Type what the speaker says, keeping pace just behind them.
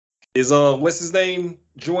Is what's his name?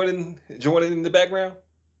 Jordan in the background?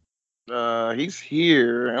 He's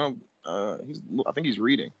here. I think he's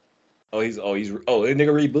reading. That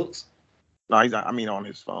nigga read books? No, I mean on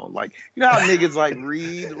his phone. Like, you know how niggas like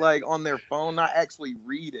read like on their phone, not actually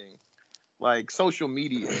reading. Like social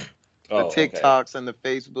media. The TikToks and the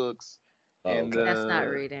Facebooks and that's not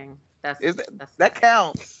reading. That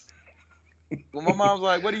counts. When my mom's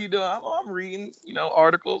like, "What are you doing?" I'm reading,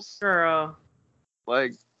 articles. Girl.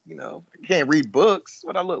 Like, I can't read books.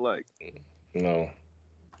 What I look like? No.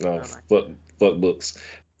 Fuck books.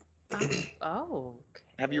 Oh. Okay.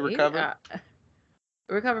 Have you recovered?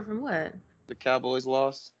 Recovered from what? The Cowboys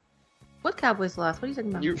lost. What Cowboys lost? What are you talking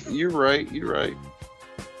about? You're right.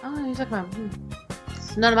 Oh, you're talking about.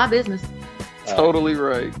 It's none of my business. Totally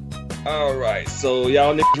right. All right. So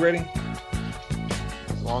y'all niggas ready?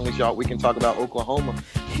 As long as we can talk about Oklahoma.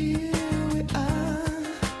 Here we are,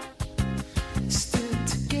 still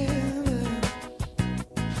together.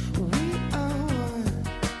 We are one.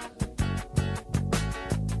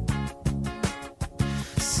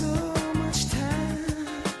 So much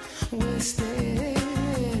time wasted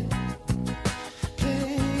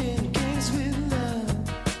playing games with love.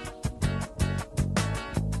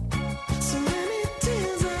 So many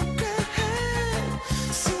tears I've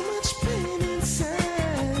cried, so much pain inside.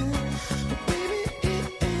 But baby,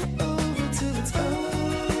 it ain't over till it's over.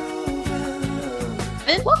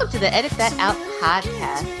 And welcome to the Edit That Out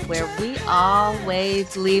podcast, where we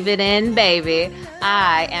always leave it in, baby.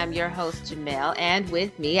 I am your host, Janelle, and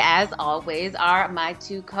with me, as always, are my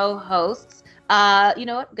two co-hosts. You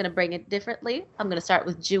know what? I'm going to bring it differently. I'm going to start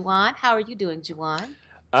with Juwan. How are you doing, Juwan?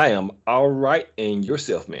 I am all right, and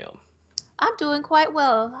yourself, ma'am? I'm doing quite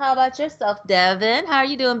well. How about yourself, Devin? How are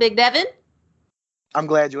you doing, Big Devin? I'm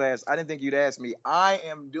glad you asked. I didn't think you'd ask me. I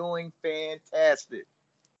am doing fantastic.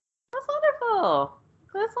 That's wonderful.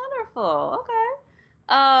 Okay.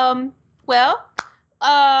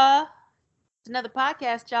 It's another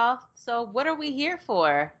podcast, y'all. So what are we here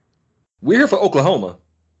for? We're here for Oklahoma.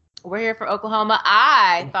 We're here for Oklahoma.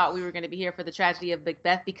 I thought we were going to be here for the tragedy of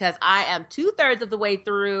Macbeth because I am 2/3 of the way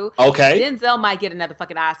through. Okay. Denzel might get another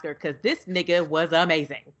fucking Oscar because this nigga was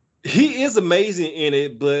amazing. He is amazing in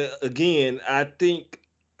it, but again, I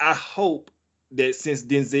hope that since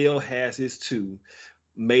Denzel has his two,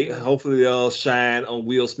 hopefully they'll shine on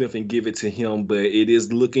Will Smith and give it to him. But it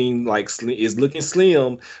is looking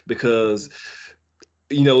slim because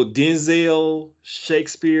Denzel,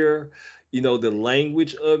 Shakespeare, the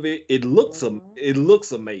language of it looks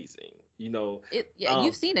amazing.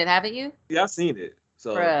 You've seen it, haven't you? Yeah, I've seen it.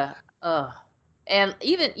 So. And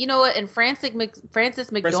even, you know what, and Frances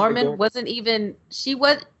McDormand wasn't even,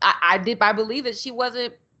 I believe it, she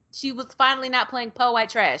was finally not playing Poe White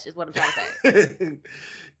Trash, is what I'm trying to say.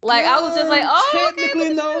 Like, I was just like, technically,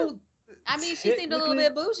 okay. No. I mean, she seemed a little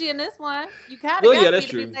bit bougie in this one. You kind of got me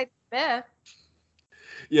to be like Beth.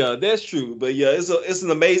 Yeah, that's true. But yeah, it's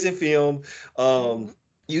an amazing film.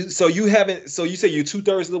 You say you're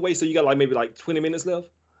 2/3 of the way, so you got maybe 20 minutes left.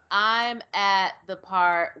 I'm at the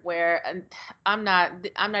part where I'm not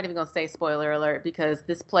even gonna say spoiler alert because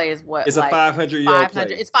this play is what it's a 500-year-old play.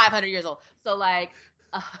 It's 500 years old. So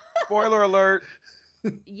spoiler alert.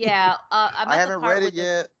 Yeah, I haven't read it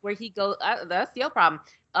yet. Where he goes, that's your problem.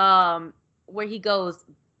 Where he goes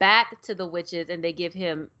back to the witches and they give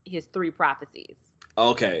him his 3 prophecies.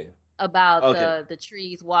 Okay. About the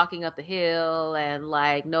trees walking up the hill and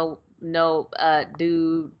no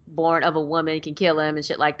dude born of a woman can kill him and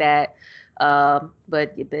shit like that.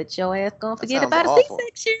 But you bet your ass gonna forget about awful. a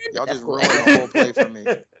C-section. Y'all just ruined the whole play for me.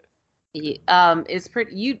 Yeah, it's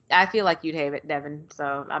pretty. I feel like you'd hate it, Devin.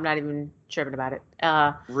 So I'm not even tripping about it.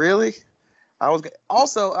 Really?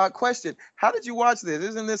 Also question. How did you watch this?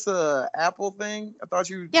 Isn't this a Apple thing?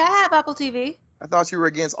 Yeah, I have Apple TV. I thought you were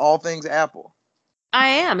against all things Apple. I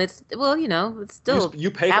am. It's still.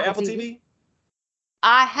 You pay for Apple TV?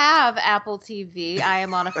 I have Apple TV. I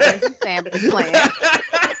am on a friends and family plan.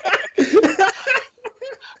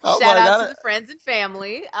 Shout out to the friends and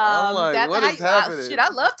family. What is happening? I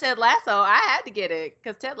love Ted Lasso. I had to get it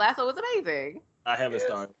because Ted Lasso was amazing. I haven't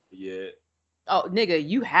started yet. Oh, nigga,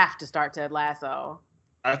 you have to start Ted Lasso.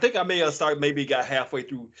 I think I may have started, maybe got halfway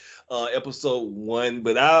through episode 1,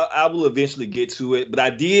 but I will eventually get to it. But I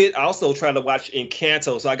did also try to watch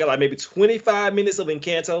Encanto, so I got maybe 25 minutes of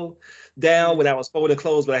Encanto down when I was folding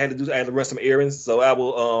clothes, but I had to run some errands, so I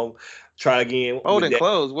will try again. Folding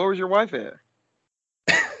clothes? Where was your wife at?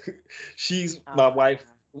 My wife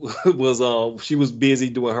was she was busy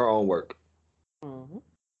doing her own work. Mm-hmm.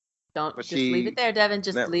 Leave it there, Devin.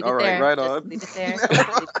 Just leave it there. Right just on. Leave it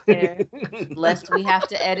there. Lest we have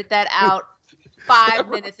to edit that out. 5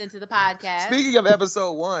 minutes into the podcast. Speaking of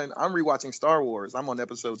episode 1, I'm rewatching Star Wars. I'm on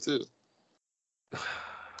episode 2.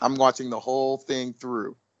 I'm watching the whole thing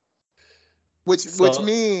through, which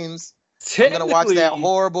means I'm gonna watch that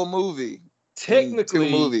horrible movie. Technically,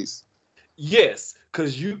 2 movies. Yes,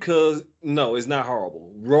 because no, it's not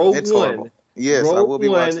horrible. Rogue One. Horrible. Yes, I will be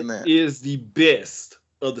watching that. Is the best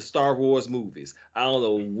of the Star Wars movies. I don't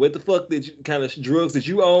know what the fuck kind of drugs that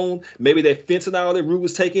you own. Maybe that fentanyl that Rue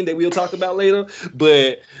was taking that we'll talk about later.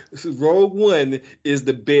 But Rogue One is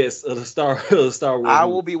the best of the Star Wars. I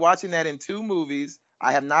will be watching that in 2 movies.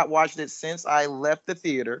 I have not watched it since I left the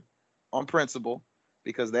theater on principle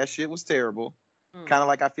because that shit was terrible. Kind of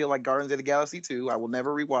like I feel like Guardians of the Galaxy 2. I will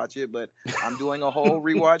never rewatch it, but I'm doing a whole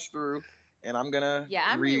rewatch through, and I'm gonna. Yeah,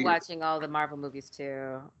 I'm rewatching all the Marvel movies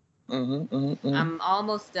too. Mm-hmm. I'm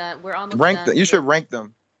almost done. We're almost rank done. them. You should rank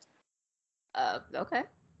them. Okay.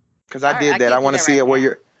 Because I did that. I want to see it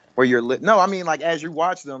where you're lit. No, I mean like as you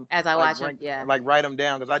watch them. As I watch them, yeah. Like write them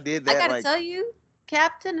down because I did that. I gotta tell you,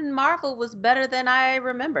 Captain Marvel was better than I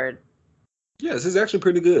remembered. Yeah, this is actually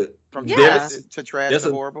pretty good. From trash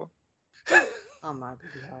to horrible. Oh my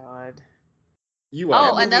god.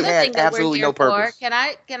 Another thing that we're here for. Can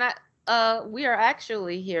I we are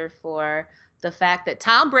actually here for the fact that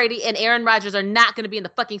Tom Brady and Aaron Rodgers are not going to be in the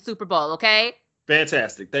fucking Super Bowl, okay?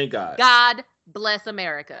 Fantastic. Thank God. God bless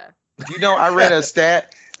America. You know, I read a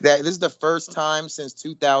stat that this is the first time since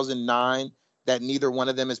 2009 that neither one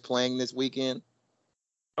of them is playing this weekend.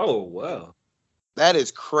 Oh, wow. That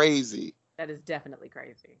is crazy. That is definitely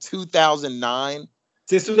crazy. 2009.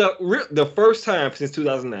 Since the first time since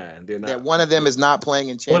 2009, they're not. That one of them is not playing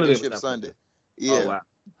in Championship Sunday. Yeah, oh, wow.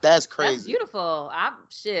 That's crazy. That's beautiful. I'm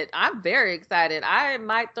very excited. I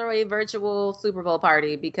might throw a virtual Super Bowl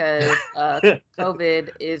party because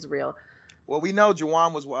COVID is real. Well, we know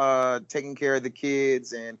Juwan was taking care of the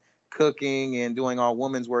kids and cooking and doing all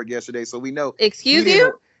woman's work yesterday, so we know. Excuse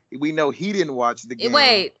you? We know he didn't watch the game.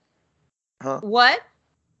 Wait. Huh? What?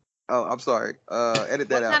 Oh, I'm sorry. Edit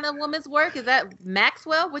that out. What kind of woman's work? Is that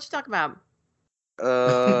Maxwell? What you talking about?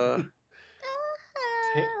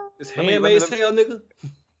 It's Handmaid's Tale, nigga.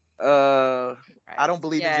 I don't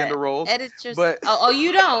believe in gender roles. Edit your, but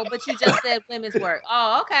you don't, but you just said women's work.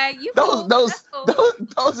 Oh, okay. You those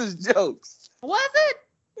is jokes. Was it?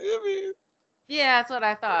 I mean, yeah, that's what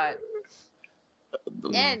I thought.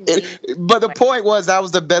 But the point was that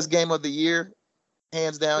was the best game of the year,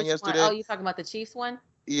 hands down. Yesterday. Oh, you talking about the Chiefs one?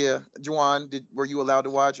 Yeah, Juwan, were you allowed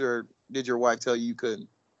to watch, or did your wife tell you couldn't?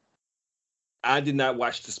 I did not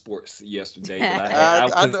watch the sports yesterday. But I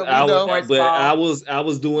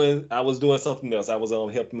was doing something else. I was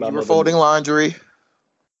helping my mom. You were folding laundry.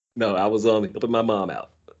 No, I was helping my mom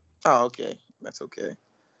out. Oh, okay, that's okay.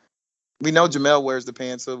 We know Jamel wears the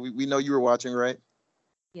pants, so we know you were watching, right?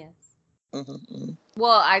 Yes. Mm-hmm.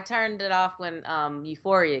 Well, I turned it off when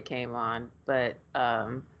Euphoria came on, but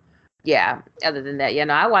yeah. Other than that,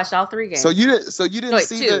 I watched all 3 games. So you didn't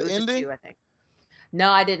see the ending? 2, I think. No,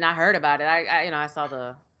 I did not heard about it. I saw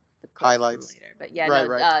the highlights later. But yeah,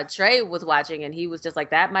 right. Trey was watching and he was just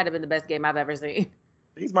like, that might have been the best game I've ever seen.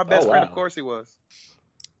 He's my best friend. Of course he was.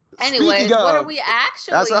 Anyway, what are we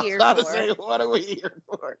actually here for? What are we here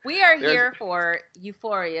for? We are here for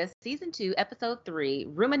Euphoria Season 2, Episode 3,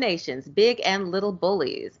 Ruminations, Big and Little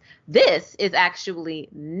Bullies. This is actually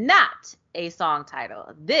not a song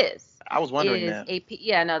title. I was wondering that.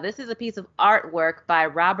 This is a piece of artwork by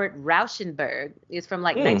Robert Rauschenberg. It's from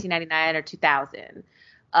 1999 or 2000.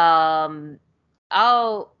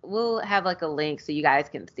 We'll have a link so you guys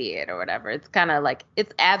can see it or whatever. It's kind of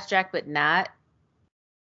it's abstract but not.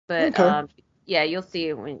 But okay. You'll see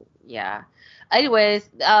it when Anyways,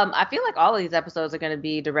 I feel like all of these episodes are going to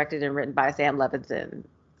be directed and written by Sam Levinson.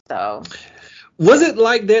 So was it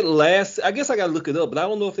like that last? I guess I got to look it up, but I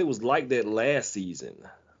don't know if it was like that last season.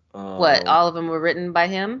 What? All of them were written by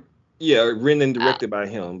him? Yeah, written and directed by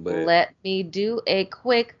him. But let me do a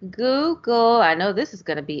quick Google. I know this is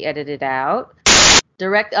going to be edited out.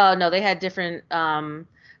 Oh no, they had different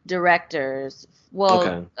directors.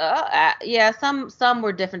 Well, okay. Some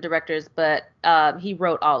were different directors, but he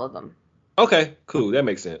wrote all of them. Okay, cool. That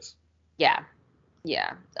makes sense. Yeah. But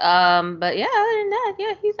yeah, other than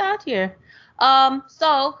that, he's out here.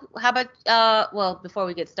 So how about before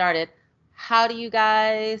we get started, how'd you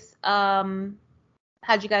guys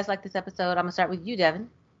like this episode? I'm gonna start with you, Devin.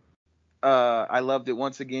 I loved it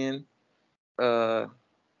once again. Par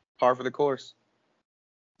for the course.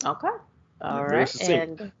 Okay. All right.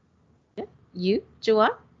 And you, Juwan?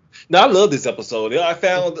 No, I love this episode. I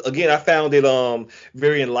found it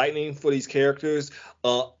very enlightening for these characters.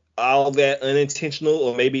 all that unintentional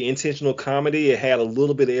or maybe intentional comedy. It had a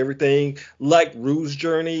little bit of everything, like Rue's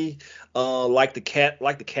Journey, like the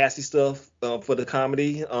Cassie stuff for the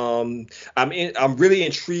comedy. I'm really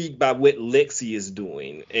intrigued by what Lexi is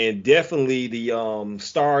doing, and definitely the new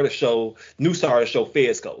star of the show,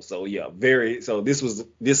 Fezco. So yeah,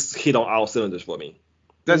 this hit on all cylinders for me.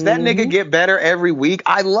 Does that nigga get better every week?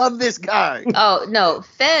 I love this guy. Oh no,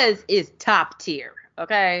 Fez is top tier.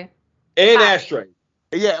 Okay. And Top. Ashtray.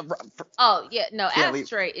 Yeah, Oh yeah, no, Can't leave.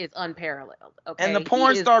 Ashtray is unparalleled. Okay. and the He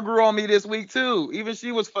porn is- star grew on me this week too. Even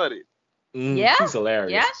she was funny. Yeah, She's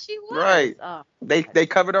hilarious. Yeah, she was. Right. Oh, They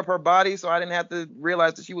covered up her body so I didn't have to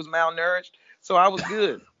realize that she was malnourished. So I was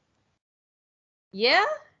good. yeah.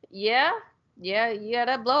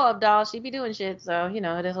 That blow up doll, she be doing shit. So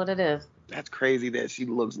it is what it is. That's crazy that she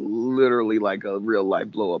looks literally like a real life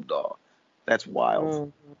blow up doll. That's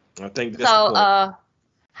wild. I think that's So, the point.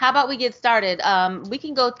 how about we get started? We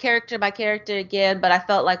can go character by character again, but I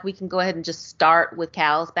felt like we can go ahead and just start with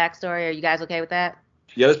Cal's backstory. Are you guys okay with that?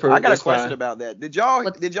 Yeah, that's perfect. I got a That's question fine. about that. Did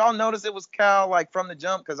y'all notice it was Cal like from the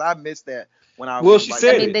jump? Because I missed that when I Well, was she like,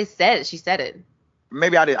 said I mean, it. she said it.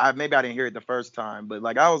 maybe I didn't hear it the first time, but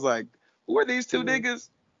like I was like, who are these two niggas?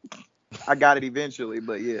 I got it eventually,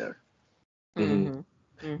 but yeah. Mhm.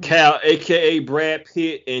 Mhm. Cal, aka Brad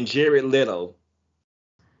Pitt and Jared Leto,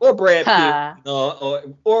 or Brad Ha.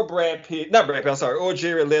 Pitt, or Brad Pitt, not Brad Pitt. I'm sorry, or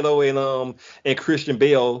Jared Leto and Christian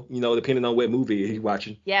Bale. Depending on what movie he's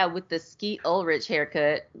watching. Yeah, with the Skeet Ulrich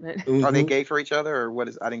haircut. Are they Mhm. gay for each other or what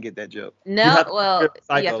is? I didn't get that joke. No, have to well, watch you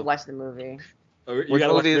have Psycho. to watch the movie. You Which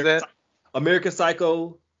gotta watch movie is that? American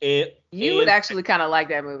Psycho and You would actually kind of like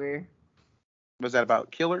that movie. Was that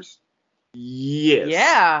about killers? yes.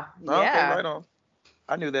 Yeah, Oh, yeah. okay, right on.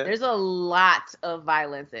 I knew that. There's a lot of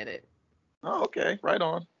violence in it, Oh, okay, right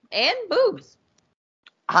on. and boobs.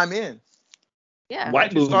 I'm in. Yeah.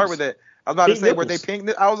 White You start boobs. with it. I was about Pink to say, were they nipples. pink?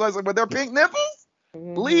 I was like, were there pink nipples?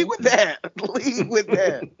 Mhm. Lead with that. Lead with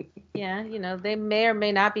that. Yeah, they may or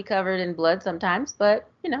may not be covered in blood sometimes, but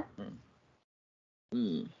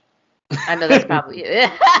Mm. I know that's probably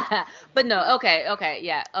but no, okay,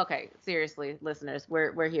 yeah, okay. Seriously, listeners,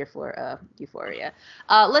 we're here for Euphoria.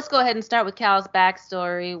 Let's go ahead and start with Cal's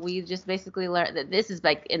backstory. We just basically learned that this is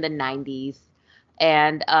like in the 90s,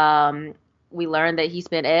 and we learned that he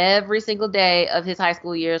spent every single day of his high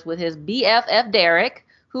school years with his BFF Derek,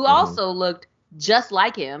 who also looked just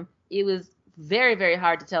like him. It was very, very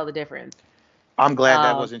hard to tell the difference. I'm glad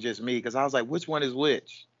that Um, wasn't just me because I was like, which one is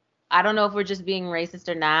which? I don't know if we're just being racist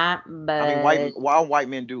or not, but I mean, white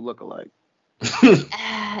men do look alike.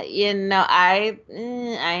 I ain't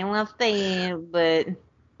want to say it, but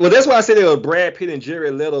Well, that's why I said it was Brad Pitt and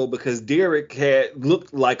Jared Leto, because Derek had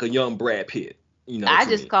looked like a young Brad Pitt. I to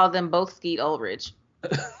just me. called them both Skeet Ulrich.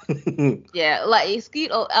 Yeah, like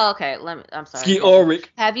Skeet. Okay, I'm sorry. Skeet Ulrich,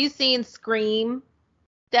 Have you seen Scream,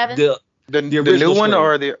 Devin? the The original new one Scream.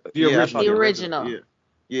 or the The I saw original. Yeah.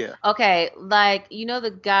 Yeah. Okay, like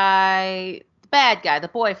the guy, the bad guy, the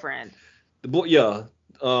boyfriend. the boy, yeah,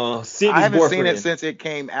 Sydney's I haven't boyfriend. seen it since it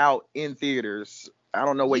came out in theaters. I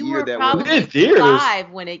don't know what you year were that probably was. In theaters?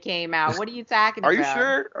 5 when it came out. What are you talking Are about? you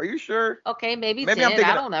sure? Are you sure? Okay, maybe Maybe 10. I'm thinking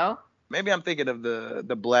I of- don't know. Maybe I'm thinking of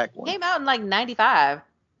the black one. Came out in like 95.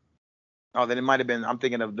 Oh, then it might have been. I'm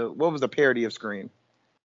thinking of what was the parody of Scream?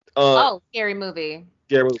 Oh, scary movie.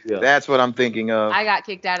 Jared, yeah. That's what I'm thinking of. I got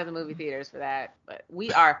kicked out of the movie theaters for that. But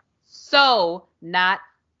we are so not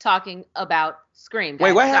talking about Scream. Wait,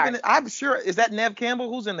 guys. what Sorry. happened? I'm sure. Is that Nev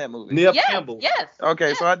Campbell? Who's in that movie? Nev Yes, Campbell. yes. Okay,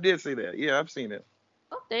 yes. so I did see that. Yeah, I've seen it.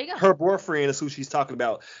 Oh, there you go. Her boyfriend is who she's talking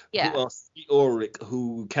about. Yeah. Skeet Ulrich,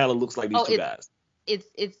 who kind of looks like these Oh, two guys.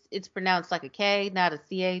 It's pronounced like a K, not a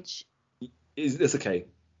CH. It's okay.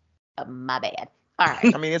 My bad. All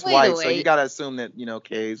right. I mean, it's Wait, white, so wait. you gotta assume that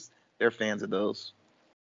K's. They're fans of those.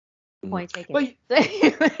 Point taken. But,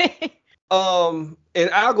 and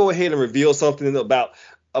I'll go ahead and reveal something about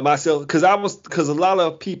myself, because a lot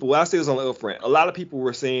of people, I say this on the upfront, a lot of people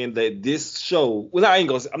were saying that this show, well, I'm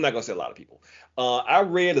not gonna say a lot of people. I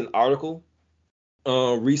read an article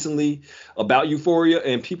recently about Euphoria,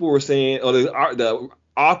 and people were saying, or the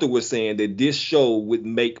author was saying that this show would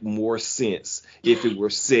make more sense if it were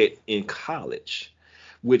set in college,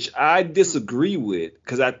 which I disagree with,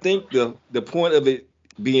 because I think the point of it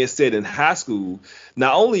being set in high school,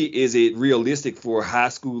 not only is it realistic for high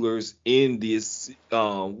schoolers in this,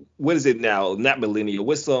 what is it now? Not millennial.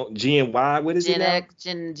 What's Gen Y? What is it Gen now? X,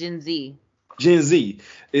 Gen Z. Gen Z.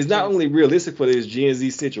 It's not only realistic for this Gen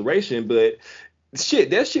Z situation, but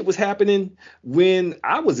that shit was happening when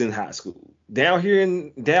I was in high school down here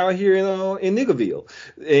in Niggerville,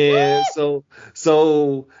 and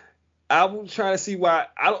so I'm trying to see why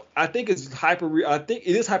I think it's I think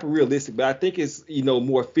it is hyper realistic, but I think it's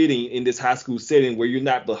more fitting in this high school setting where you're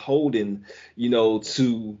not beholden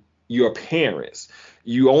to your parents.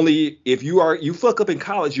 If you fuck up in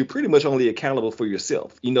college, you're pretty much only accountable for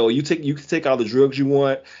yourself. You can take all the drugs you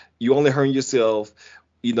want. You only hurt yourself.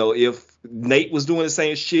 If Nate was doing the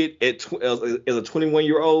same shit as a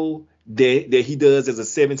 21-year-old that he does as a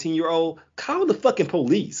 17-year-old, call the fucking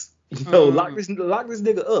police. Lock this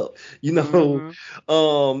nigga up.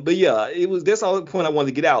 But yeah, that's all the point I wanted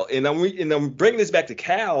to get out. And I'm bringing this back to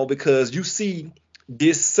Cal because you see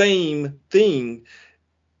this same thing,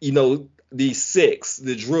 the sex,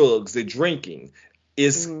 the drugs, the drinking.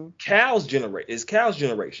 Is Cal's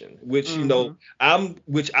generation, which I'm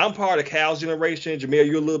part of Cal's generation. Jamel,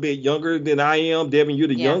 you're a little bit younger than I am. Devin, you're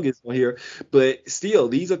the youngest one here, but still,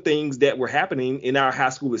 these are things that were happening in our high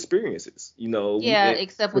school experiences.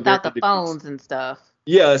 Except without the phones and stuff.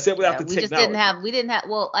 Yeah, except without the technology. We didn't have.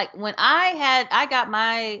 Well, like when I got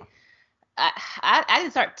my, I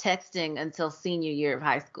didn't start texting until senior year of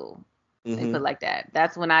high school. They put it like that.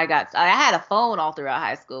 That's when I had a phone all throughout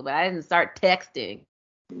high school, but I didn't start texting.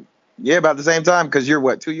 Yeah, about the same time, because you're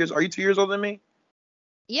what, 2 years? Are you 2 years older than me?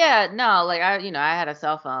 Yeah, no, like I had a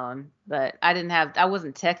cell phone, but I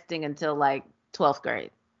wasn't texting until like 12th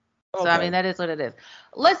grade. Okay. So I mean, that is what it is.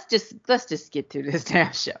 Let's just get to this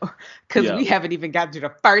damn show because we haven't even gotten to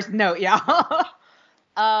the first note, y'all.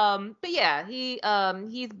 But yeah,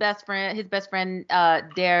 his best friend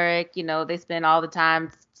Derek, they spend all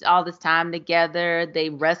this time together. They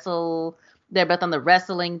wrestle. They're both on the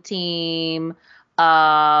wrestling team.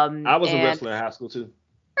 I was a wrestler in high school too.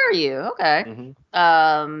 Are you? Okay.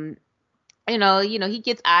 He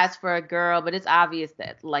gets eyes for a girl, but it's obvious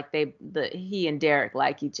that like he and Derek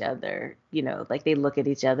like each other. Like they look at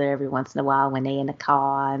each other every once in a while when they in the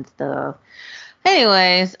car and stuff.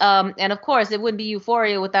 Anyways, and of course it wouldn't be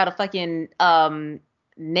Euphoria without a fucking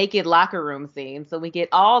naked locker room scene. So we get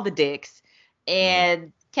all the dicks,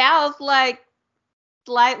 and Cal's like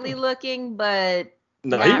slightly looking, but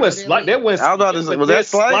no, he was really. Like that was. Was that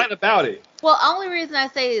slight about it? Well, only reason I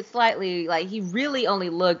say it's slightly, like he really only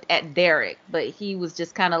looked at Derek, but he was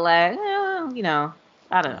just kind of like, I don't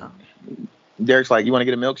know. Derek's like, you want to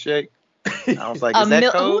get a milkshake? I was like, is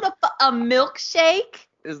that code? A milkshake?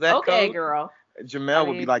 Is that okay, code? Girl? Jamel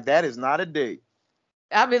would be like, that is not a date.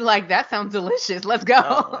 I'd be like, that sounds delicious. Let's go.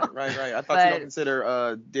 Oh, right. I thought you don't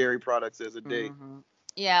consider dairy products as a date.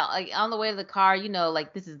 Yeah, like on the way to the car,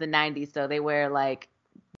 like this is the 90s, so they wear like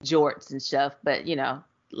jorts and stuff, but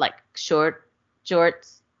like short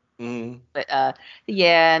jorts. But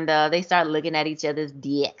and they start looking at each other's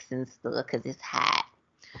dicks and stuff because it's hot.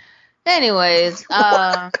 Anyways,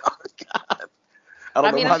 God. I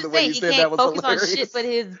don't know why I'm the just way saying you he said can't that was focus hilarious. on shit but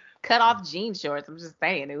his cut off jean shorts. I'm just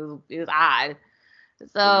saying it was odd. So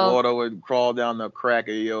the water would crawl down the crack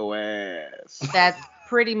of your ass. That's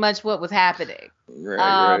pretty much what was happening.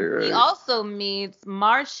 Right. He also meets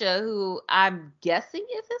Marsha, who I'm guessing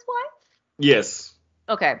is his wife. Yes.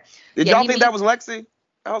 Okay. Did y'all think that was Lexi?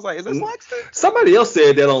 I was like, is this Lexi? Somebody else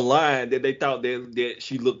said that online that they thought that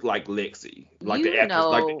she looked like Lexi, like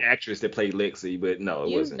the actress that played Lexi, but no,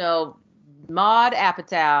 it wasn't. Maude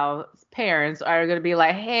Apatow's parents are gonna be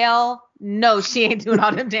like, hell no, she ain't doing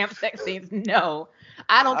all them damn sex scenes. No,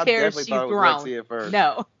 I don't care if she's grown.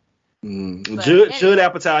 No. Judd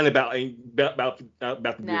Apatow about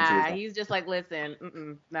to nah, he's just like,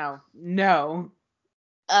 listen, no.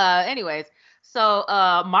 Anyways, so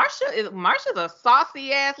Marsha's a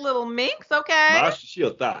saucy ass little minx, okay? Marsha, she a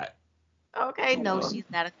thought. Okay, no, she's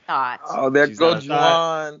not a thought. Oh, there goes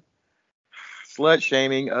Juwan. Slut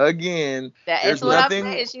shaming again. That's what I'm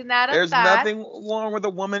saying. She's not a thought. There's nothing wrong with a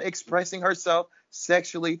woman expressing herself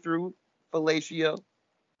sexually through fellatio.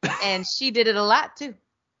 And she did it a lot too.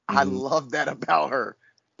 I love that about her.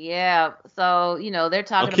 Yeah. So, they're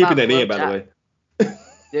talking about. I'm keeping that in, by the way.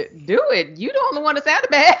 Do it. You the only one that sounded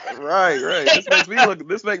bad. Right.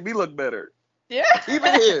 This makes me look better. Yeah.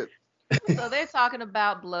 Even him. So they're talking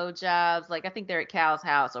about blowjobs. Like I think they're at Cal's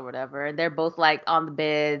house or whatever, and they're both like on the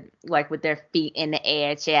bed, like with their feet in the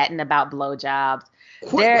air, chatting about blowjobs.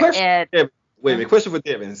 Wait a minute. Question for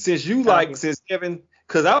Devin. Since Devin,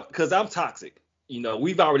 because I'm toxic.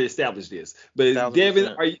 We've already established this. But 1,000%.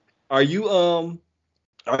 Devin, are you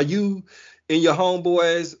and your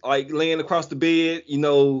homeboys like laying across the bed,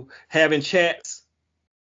 having chats?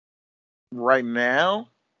 Right now?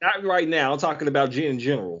 Not right now. I'm talking about in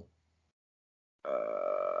general.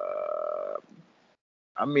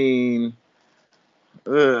 I'm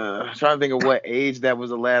trying to think of what age that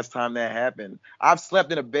was the last time that happened. I've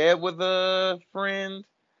slept in a bed with a friend,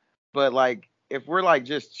 but like if we're like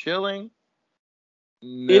just chilling,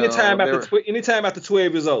 no, anytime after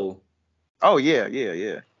 12 years old. Oh yeah.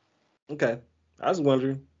 Okay, I was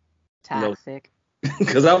wondering. Toxic.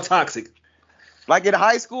 Because I'm toxic. Like in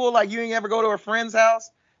high school, like you ain't ever go to a friend's house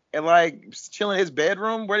and like chill in his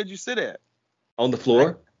bedroom. Where did you sit at? On the floor.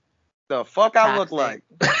 Like, the fuck I look Toxic. like.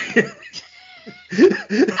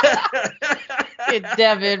 It's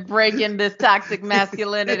Devin breaking this toxic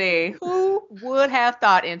masculinity. Who would have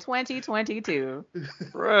thought in 2022?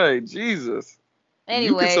 Right, Jesus. You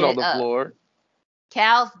Anyway, can sit on the floor.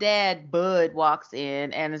 Cal's dad, Bud, walks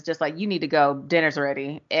in and is just like, you need to go. Dinner's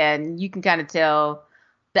ready. And you can kind of tell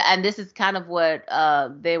that, and this is kind of what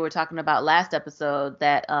they were talking about last episode,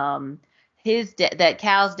 that that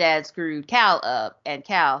Cal's dad screwed Cal up and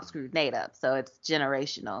Cal screwed Nate up. So it's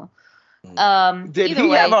generational. Did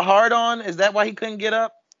he have a hard on? Is that why he couldn't get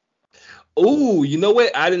up? Oh, you know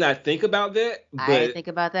what? I did not think about that. But, I didn't think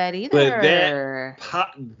about that either.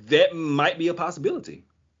 But that might be a possibility.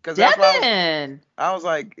 Because that's why Devin! I was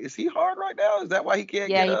like, is he hard right now? Is that why he can't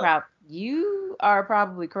get up? Yeah, you are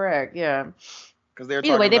probably correct. Yeah. Because they're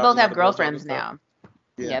Either way, they talking both about, have the girlfriends stuff. now.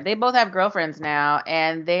 Yeah, they both have girlfriends now,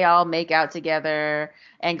 and they all make out together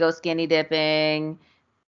and go skinny dipping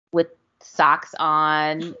with socks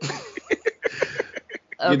on.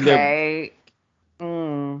 Okay.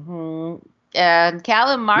 And Cal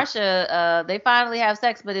and Marsha, they finally have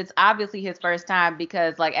sex, but it's obviously his first time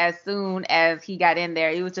because, like, as soon as he got in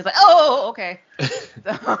there, he was just like, "Oh, okay."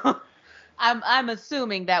 So, I'm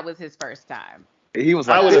assuming that was his first time. He was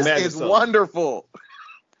I like, would "This imagine is so. wonderful."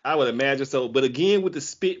 I would imagine so. But again, with the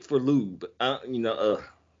spit for lube,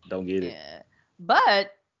 don't get it. Yeah.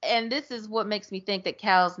 But, and this is what makes me think that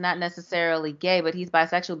Cal's not necessarily gay, but he's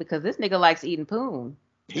bisexual because this nigga likes eating poon.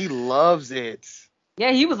 He loves it.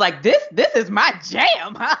 Yeah, he was like, this is my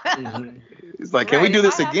jam. He's like, "Can we Right, do if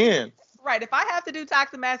this I have again?" Right. If I have to do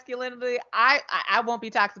toxic masculinity, I won't be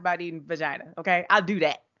toxic about eating vagina. Okay, I'll do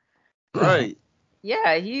that. Right.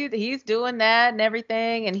 Yeah, he's doing that and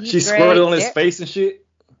everything, and he's She great. squirted on his face and shit.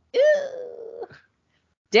 Ew.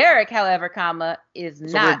 Derek, however, is So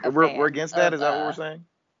not. we're against that. Is that what we're saying?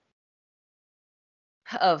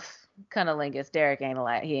 Of cunnilingus. Derek ain't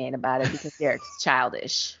he ain't about it because Derek's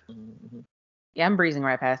childish. Mhm. Yeah, I'm breezing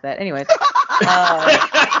right past that. Anyways,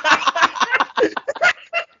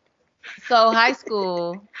 so high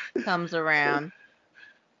school comes around.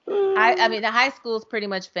 I mean, the high school's pretty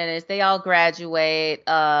much finished. They all graduate.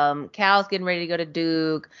 Cal's getting ready to go to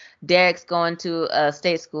Duke. Derek's going to a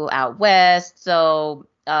state school out west. So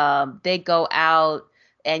they go out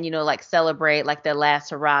and, like celebrate like their last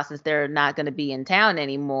hurrah since they're not going to be in town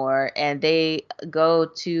anymore. And they go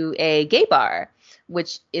to a gay bar,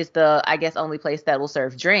 which is the, I guess, only place that will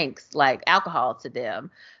serve drinks, like alcohol to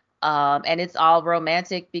them. And it's all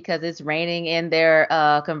romantic because it's raining in their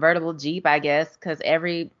convertible Jeep, I guess, because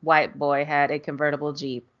every white boy had a convertible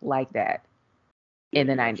Jeep like that in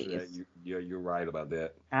the 90s. You're right about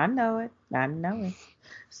that. I know it.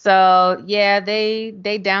 So yeah,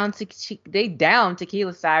 they down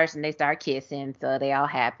Tequila Cyrus and they start kissing, so they all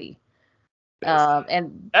happy.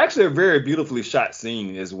 And actually a very beautifully shot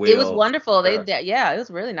scene as well. It was wonderful. It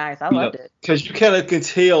was really nice. I loved it. Because you kind of can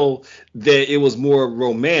tell that it was more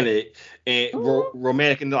romantic and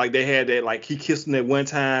romantic, and like they had that, like he kissed him at one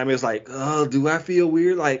time. It's like, oh, do I feel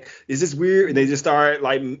weird? Like, is this weird? And they just start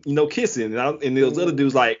like, kissing. And those other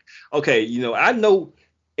dudes like, okay, I know.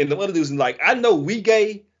 And the other dudes like, I know we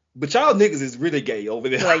gay, but y'all niggas is really gay over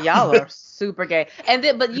there. Like y'all are super gay. And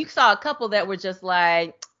then, but you saw a couple that were just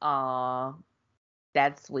like, aw.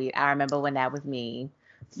 That's sweet. I remember when that was me.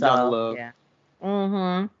 So, Young love. Yeah.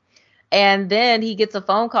 Mm-hmm. And then he gets a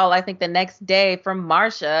phone call, I think the next day from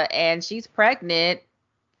Marsha, and she's pregnant.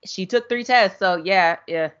 She took 3 tests. So yeah,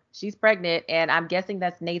 she's pregnant. And I'm guessing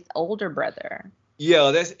that's Nate's older brother.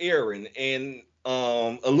 Yeah, that's Aaron. And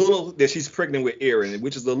a little that she's pregnant with Aaron,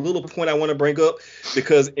 which is a little point I want to bring up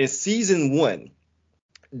because in season 1,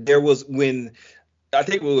 there was when I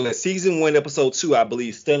think it was season 1, episode 2, I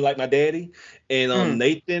believe, Stunned Like My Daddy. And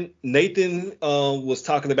Nathan was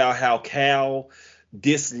talking about how Cal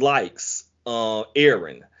dislikes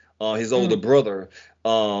Aaron, his older brother,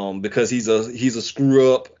 because he's a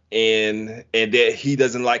screw up and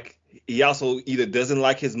that he also either doesn't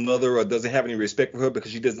like his mother or doesn't have any respect for her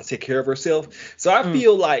because she doesn't take care of herself. So I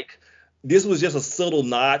feel like this was just a subtle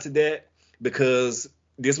nod to that because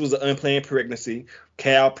this was an unplanned pregnancy.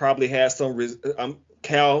 Cal probably has some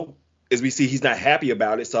Cal, as we see, he's not happy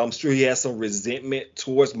about it. So I'm sure he has some resentment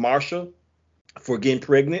towards Marsha for getting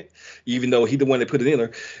pregnant, even though he the one that put it in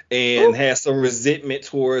her, and has some resentment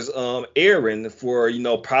towards Aaron for,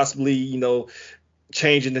 possibly,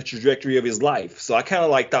 changing the trajectory of his life. So I kind of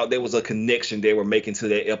like thought there was a connection they were making to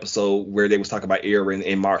that episode where they was talking about Erin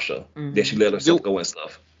and Marsha, that she let herself go and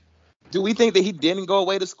stuff. Do we think that he didn't go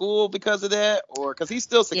away to school because of that, or because he's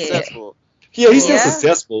still successful? Yeah, he's still Yeah.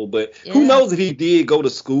 successful, but Yeah. who knows if he did go to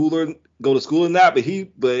school or not? But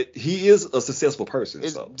he is a successful person.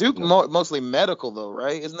 Is So Duke mostly medical though,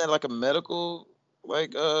 right? Isn't that like a medical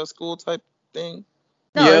school type thing?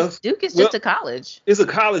 No, Yeah. Duke is Well, just to college. it's a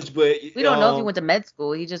college, but We don't know if he went to med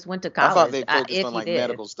school. He just went to college. I thought they focused if on he like did.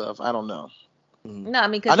 medical stuff. I don't know. No, I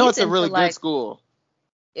mean, because I know it's a really good school.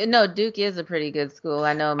 No, Duke is a pretty good school.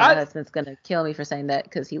 I know my husband's gonna kill me for saying that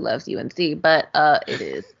because he loves UNC, but it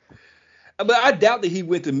is. But I doubt that he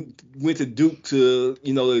went to Duke to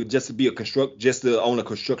just to be just to own a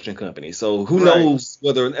construction company. So who Right. knows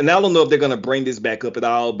whether, and I don't know if they're gonna bring this back up at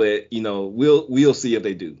all. But we'll see if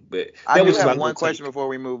they do. But I that do was have my one little question take. before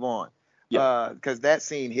we move on. Yeah. Because that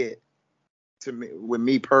scene hit to me with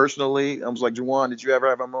me personally. I was like, Juwan, did you ever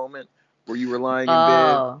have a moment where you were lying in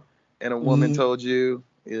bed Oh, and a woman told you?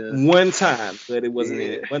 Yeah. One time, but it wasn't Yeah.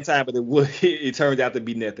 it. One time, but it turned out to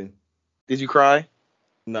be nothing. Did you cry?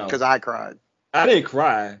 No, Because I cried. I didn't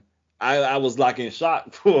cry. I was like in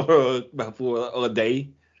shock for a day.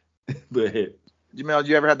 But Jamel, did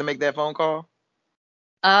you ever have to make that phone call?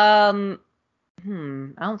 I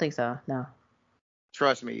don't think so. No.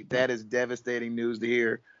 Trust me, that is devastating news to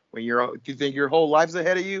hear. When you think your whole life's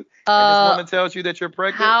ahead of you, and this woman tells you that you're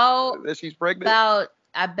pregnant, that she's pregnant.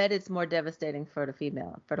 I bet it's more devastating for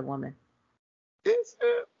the woman. Is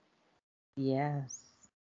it? Yes.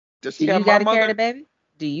 Does Do she have you my got to mother? carry the baby?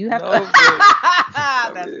 Do you have No, to? but-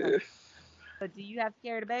 That's funny. But do you have to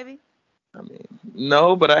carry the baby? I mean,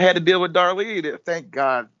 no, but I had to deal with Darlene. Thank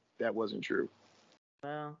God that wasn't true.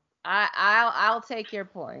 Well, I'll take your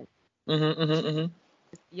point. Mm-hmm.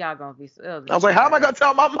 Y'all gonna be. I was like, how am I gonna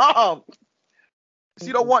tell my mom?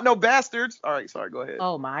 She don't want no bastards. All right, sorry, go ahead.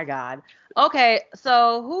 Oh my God. Okay,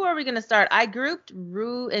 so who are we gonna start? I grouped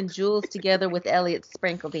Rue and Jules together with Elliot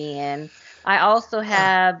sprinkled in. I also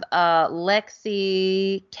have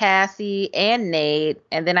Lexi, Cassie, and Nate,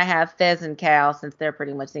 and then I have Fez and Cal since they're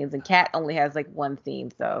pretty much scenes, and Kat only has like one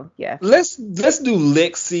scene, so yeah. let's do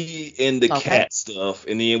Lexi and the Okay. cat stuff,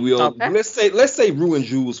 and then we'll Okay. let's say Rue and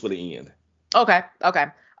Jules for the end. Okay.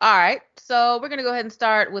 All right. So we're gonna go ahead and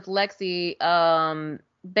start with Lexi.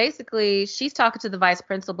 Basically, she's talking to the vice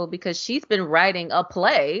principal because she's been writing a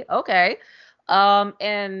play. Okay.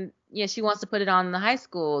 And yeah, she wants to put it on in the high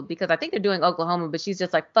school because I think they're doing Oklahoma, but she's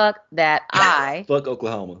just like, fuck that. I Fuck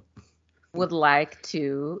Oklahoma. would like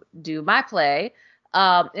to do my play.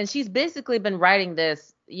 And she's basically been writing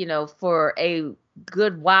this, for a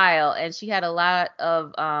good while, and she had a lot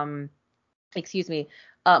of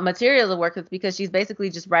material to work with because she's basically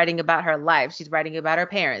just writing about her life. She's writing about her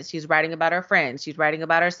parents. She's writing about her friends. She's writing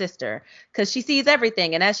about her sister because she sees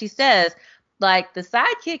everything. And as she says, like, the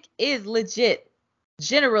sidekick is legit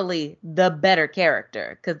generally the better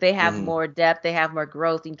character because they have more depth, they have more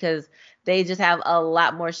growth, because they just have a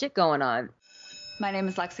lot more shit going on. My name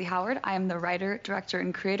is Lexi Howard. I am the writer, director,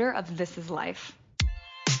 and creator of This Is Life.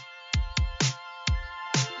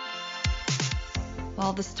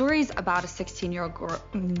 Well, the story is about a 16-year-old girl.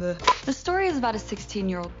 The story is about a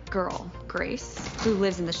 16-year-old girl, Grace, who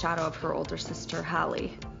lives in the shadow of her older sister,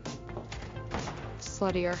 Hallie.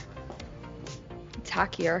 Sluttier,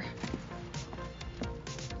 tackier,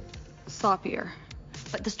 sloppier.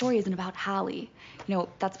 But the story isn't about Hallie.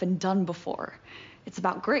 That's been done before. It's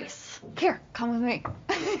about Grace. Here, come with me.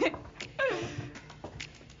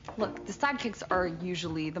 Look, the sidekicks are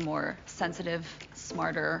usually the more sensitive,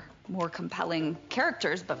 smarter, more compelling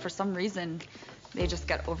characters, but for some reason, they just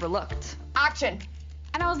get overlooked. Action.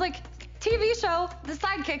 And I was like, TV show, the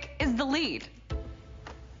sidekick is the lead.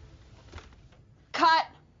 Cut.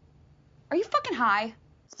 Are you fucking high?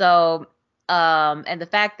 So, and the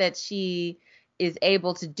fact that she is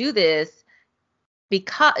able to do this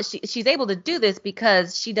because she's able to do this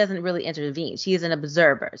because she doesn't really intervene. She is an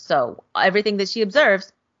observer. So everything that she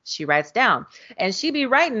observes, she writes down. And she be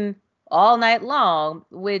writing all night long,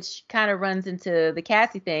 which kind of runs into the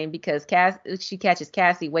Cassie thing because she catches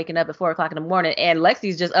Cassie waking up at 4 o'clock in the morning and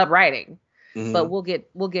Lexi's just up writing. But we'll get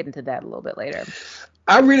into that a little bit later.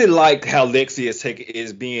 I really liked how Lexi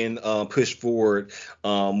is being pushed forward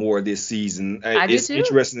more this season. It's do too.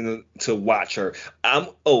 interesting to watch her. And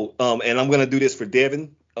I'm gonna do this for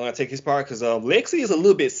Devin. I'm gonna take his part because Lexi is a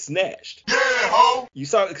little bit snatched. Yeah, ho. You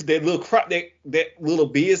saw that little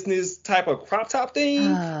business type of crop top thing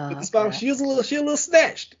with the spot. She was a little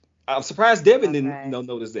snatched. I'm surprised Devin didn't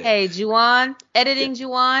notice that. Hey, Juwan, editing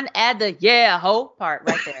Juwan, add the yeah ho part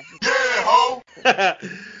right there.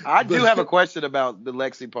 I do have a question about the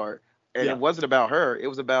Lexi part, and Yeah. it wasn't about her. It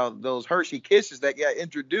was about those Hershey Kisses that got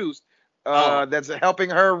introduced. Oh. That's helping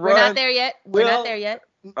her We're run. not there yet. We're Well- not there yet.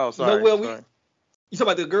 Oh, sorry. No, well, sorry. You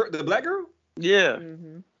talking about the girl, the black girl? Yeah.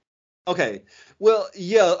 Mm-hmm. Okay. Well,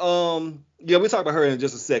 yeah, we'll talk about her in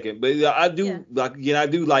just a second. But yeah, I do Yeah. like again, I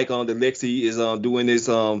do like the Lexi is doing this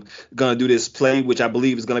gonna do this play, which I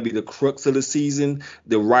believe is gonna be the crux of the season,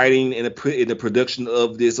 the writing and the production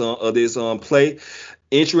of this play.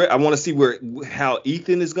 I want to see how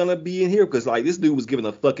Ethan is gonna be in here because like this dude was giving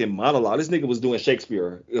a fucking monologue. This nigga was doing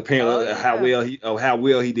Shakespeare. Apparently, Oh, yeah. how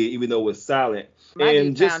well he did, even though it was silent. My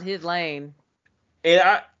And dude found his lane. And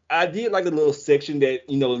I did like the little section that,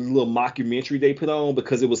 the little mockumentary they put on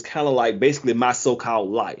because it was kind of like basically my so-called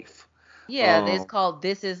life. Yeah, it's called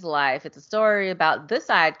This Is Life. It's a story about the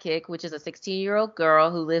sidekick, which is a 16-year-old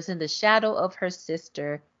girl who lives in the shadow of her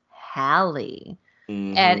sister, Hallie.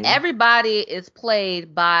 Mhm. And everybody is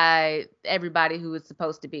played by everybody who is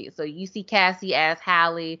supposed to be. So you see Cassie as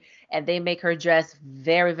Hallie, and they make her dress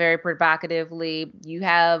very, very provocatively. You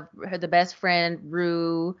have the best friend,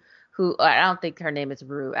 Rue, who I don't think her name is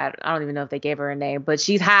Rue. I don't even know if they gave her a name, but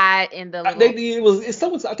she's high in the little...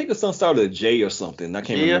 I think the son started a J or something. I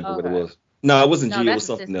can't Gia? remember what it Okay. was. No, it wasn't No, G. It was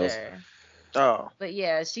that's something the else. sister. Oh. But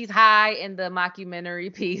yeah, she's high in the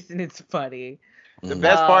mockumentary piece, and it's funny. The Mhm.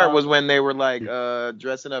 best part Oh. was when they were like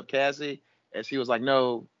dressing up Cassie, and she was like,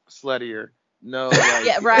 "No, sluttier, no." Like,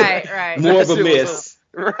 Yeah, right. More of a That shit was mess.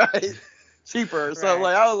 right, cheaper. So Right.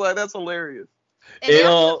 like, I was like, "That's hilarious." And I don't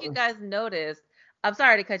know And, if you guys noticed, I'm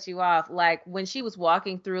sorry to cut you off, like when she was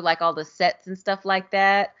walking through like all the sets and stuff like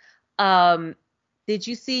that, did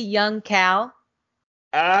you see young Cal?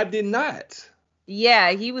 I did not.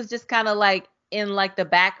 Yeah, he was just kind of like in like the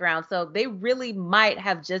background. So they really might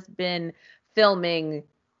have just been filming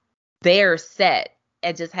their set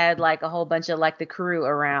and just had like a whole bunch of like the crew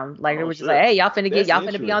around. Like it Oh, was just shit. like, hey, y'all finna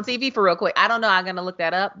That's be on TV for real quick. I don't know. I'm gonna look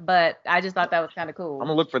that up, but I just thought that was kind of cool. I'm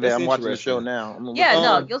gonna look for that. That's I'm watching the show interesting. now. I'm gonna look Yeah, for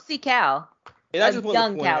no, it. you'll see Cal. And I just want to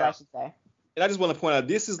Young point Cal, I out. should say. And I just want to point out,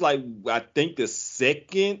 this is like, I think the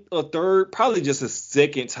second or third, probably just the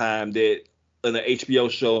second time that in an HBO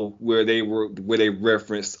show where they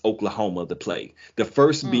referenced Oklahoma, the play. The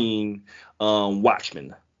first being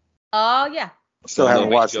Watchmen. Oh yeah. Still I haven't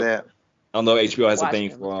know watched HBO. that. I don't know HBO has a Watchmen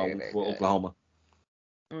thing was very, very for good. Oklahoma.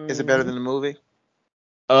 Is it better than the movie?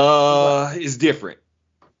 It's different.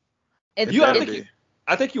 It's, You- I better it's- think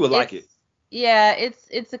I think you would like it. it's- Yeah,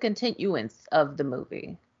 it's a continuance of the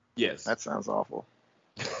movie. Yes. That sounds awful.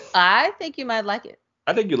 I think you might like it.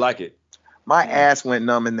 I think you like it. My ass went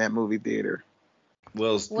numb in that movie theater.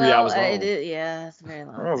 Well, it's 3 Well, hours long. it is, yeah, it's very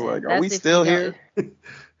long. I was like, are That's we if you still don't- here?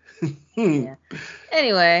 Yeah.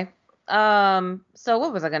 Anyway, so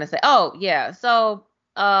what was I gonna say? Oh yeah, so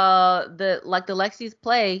the Lexi's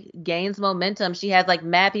play gains momentum. She has like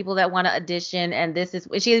mad people that want to audition, and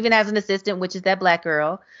she even has an assistant, which is that black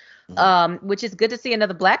girl. Which is good to see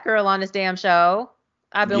another black girl on this damn show.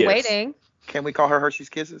 I've been Yes. waiting. Can we call her Hershey's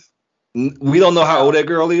Kisses? We don't know how old that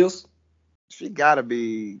girl is. She gotta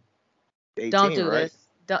be 18, Don't do right? this.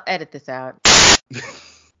 Don't edit this out.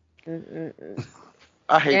 Mm-mm-mm.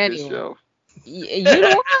 I hate this Anyway. show. You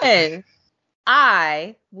know what?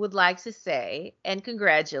 I would like to say and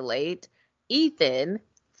congratulate Ethan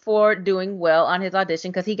for doing well on his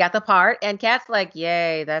audition because he got the part. And Kat's like,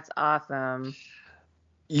 yay, that's awesome.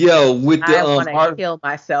 Yo, with the I want to kill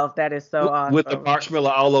myself. That is so awesome. with the marshmallow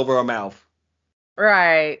all over her mouth.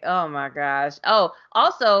 Right. Oh my gosh. Oh,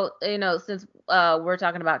 also, since we're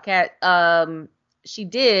talking about Kat, she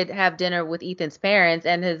did have dinner with Ethan's parents,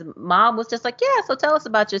 and his mom was just like, yeah, so tell us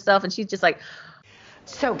about yourself. And she's just like,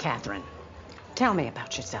 So, Catherine, tell me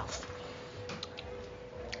about yourself.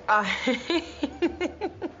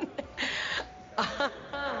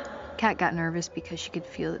 Kat got nervous because she could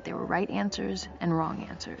feel that there were right answers and wrong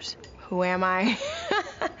answers. Who am I?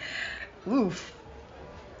 Oof.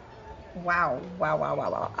 Wow.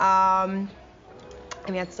 I mean,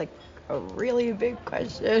 that's like a really big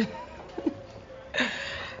question.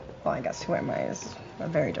 Well, I guess who am I is a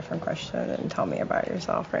very different question than tell me about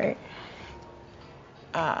yourself, right?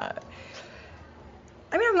 I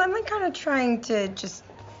mean, I'm like kind of trying to just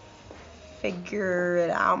figure it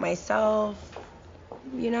out myself,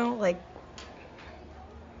 like.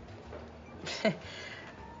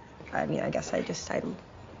 I mean, I guess I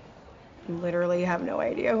literally have no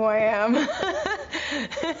idea who I am.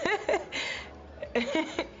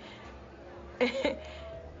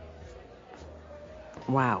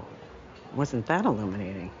 Wow, wasn't that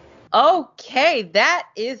illuminating? Okay, that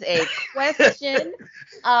is a question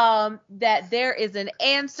that there is an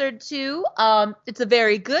answer to. It's a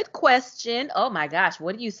very good question. Oh my gosh,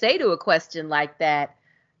 what do you say to a question like that?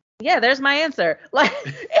 Yeah, there's my answer. Like,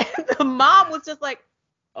 and the mom was just like,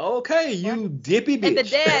 Okay, you dippy bitch.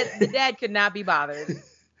 and the dad could not be bothered.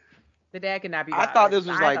 The dad could not be I bothered. thought this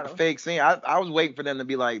was I like thought a it was- fake scene. I was waiting for them to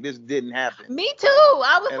be like, this didn't happen. Me too.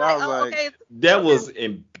 I was And like, I was like, okay. That was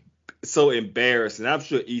so embarrassing. I'm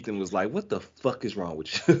sure Ethan was like, "What the fuck is wrong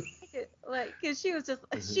with you?" Like, cause she was just,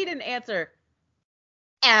 she didn't answer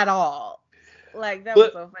at all. Like, that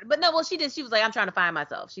was so funny. But no, well, she did. She was like, I'm trying to find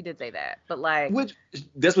myself. She did say that. But like, Which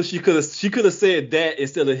that's what she could have said that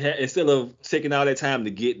instead of taking all that time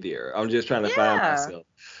to get there. I'm just trying to find myself.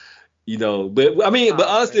 You know, but I mean, but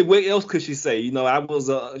honestly, what else could she say? You know, I was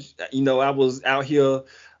out here,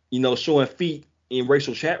 showing feet in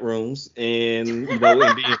racial chat rooms, and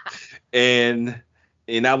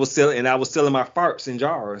and I was selling my farts in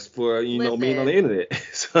jars for being on the internet.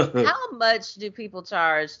 So how much do people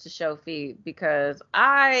charge to show feet? Because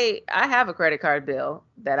I have a credit card bill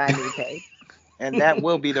that I need paid. And that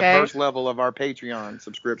will be the first level of our Patreon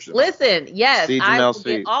subscription. Listen, yes, See I will Janelle's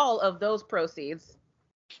get feet. all of those proceeds.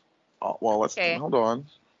 Oh, well, let's hold on.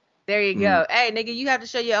 There you go. Hey, nigga, you have to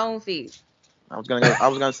show your own feet. I was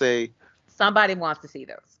gonna say Somebody wants to see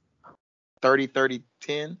those. 30, 30,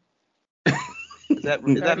 10. Is that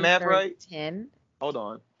 30, math 30, right? 10. Hold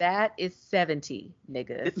on. That is 70,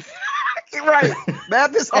 nigga. You're right.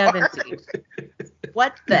 Math is hard. 70.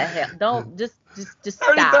 What the hell? Don't just 30,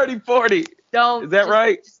 stop. 30, 40. Don't. Is that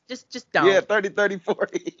right? Just don't. Yeah, 30, 30,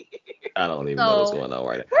 40. I don't even know what's going on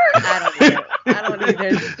right now. I don't either.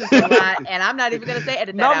 It's just a lot, and I'm not even gonna say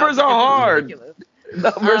edit that out. Numbers are hard.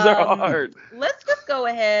 Numbers are hard. Let's just go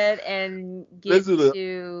ahead and get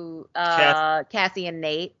to Cassie and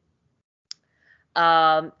Nate.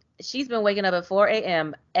 She's been waking up at 4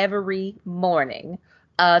 a.m. every morning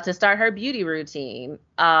to start her beauty routine.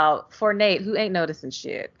 For Nate, who ain't noticing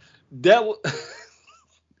shit. That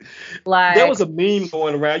was a meme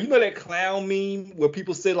going around. You know that clown meme where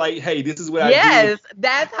people say like, "Hey, this is what I do." Yes,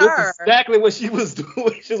 that's her. That's exactly what she was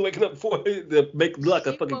doing. She was waking up to make look like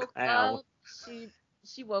a fucking clown.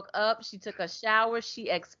 She woke up. She took a shower.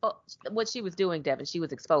 What she was doing, Devin. She was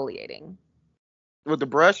exfoliating with the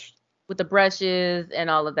brush. With the brushes and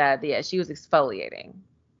all of that. Yeah, she was exfoliating.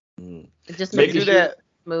 It just makes you that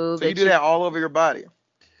smooth. So you do that all over your body.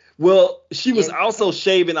 Well, she was also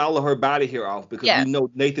shaving all of her body hair off because we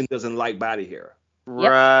know Nathan doesn't like body hair.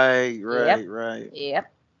 Right.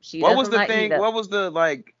 Yep. What was the thing? What was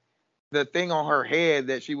the thing on her head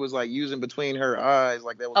that she was like using between her eyes?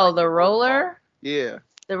 Like that was. Oh, the roller. Yeah.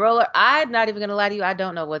 The roller. I'm not even gonna lie to you. I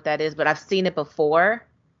don't know what that is, but I've seen it before.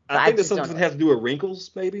 I think there's something that has to do with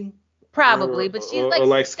wrinkles, maybe. Probably, but she's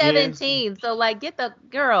like 17, so like get the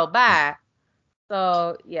girl by.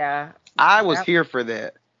 So yeah. I was here for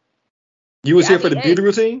that. You was here for the beauty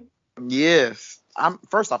routine? Yes.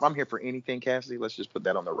 First off, I'm here for anything, Cassidy. Let's just put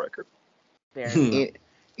that on the record.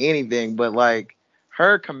 Anything, but like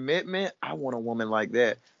her commitment, I want a woman like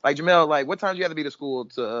that. Like Jamel, like what time do you have to be to school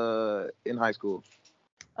in high school?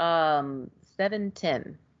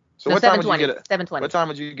 7:10. So what time would you get up? 7:20. What time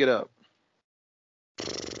would you get up?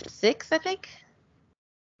 6, I think.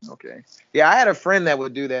 Okay. Yeah, I had a friend that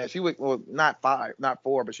would do that. She would, well, not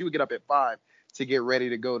 4, but she would get up at 5 to get ready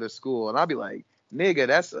to go to school, and I'd be like, "Nigga,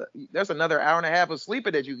 that's another hour and a half of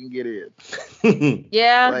sleeping that you can get in."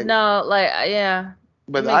 Yeah, But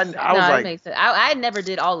I was like, it makes sense. I never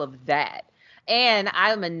did all of that, and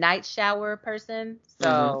I'm a night shower person,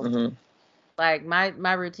 so like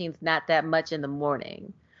my routine's not that much in the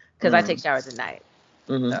morning because I take showers at night.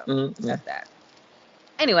 That's that.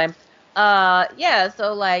 Anyway,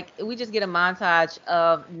 so like we just get a montage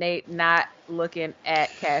of Nate not looking at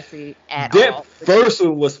Cassie at all. That first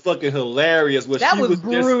one was fucking hilarious. That was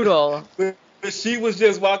brutal. She was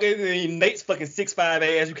just walking, and Nate's fucking 6'5"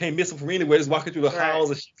 ass. You can't miss him from anywhere. Just walking through the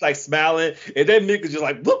halls, and she's like smiling, and that nigga just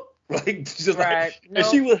like whoop. Like just and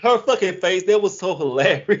she was her fucking face. That was so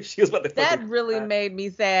hilarious. She was about to. That really made me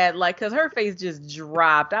sad, like, cause her face just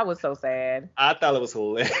dropped. I was so sad. I thought it was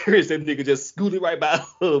hilarious. That nigga just scooted right by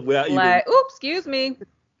her without like, oops, excuse me.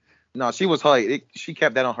 No, she was hyped. She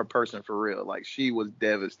kept that on her person for real. Like she was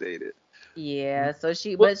devastated. Yeah. So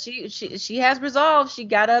she has resolve. She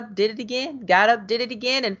got up, did it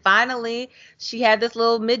again, and finally she had this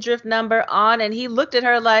little midriff number on, and he looked at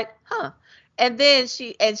her like, huh. And then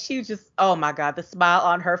she just, oh my God, the smile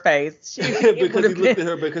on her face. Because he looked at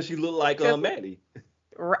her because she looked like Maddie.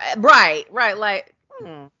 Right. Like,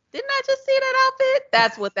 didn't I just see that outfit?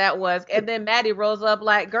 That's what that was. And then Maddie rolls up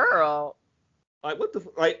like, girl, Like, what the,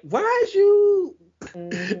 like, why is you?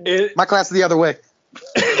 And, My class is the other way.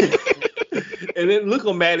 and then look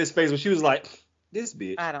on Maddie's face when she was like, this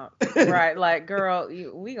bitch. I don't. Right, like, girl,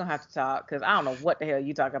 we gonna have to talk because I don't know what the hell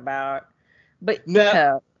you talk about. But Now,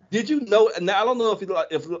 yeah, did you know? Now I don't know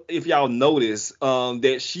if y'all noticed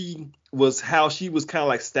that she was kind of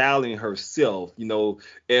like styling herself, you know,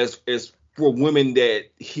 as for women that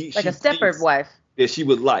like she a Stepford thinks wife. that she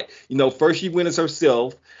would like. You know, first she went as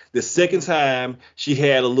herself. The second time she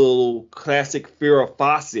had a little classic Farrah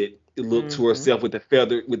Fawcett look to herself with the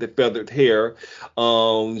feathered hair.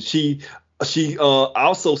 She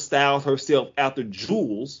also styled herself after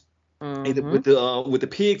Jules. And with the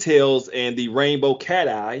pigtails and the rainbow cat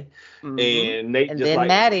eye, and Nate And just then like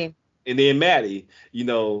Maddie. and then Maddie, you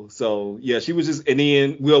know, so yeah, she was just, and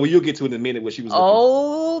then you'll get to it in a minute what she was looking.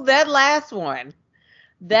 Oh, that last one.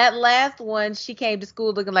 That last one, she came to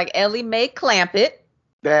school looking like Ellie Mae Clampett.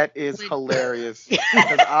 That is hilarious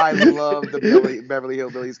because I love the Beverly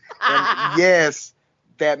Hillbillies. And yes,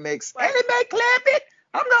 that makes Ellie Mae Clampett.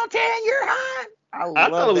 I'm gonna tell you high. I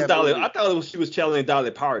thought it was Dolly. I thought she was channeling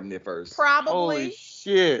Dolly Parton at first. Probably. Holy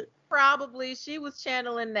shit. Probably she was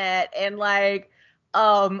channeling that, and like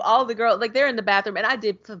all the girls, like, they're in the bathroom, and I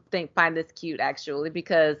did find this cute actually,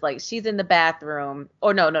 because like she's in the bathroom,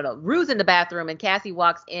 or no, Rue's in the bathroom, and Cassie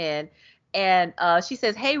walks in, and she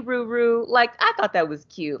says, "Hey, Rue." Like, I thought that was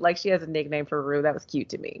cute. Like, she has a nickname for Rue. That was cute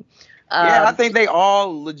to me. Yeah, I think they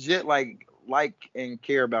all legit like and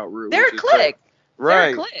care about Rue. They're a clique.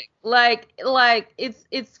 Right. They're a clique. Like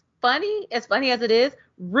it's funny. As funny as it is,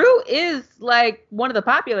 Rue is like one of the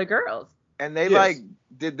popular girls. And they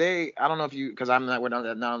did they? I don't know if you, because we're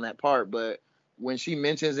not on that part, but when she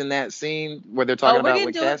mentions in that scene where they're talking about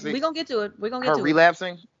with Cassie, we're gonna get to it. Her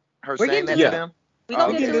relapsing, her saying that to them. We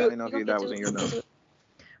gonna get to it. I didn't know if that was in your notes.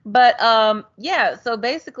 But yeah, so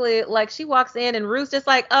basically, like, she walks in and Rue's just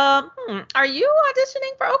like, are you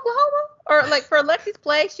auditioning for Oklahoma? Or like for Lexi's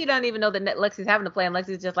play? She doesn't even know that Lexi's having to play, and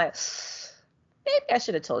Lexi's just like, maybe I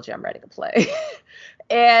should have told you I'm ready to play.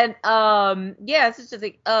 And yeah, it's just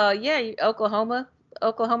like, Oklahoma,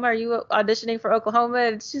 are you auditioning for Oklahoma?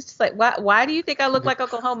 And she's just like, why do you think I look like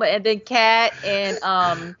Oklahoma? And then Kat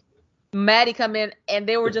and Maddie come in, and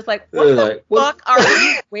they were just like, what fuck are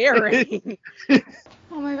you wearing?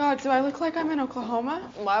 Oh my god, do I look like I'm in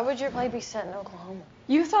Oklahoma? Why would your play be set in Oklahoma?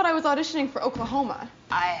 You thought I was auditioning for Oklahoma.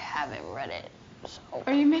 I haven't read it, so...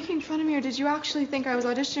 Are you making fun of me, or did you actually think I was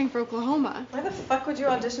auditioning for Oklahoma? Why the fuck would you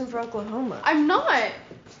audition for Oklahoma? I'm not!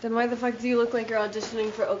 Then why the fuck do you look like you're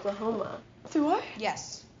auditioning for Oklahoma? Do I?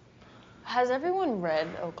 Yes. Has everyone read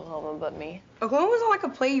Oklahoma but me? Oklahoma's not like a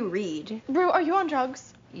play you read. Rue, are you on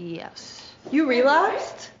drugs? Yes. You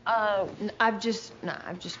relapsed? I've just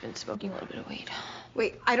been smoking a little bit of weed.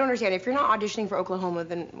 Wait, I don't understand. If you're not auditioning for Oklahoma,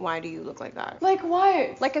 then why do you look like that? Like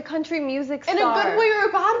what? Like a country music star. In a good way or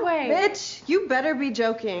a bad way? Bitch, you better be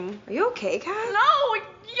joking. Are you okay, Kat? No!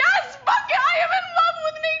 Yes! Fuck it! I am in love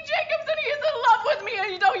with Nate Jacobs, and he is in love with me,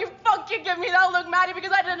 and you know you fucking give me that look, Maddie,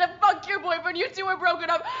 because I didn't fuck your boyfriend. You two were broken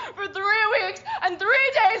up for 3 weeks and 3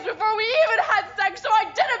 days before we even had sex, so I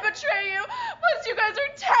didn't betray you. Plus, you guys are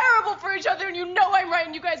terrible for each other, and you know I'm right,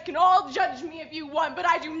 and you guys can all judge me if you want, but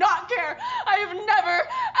I do not care. I have never,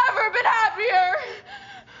 ever been happier.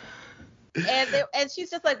 And she's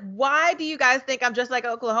just like, why do you guys think I'm just like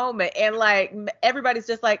Oklahoma? And like, everybody's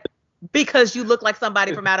just like, because you look like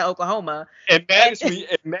somebody from out of Oklahoma. And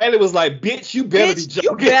Maddie was like, bitch, you better be joking.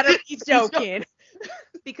 You better be joking.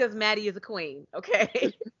 Because Maddie is a queen,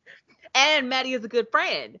 okay? And Maddie is a good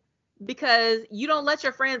friend, because you don't let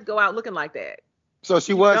your friends go out looking like that. So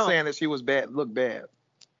she was saying that she was bad, looked bad.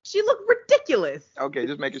 She looked ridiculous. Okay,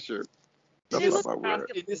 just making sure. In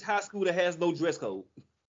this high school that has no dress code.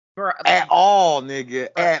 At all, nigga.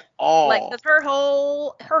 At all. Like, cause her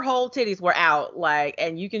whole titties were out, like,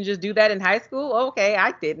 and you can just do that in high school. Okay,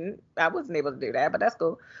 I wasn't able to do that, but that's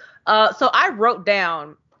cool. So I wrote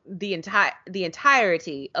down the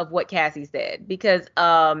entirety of what Cassie said, because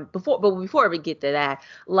before we get to that,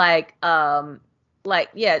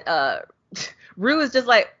 Rue is just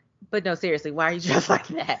like, but no, seriously, why are you dressed like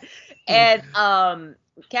that? And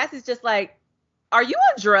Cassie's just like, are you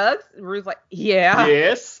on drugs? Rue's like, yeah.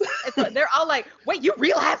 Yes. And so they're all like, wait, you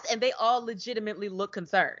relapsed? And they all legitimately look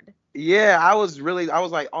concerned. Yeah, I was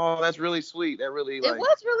like, oh, that's really sweet. That really, like... It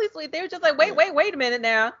was really sweet. They were just like, wait a minute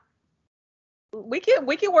now. We can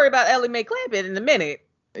worry about Ellie Mae Clampett in a minute.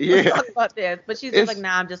 Yeah. Let's talk about this. But she's just like,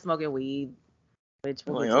 nah, I'm just smoking weed.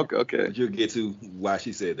 Okay. You'll get to why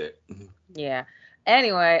she said that. Yeah.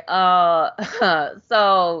 Anyway, okay,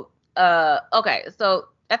 so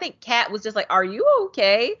I think Kat was just like, are you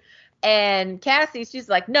okay? And Cassie, she's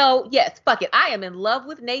like, no, yes, fuck it. I am in love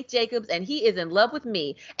with Nate Jacobs and he is in love with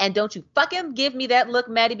me. And don't you fucking give me that look,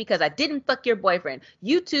 Maddie, because I didn't fuck your boyfriend.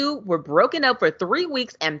 You two were broken up for 3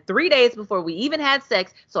 weeks and 3 days before we even had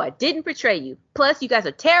sex, so I didn't betray you. Plus, you guys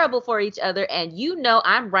are terrible for each other, and you know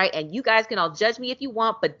I'm right, and you guys can all judge me if you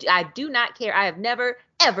want, but I do not care. I have never,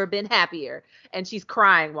 ever been happier. And she's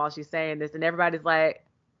crying while she's saying this, and everybody's like,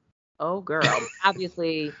 oh, girl.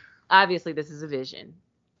 Obviously, this is a vision.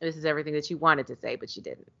 This is everything that you wanted to say, but you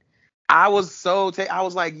didn't. I was I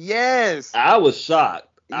was like, yes. I was shocked.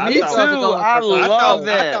 Me too. I love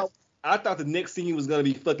that. I thought the next scene was gonna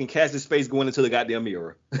be fucking Cassie's face going into the goddamn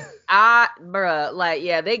mirror. Bruh, like,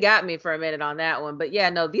 yeah, they got me for a minute on that one, but yeah,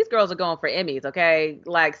 no, these girls are going for Emmys, okay?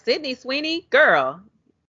 Like Sydney Sweeney, girl,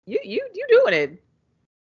 you doing it.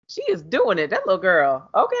 She is doing it, that little girl.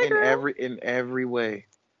 Okay, girl. In every way.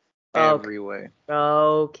 Okay. Every way.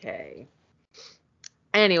 Okay.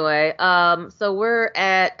 Anyway, so we're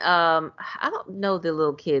at I don't know the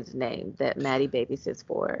little kid's name that Maddie babysits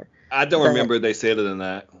for. I don't remember if they said it or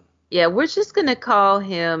not. Yeah, we're just gonna call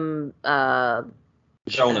him Jonah.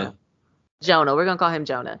 Jonah. We're gonna call him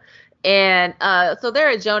Jonah. And so they're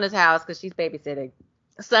at Jonah's house because she's babysitting,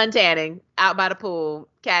 sun tanning out by the pool.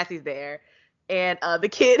 Cassie's there. And the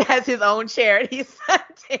kid has his own chair and he's sun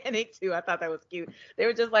tanning too. I thought that was cute. They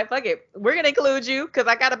were just like, fuck it, we're gonna include you because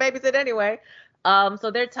I gotta babysit anyway.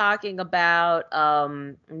 So they're talking about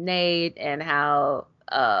Nate and how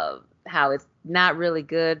it's not really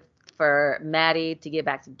good for Maddie to get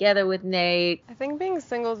back together with Nate. I think being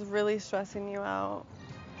single is really stressing you out.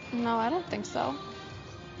 No, I don't think so.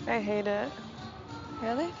 I hate it.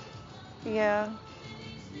 Really? Yeah.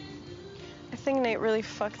 I think Nate really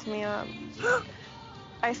fucked me up.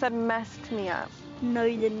 I said messed me up. No,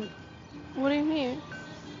 you didn't. What do you mean?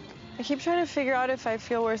 I keep trying to figure out if I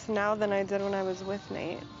feel worse now than I did when I was with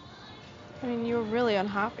Nate. I mean, you were really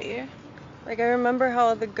unhappy. Like, I remember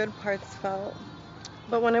how the good parts felt.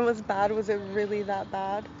 But when it was bad, was it really that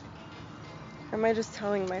bad? Or am I just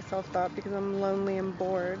telling myself that because I'm lonely and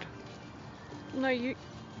bored? No, you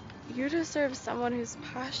deserve someone who's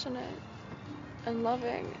passionate and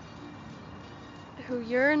loving, who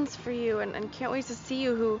yearns for you and can't wait to see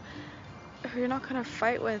you, who you're not gonna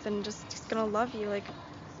fight with and just gonna love you, like,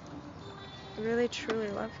 really truly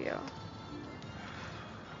love you.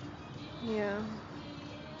 Yeah.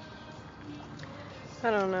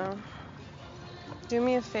 I don't know. Do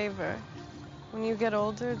me a favor. When you get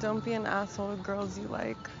older, don't be an asshole to girls you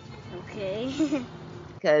like. Okay.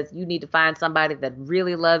 Because you need to find somebody that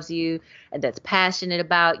really loves you and that's passionate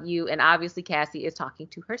about you. And obviously Cassie is talking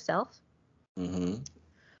to herself. Mm-hmm.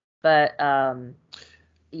 But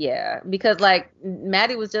yeah, because like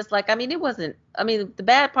Maddie was just like, the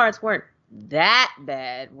bad parts weren't that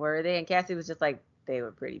bad, were they? And Cassie was just like, they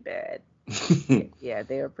were pretty bad. Yeah,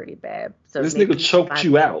 they were pretty bad. So this nigga choked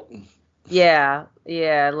you out. Yeah,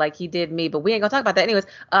 like he did me, but we ain't gonna talk about that anyways.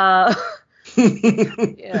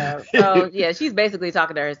 Yeah. So yeah, she's basically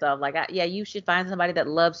talking to herself like, yeah, you should find somebody that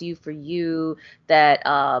loves you for you, that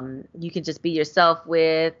you can just be yourself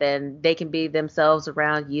with, and they can be themselves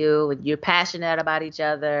around you, and you're passionate about each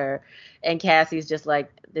other. And Cassie's just like,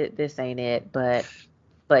 this ain't it, but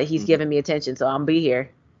he's giving me attention, so I'm be here.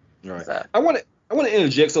 Right. So. I want to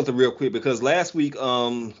interject something real quick because last week,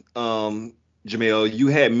 Jamel, you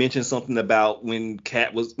had mentioned something about when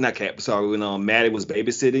Maddie was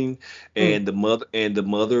babysitting, and the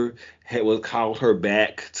mother had called her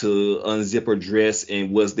back to unzip her dress,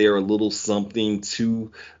 and was there a little something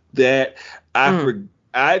to that?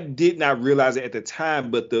 I did not realize it at the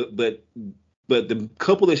time, but the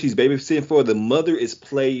couple that she's babysitting for, the mother is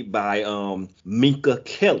played by Minka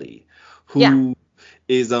Kelly, who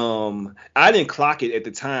is I didn't clock it at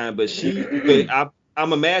the time, but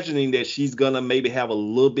I'm imagining that she's gonna maybe have a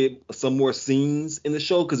little bit some more scenes in the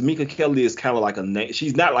show, because Minka Kelly is kind of like a name.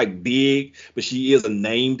 She's not like big, but she is a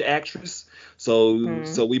named actress. So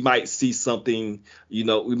so we might see something, we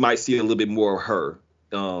might see a little bit more of her.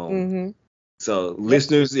 So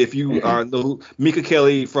listeners, if you know Minka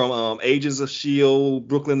Kelly from Agents of S.H.I.E.L.D.,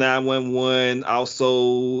 Brooklyn 911,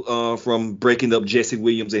 also from Breaking Up Jesse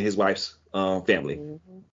Williams and his wife's family.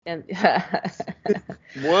 And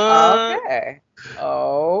What?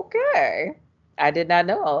 Okay. I did not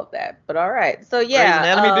know all of that, but all right. So yeah.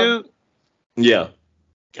 Grey's Anatomy dude? Yeah.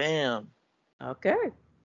 Damn. Okay.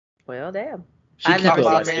 Well, damn. I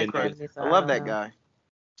love that guy.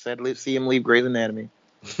 Sad to see him leave Grey's Anatomy.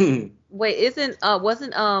 Wait, isn't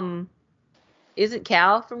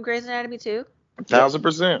Cal from Grey's Anatomy too?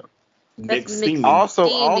 1,000%. McSteamy. Also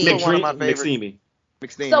one of my favorites. McSteamy.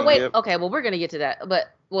 McSteamy, So wait, yep. okay, well we're gonna get to that, but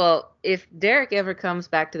if Derek ever comes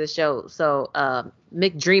back to the show, so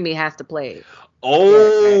McDreamy has to play.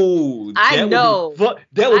 Oh, I that know.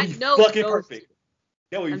 That would I be know fucking those perfect.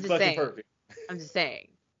 That would I'm be just fucking saying. perfect. I'm just saying.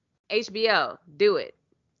 HBO, do it.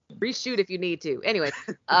 Reshoot if you need to. Anyway,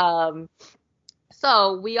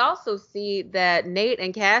 so we also see that Nate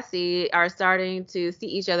and Cassie are starting to see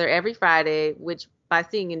each other every Friday, which by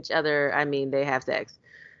seeing each other, I mean they have sex.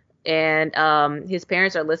 And his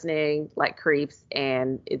parents are listening like creeps,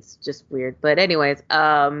 and it's just weird. But anyways,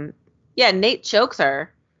 yeah, Nate chokes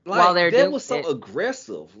her while they're doing that was so it.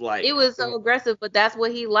 aggressive. Like It was so aggressive, but that's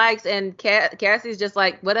what he likes. And Cassie's just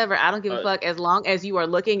like, whatever, I don't give a fuck. As long as you are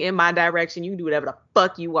looking in my direction, you can do whatever the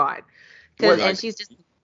fuck you want. And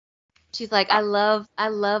she's like, I love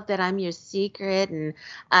that I'm your secret, and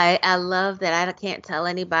I love that I can't tell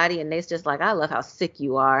anybody. And Nate's just like, I love how sick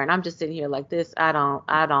you are. And I'm just sitting here like this.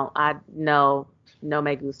 No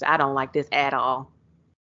me gusta. I don't like this at all.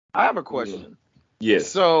 I have a question. Yes.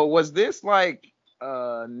 So was this like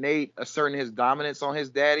Nate asserting his dominance on his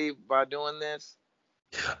daddy by doing this?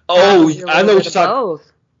 Oh, I know what you're talking.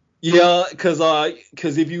 Both. Yeah, because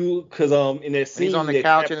in that scene He's on the that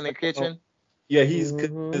couch Cal- and in the kitchen. Yeah,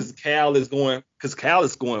 because Cal is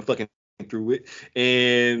going fucking through it,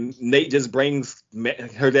 and Nate just brings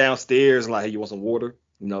her downstairs like, hey, you want some water?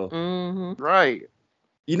 You know, Right.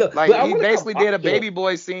 You know, Like but I he wonder how basically did a Marsha- baby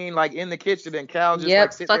boy scene like in the kitchen, and Cal just Yep,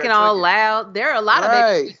 like sitting fucking there all cooking. loud. There are a lot of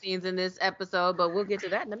Right. baby scenes in this episode, but we'll get to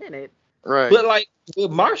that in a minute. Right. But like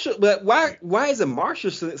with Marsha, but why isn't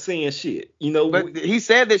Marsha saying shit? You know, But he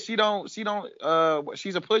said that she's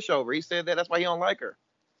a pushover. He said that's why he don't like her.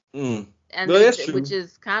 And Well, that's true. which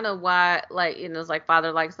is kind of why, like, you know, it's like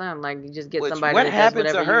father like son. Like, you just get somebody What that does happened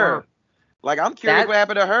whatever to you her? want. Like, I'm curious That- what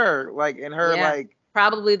happened to her. Like, in her Yeah. like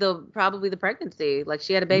Probably the pregnancy. Like,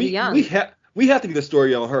 she had a baby young. we have to get a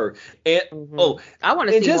story on her. And I want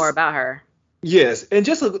to and see just- more about her. Yes, and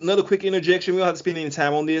just another quick interjection. We don't have to spend any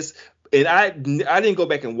time on this. And I didn't go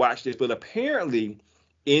back and watch this, but apparently,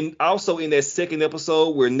 in that second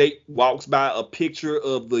episode where Nate walks by a picture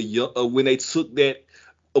of when they took that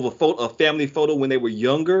of a family photo when they were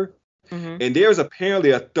younger, and there's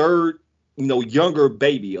apparently a third, younger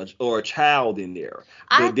baby or a child in there.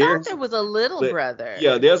 I But thought there was a little brother.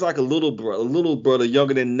 Yeah, there's like a little brother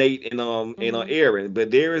younger than Nate and Aaron,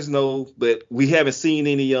 but but we haven't seen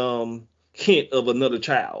any hint of another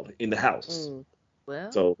child in the house.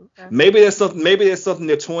 Well, So okay. maybe there's something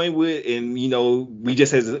they're toying with, and we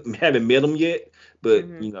just haven't met them yet. But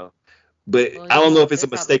but Well, I don't know if it's a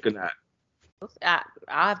they're mistake or not. I'll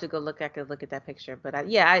have to go look at that picture. But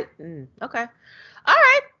okay, all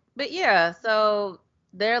right. But yeah, so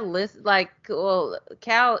they're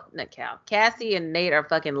Cassie and Nate are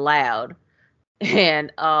fucking loud,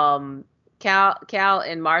 and Cal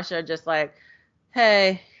and Marsha are just like,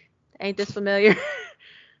 hey, ain't this familiar?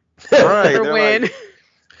 right. For when.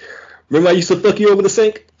 Remember I used to fuck you over the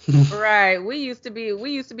sink? Right. We used to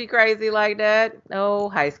be crazy like that. Oh,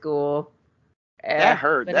 high school. That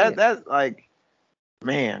hurt. But That's like,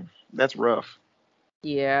 man, that's rough.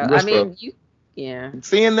 yeah. That's I mean, rough.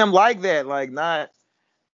 Seeing them like that, like not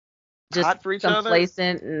just hot for each other.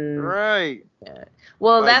 complacent and Right. Yeah.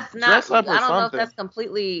 Well, Like, that's not. dress I up don't or know if something. that's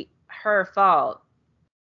completely her fault.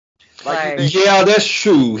 Like, Like, Yeah, that's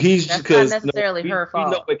true. He's That's not because necessarily her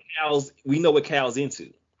fault. We know what Cal's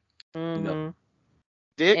into. mhm.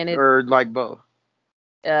 Dick and it- or like both.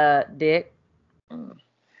 Dick.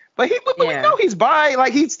 But we know he's bi.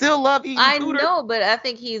 Like he still love eating I cooter. know, but I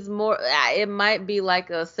think he's more. It might be like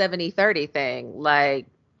a 70-30 thing, like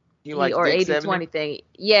He likes or dick 80-20 thing.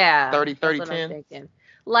 Yeah, 30, that's what I'm 10. thinking.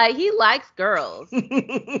 Like he likes girls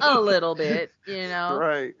a little bit,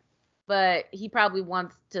 Right. but he probably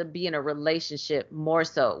wants to be in a relationship more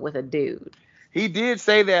so with a dude. He did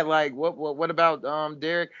say that. Like, what about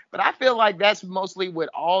Derek? But I feel like that's mostly with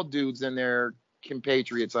all dudes and their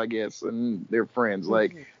compatriots, I guess, and their friends.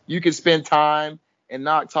 Like, you can spend time and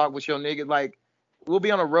not talk with your nigga. Like, we'll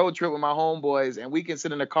be on a road trip with my homeboys, and we can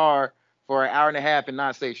sit in the car for an hour and a half and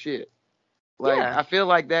not say shit. Like, Yeah. I feel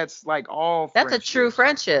like that's like all. That's a true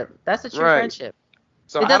friendship. That's a true Right. friendship.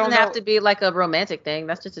 So It I don't doesn't have know- to be like a romantic thing.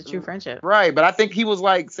 That's just a true friendship. Right, but I think he was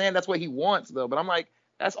like saying that's what he wants though. But I'm like,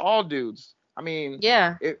 that's all dudes. I mean,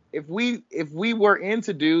 Yeah. If we were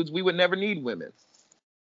into dudes, we would never need women.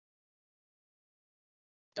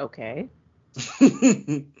 Okay.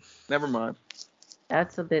 Never mind.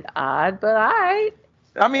 That's a bit odd, but all right.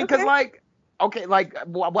 I mean, because Okay.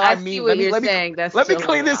 what I I see mean, what let me you're let me saying. That's let me still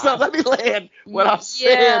clean this up. Let me land. What I'm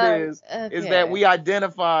saying is okay. that we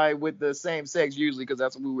identify with the same sex usually because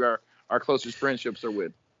that's who our closest friendships are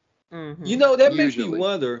with. Mm-hmm. You know, that makes me Usually.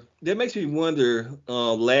 wonder. That makes me wonder.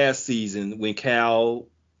 Last season when Cal,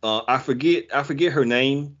 I forget her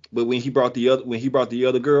name, but when he brought the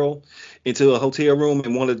other girl into a hotel room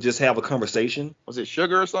and wanted to just have a conversation. Was it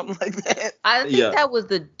Sugar or something like that? I think Yeah. that was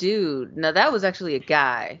the dude. No, that was actually a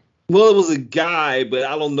guy. Well, it was a guy, but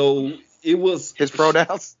I don't know. It was His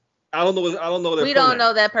pronouns? I don't know. Their We don't pronouns.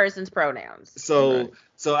 know that person's pronouns. So Right.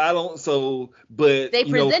 so I don't. So but They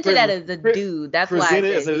you know, presented that as a dude. That's why I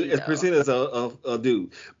presented said as he, though. presented as a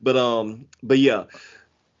dude. But yeah,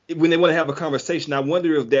 when they want to have a conversation, I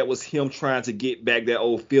wonder if that was him trying to get back that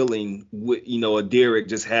old feeling with a Derek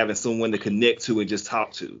just having someone to connect to and just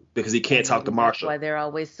talk to because he can't talk to That's Marshall. why they're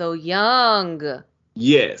always so young.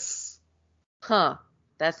 Yes. Huh.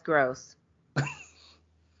 That's gross.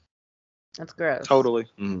 That's gross. Totally.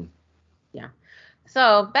 Mm. Yeah.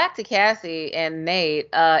 So back to Cassie and Nate.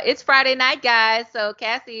 It's Friday night, guys. So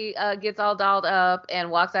Cassie gets all dolled up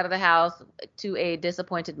and walks out of the house to a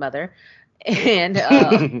disappointed mother. And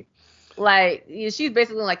she's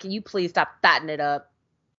basically like, can you please stop fatting it up?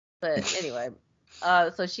 But anyway,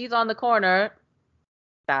 so she's on the corner,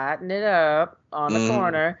 fatting it up on the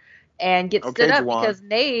corner, and gets Okay, stood up Juwan. because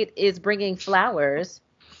Nate is bringing flowers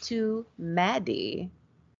to Maddie.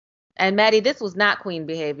 And Maddie, this was not queen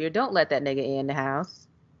behavior. Don't let that nigga in the house.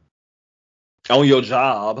 On your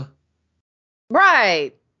job.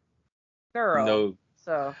 Right. Girl. No.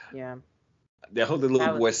 So, yeah. That whole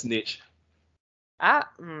little boy snitch. No,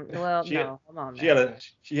 She- come on, She man.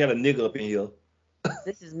 had a nigga up in here.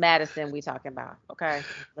 This is Madison we talking about, okay?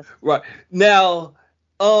 Right. Now,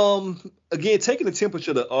 again, taking the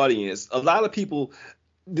temperature of the audience, a lot of people,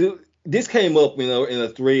 this came up in a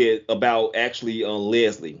thread about actually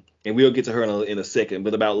Leslie, and we'll get to her in a second,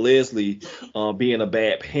 but about Leslie being a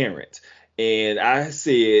bad parent. And I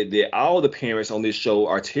said that all the parents on this show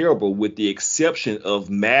are terrible with the exception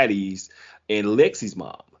of Maddie's and Lexi's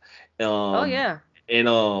mom. Oh, yeah. And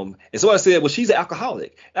so I said, well, she's an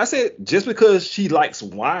alcoholic. I said, just because she likes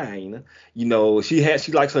wine, she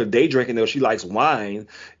likes her day drinking, or she likes wine,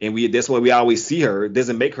 and that's why we always see her,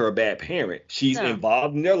 doesn't make her a bad parent. She's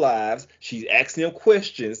involved in their lives. She's asking them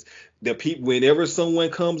questions. The people, whenever someone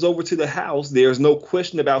comes over to the house, there's no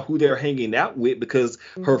question about who they're hanging out with because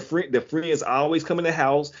the friends always come in the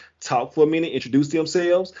house, talk for a minute, introduce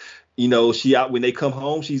themselves. She out when they come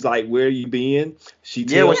home. She's like, "Where you been?"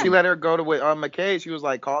 When she let her go to McKay, she was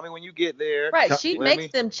like, "Call me when you get there." Right. She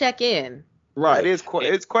makes them check in. Right. It's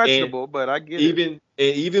questionable, but I get it.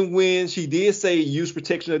 Even when she did say use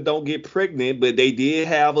protection or don't get pregnant, but they did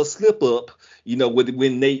have a slip up. When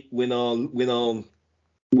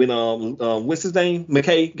what's his name?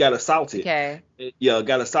 McKay got assaulted. Okay. Yeah,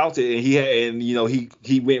 got assaulted, and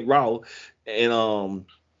he went raw, and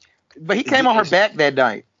But he came on her back that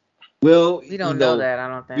night. Well, we don't know that. I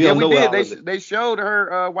don't think. Yeah, we did. They showed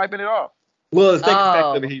her wiping it off. Well, it's the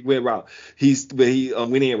fact that he went raw. He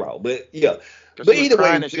went in raw. But yeah. But either way,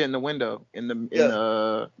 and shit in the window in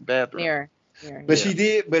the bathroom. Mirror. But she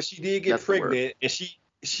did get pregnant, and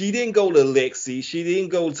she didn't go to Lexi. She didn't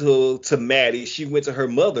go to Maddie. She went to her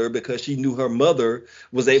mother because she knew her mother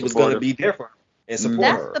was going to be there for her and support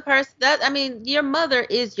her. That's the person. Your mother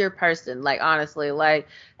is your person. Like honestly,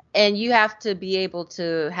 and you have to be able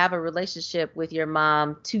to have a relationship with your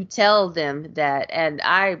mom to tell them that. And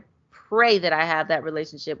I pray that I have that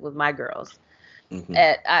relationship with my girls. Mm-hmm.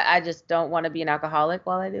 And I just don't want to be an alcoholic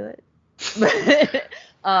while I do it.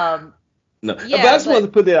 No, but I just wanted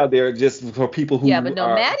to put that out there just for people who. Yeah, but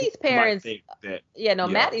no, Maddie's parents. That,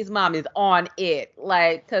 Maddie's mom is on it.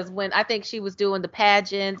 Because when I think she was doing the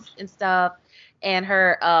pageants and stuff, and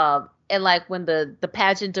her and when the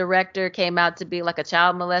pageant director came out to be like a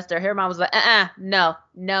child molester, her mom was like, no,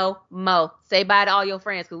 Mo, say bye to all your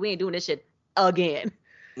friends because we ain't doing this shit again.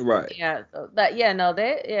 Right. Yeah. So, but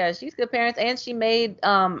she's good parents, and she made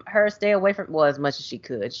her stay away from as much as she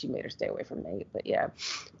could. She made her stay away from Nate. But yeah.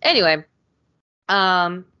 Anyway,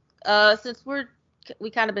 since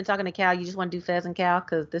we kind of been talking to Cal, you just want to do Fez and Cal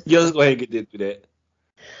because this. Yeah, let's go ahead and get into that.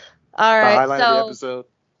 All right. The highlight of the episode.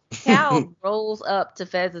 Cal rolls up to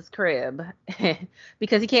Fez's crib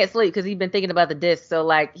because he can't sleep because he's been thinking about the disc. So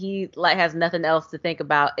he has nothing else to think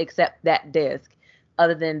about except that disc,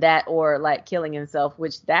 other than that or killing himself,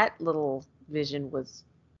 which that little vision was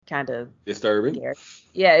kind of disturbing. Scary.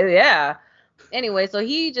 Yeah. Anyway, so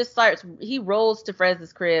he rolls to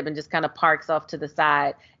Fez's crib and just kind of parks off to the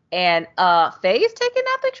side. And Faye's taking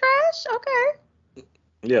out the trash. Okay.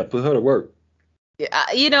 Yeah, put her to work.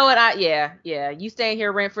 You know what? You staying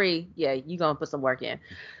here rent free. Yeah, you gonna put some work in.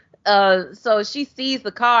 So she sees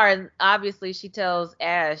the car, and obviously she tells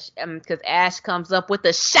Ash, because Ash comes up with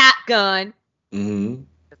a shotgun. Mm-hmm.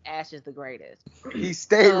 Ash is the greatest. He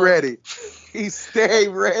stayed ready. He stayed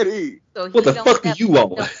ready. So What the fuck are you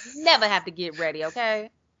on? Don't never have to get ready, okay?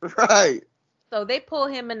 Right. So they pull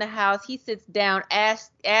him in the house. He sits down. Ash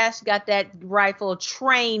got that rifle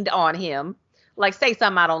trained on him. Like, say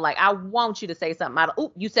something I don't like. I want you to say something I don't.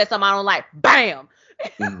 Ooh, you said something I don't like. Bam.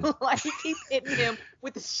 Like, he keeps hitting him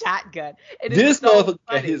with the shotgun. And This so motherfucker,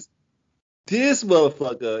 funny. this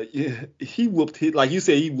motherfucker, yeah, he whooped his, like you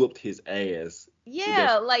said, he whooped his ass.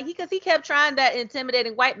 Yeah, like because he kept trying that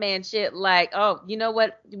intimidating white man shit. Like, oh, you know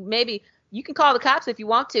what? Maybe you can call the cops if you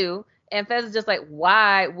want to. And Fez is just like,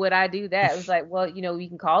 why would I do that? It was like, well, you know, you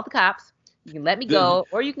can call the cops, you can let me go,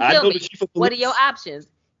 or you can I kill know me. the chief of What are police. your options?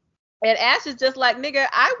 And Ash is just like, nigga,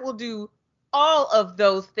 I will do all of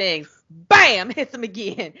those things. Bam, hits him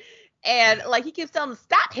again. And like he keeps telling him,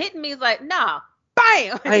 stop hitting me. He's like, nah,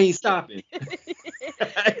 bam. I ain't stopping.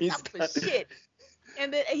 I ain't stopping for shit.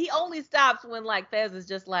 And then he only stops when like Fez is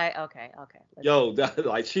just like, okay. Yo,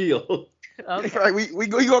 like chill. Okay. Right, we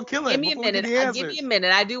gonna kill him. Give me a before we get minute. the Give me answers. a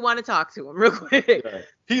minute. I do want to talk to him real quick.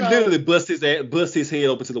 He So- literally bust his head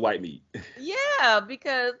open to the white meat. Yeah,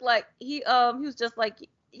 because like he was just like,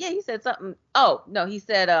 yeah, he said something. Oh no, he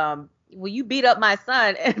said, well, you beat up my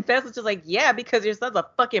son, and Fez was just like, yeah, because your son's a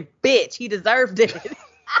fucking bitch. He deserved it.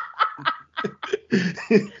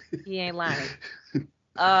 He ain't lying.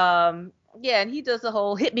 Yeah, and he does the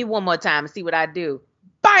whole hit me one more time and see what I do.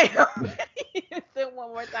 Bam! He hits him one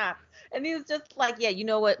more time. And he was just like, yeah, you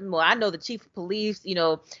know what? Well, I know the chief of police, you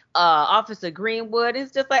know, Officer Greenwood.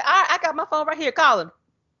 It's just like, all right, I got my phone right here. Call him.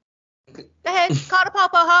 Go ahead. Call the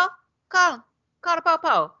popo, huh? Call him. Call the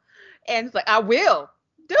popo. And it's like, I will.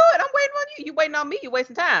 Do it. I'm waiting on you. You waiting on me. You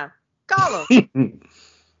wasting time. Call him.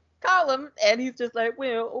 Call him. And he's just like,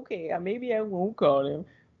 well, okay, maybe I won't call him.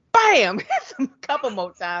 Bam! Hits him a couple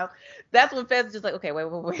more times. That's when Fez is just like, okay, wait.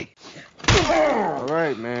 All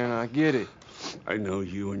right, man, I get it. I know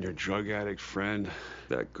you and your drug addict friend,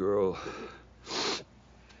 that girl.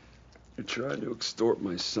 You're trying to extort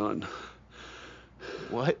my son.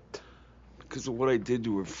 What? Because of what I did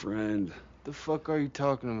to her friend. The fuck are you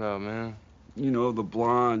talking about, man? You know, the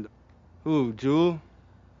blonde. Who, Jewel?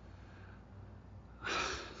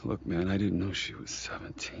 Look, man, I didn't know she was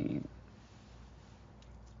 17.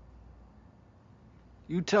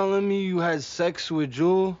 You telling me you had sex with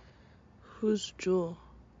Jewel? Who's Jewel?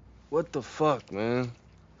 What the fuck, man?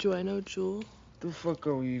 Do I know Jewel? The fuck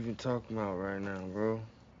are we even talking about right now, bro?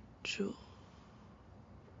 Jewel.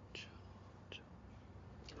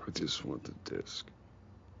 I just want the disc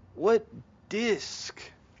What disc?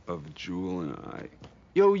 of Jewel and I.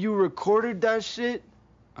 Yo, you recorded that shit?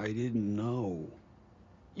 I didn't know.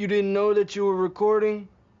 You didn't know that you were recording?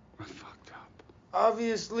 I fucked up.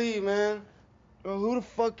 Obviously, man. Bro, who the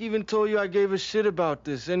fuck even told you I gave a shit about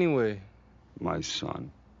this anyway? My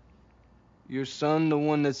son. Your son, the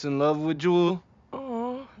one that's in love with Jewel?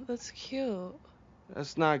 Oh, that's cute.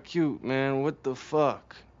 That's not cute, man. What the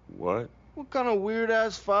fuck? What? What kind of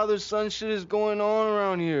weird-ass father-son shit is going on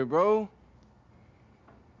around here, bro?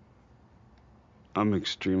 I'm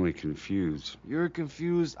extremely confused. You're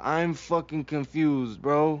confused. I'm fucking confused,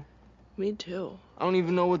 bro. Me too. I don't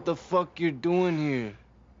even know what the fuck you're doing here.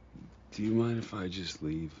 Do you mind if I just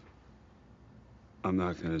leave? I'm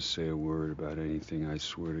not gonna say a word about anything, I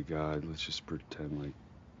swear to God. Let's just pretend like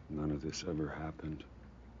none of this ever happened.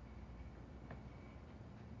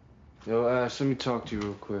 Yo, Ash, let me talk to you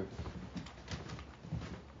real quick.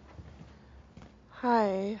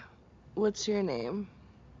 Hi. What's your name?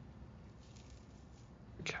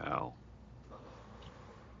 Cal.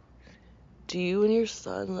 Do you and your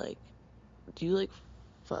son, do you,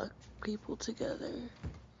 fuck people together?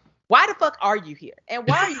 Why the fuck are you here? And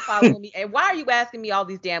why are you following me? And why are you asking me all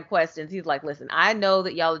these damn questions? He's like, listen, I know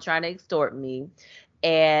that y'all are trying to extort me.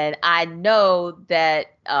 And I know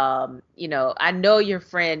that, I know your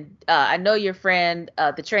friend,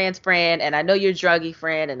 the trans friend, and I know your druggy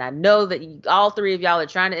friend, and I know that all three of y'all are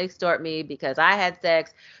trying to extort me because I had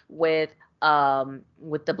sex with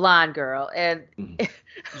the blonde girl. And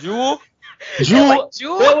Jewel? Jewel?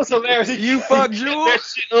 That was hilarious. You fucked Jewel? That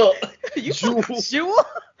shit up. You fucked Jewel?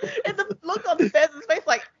 And the look on the Fez's face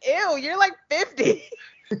like, ew, you're like 50.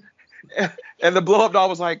 And the blow up doll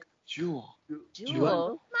was like, Jewel.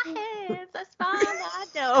 Jewel, my hands are small, I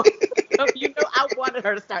know. So, I wanted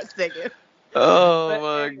her to start singing. Oh But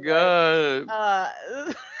my anyway, God.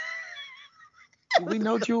 Do we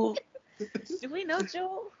know Jewel? Do we know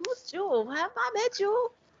Jewel? Who's Jewel? Have I met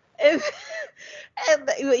Jewel? And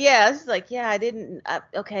yeah, she's like, yeah, I didn't.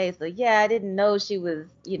 Okay, so yeah, I didn't know she was,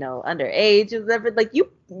 underage or whatever. Like,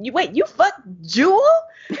 you fucked Jewel?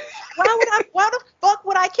 Why the fuck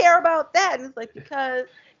would I care about that? And it's like, because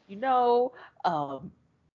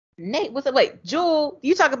Nate, wait, Jewel,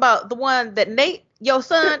 you talk about the one that Nate, your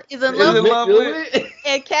son, is in love with?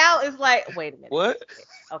 And Cal is like, wait a minute. What?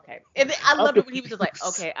 Okay. And then I loved it when he was just like,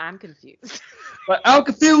 okay, I'm confused. But I'm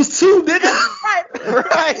confused too, nigga.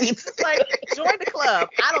 Right. It's like, join the club.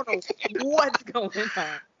 I don't know what's going on.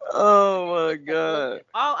 Oh my God.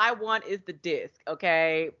 All I want is the disc,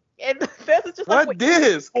 okay? And Fez is just what like,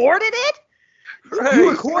 disc? Recorded it? Right. You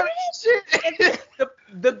recorded shit? And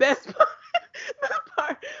the best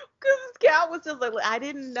part, because Cal was just like, I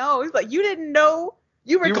didn't know. He's like, you didn't know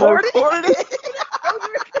you recorded it?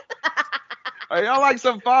 Are y'all like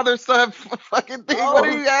some father-son fucking thing? What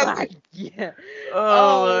are you asking? Yeah.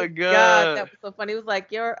 Oh my God. That was so funny. It was like,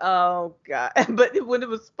 oh God. But when it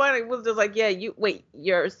was funny, it was just like, yeah,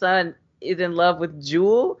 your son is in love with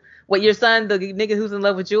Jewel? Wait, your son, the nigga who's in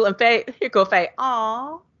love with Jewel? And Faye, here go Faye.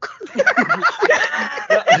 Aw.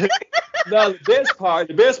 No,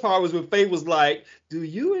 the best part was when Faye was like, do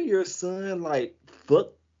you and your son like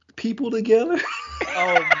fuck people together?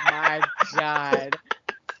 Oh my God.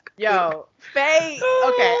 Yo, Faye.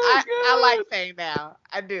 Okay, I like Faye now.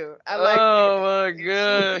 I do. I like Faye. Oh my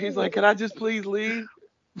God. He's like, can I just please leave?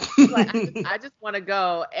 Like, I just want to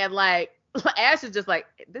go. And like, Ash is just like,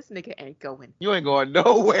 this nigga ain't going. You ain't going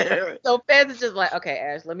nowhere. So Fez is just like, okay,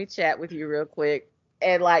 Ash, let me chat with you real quick.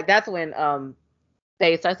 And like, that's when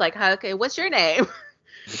Faye starts like, okay, what's your name?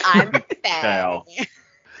 I'm Faye.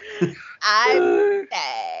 I'm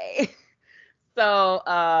Faye.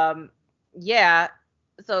 So yeah.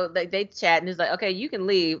 So they chat and it's like, okay, you can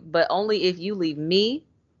leave, but only if you leave me,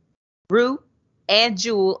 Rue, and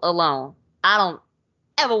Jewel alone. I don't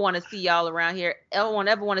ever want to see y'all around here. Ever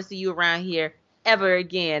want to see you around here ever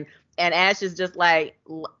again. And Ash is just like,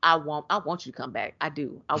 I want you to come back. I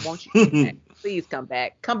do. I want you to come back. Please come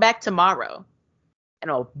back. Come back tomorrow.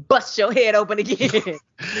 And I'll bust your head open again.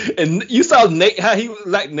 And you saw Nate, how he was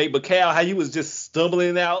like Nate, but Cal, how he was just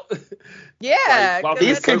stumbling out. Yeah. Like,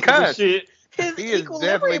 he's concussed. Shit. His He is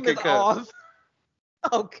equilibrium definitely is off.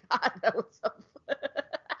 Oh God, that was so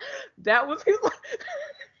that was his.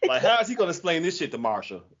 Like, how is he gonna explain this shit to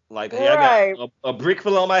Marsha? Like, hey, I got a brick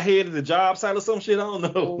fell on my head at the job site or some shit. I don't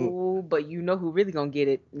know. Oh, but you know who really gonna get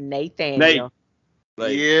it? Nathaniel. Nate.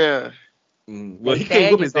 Like, yeah. Well, he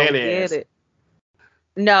can't whoop his daddy ass. It.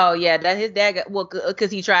 No, yeah, that his dad got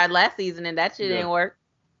because he tried last season and that shit didn't work.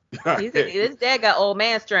 His dad got old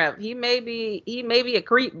man strength. He may be a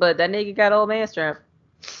creep, but that nigga got old man strength.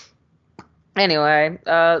 Anyway,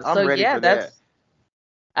 so yeah, that's.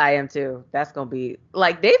 I am too. That's gonna be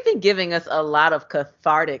like they've been giving us a lot of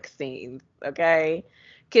cathartic scenes, okay?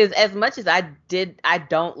 Because as much as I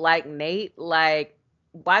don't like Nate. Like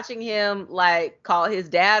watching him like call his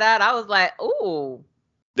dad out, I was like, ooh,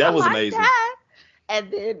 that was amazing. That.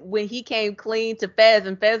 And then when he came clean to Fez,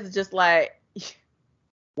 and Fez is just like,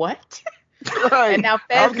 what? Right. And now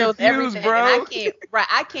Fez knows confused, everything, bro. and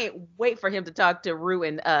I can't wait for him to talk to Rue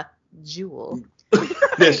and Jewel.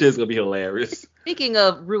 That shit's gonna be hilarious. Speaking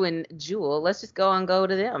of Rue and Jewel, let's just go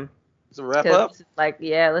to them. It's a wrap up.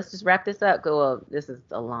 Let's just wrap this up. This is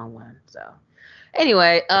a long one. So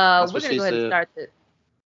anyway, we're gonna go ahead and start the.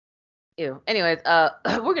 Ew. Anyways,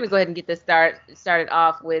 we're gonna go ahead and get this started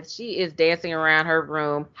off with. She is dancing around her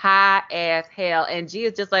room, high as hell, and G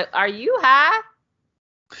is just like, "Are you high?"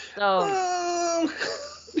 So,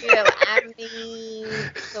 yeah, I mean,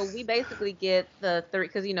 so we basically get the three,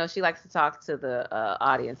 because she likes to talk to the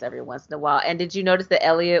audience every once in a while. And did you notice that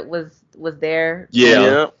Elliot was there?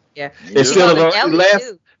 Yeah. Instead of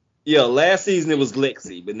last season it was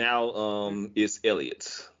Lexi, but now it's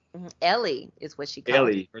Elliot. Ellie is what she calls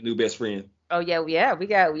Ellie, her new best friend. Oh yeah, we got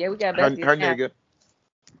besties. Her nigga.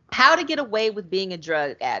 How to get away with being a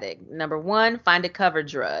drug addict. Number 1, find a cover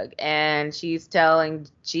drug. And she's telling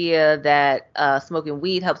Gia that smoking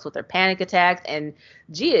weed helps with her panic attacks, and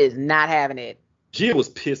Gia is not having it. Gia was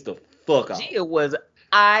pissed the fuck off. Gia was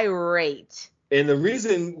irate. And the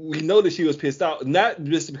reason we know that she was pissed off, not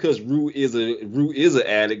just because Rue is an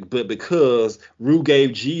addict, but because Rue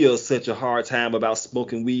gave Gia such a hard time about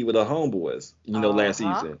smoking weed with her homeboys, last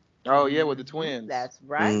season. Oh yeah, with the twins. That's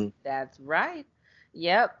right. Mm-hmm. That's right.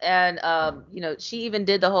 Yep. And she even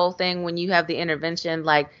did the whole thing when you have the intervention,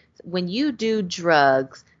 like when you do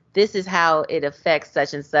drugs, this is how it affects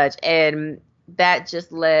such and such. And that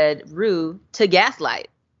just led Rue to gaslight.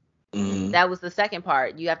 Mm-hmm. That was the second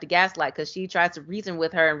part. You have to gaslight because she tries to reason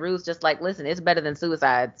with her, and Rue's just like, listen, it's better than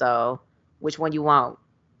suicide. So which one you want?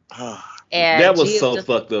 And that was so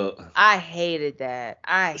fucked up. I hated that.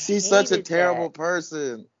 She's such a terrible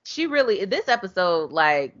person. She really, this episode,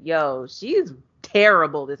 like, she's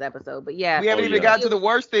terrible this episode. But yeah, We haven't even got to the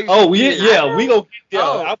worst thing. Oh, we go. Yeah,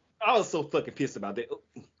 Oh. I was so fucking pissed about that. Oh,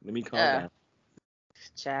 let me calm down.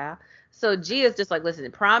 Child. So G is just like,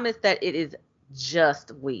 listen, promise that it is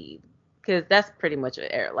just weed, because that's pretty much an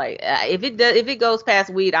error. Like, if it goes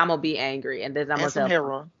past weed, I'm gonna be angry, and then I'm gonna And some tell.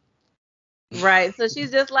 heroin. Right. So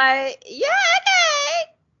she's just like, yeah,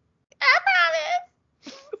 okay, I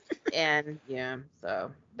promise. And yeah,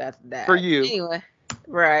 so that's that. For you. Anyway.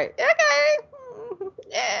 Right. Okay.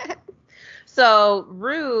 Yeah. So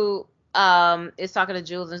Rue is talking to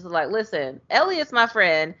Jules and is like, listen, Elliot's my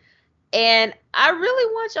friend, and I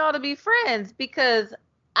really want y'all to be friends because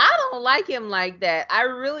I don't like him like that. I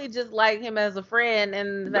really just like him as a friend,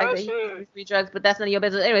 and the fact that he uses free drugs, but that's none of your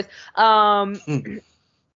business. Anyways,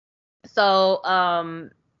 so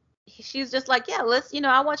she's just like, yeah, let's,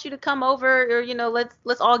 I want you to come over, or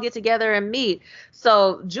let's all get together and meet.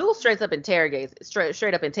 So Jules straight up interrogates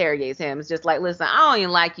him. It's just like, listen, I don't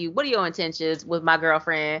even like you. What are your intentions with my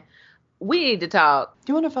girlfriend? We need to talk.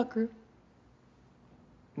 Do you want to fuck Rue?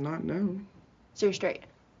 Not now. So you're straight?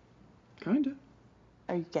 Kinda.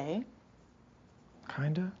 Are you gay?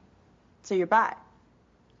 Kinda. So you're bi?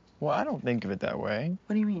 Well, I don't think of it that way.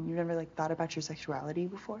 What do you mean? You've never thought about your sexuality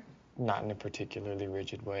before? Not in a particularly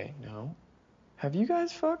rigid way, no. Have you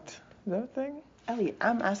guys fucked? Is that a thing? Elliot,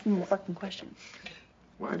 I'm asking you a fucking question.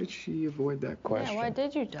 Why did she avoid that question? Yeah, why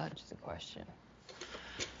did you dodge the question?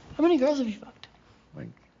 How many girls have you fucked?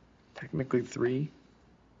 Technically 3.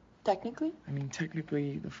 Technically? I mean,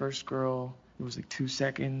 technically, the first girl, it was 2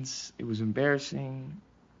 seconds. It was embarrassing.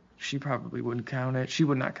 She probably wouldn't count it. She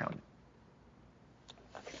would not count it.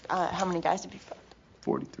 How many guys have you fucked?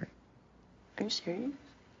 43. Are you serious?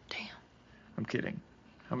 I'm kidding.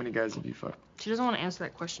 How many guys have you fucked? She doesn't want to answer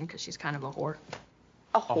that question because she's kind of a whore.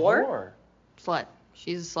 A whore? Slut.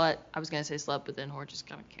 She's a slut. I was going to say slut, but then whore just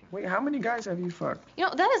kind of came. Wait, how many guys have you fucked? You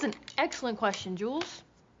know, that is an excellent question, Jules.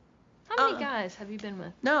 How many guys have you been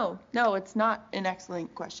with? No, it's not an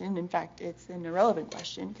excellent question. In fact, it's an irrelevant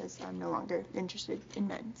question because I'm no longer interested in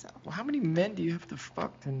men, so. Well, how many men do you have to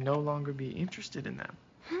fuck to no longer be interested in them?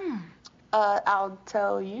 I'll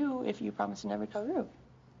tell you if you promise to never tell Rue.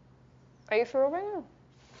 Are you for real right now?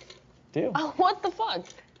 Deal. Oh, what the fuck?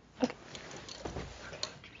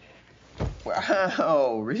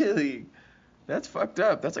 Wow, really? That's fucked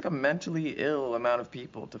up. That's a mentally ill amount of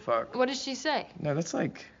people to fuck. What did she say? No, that's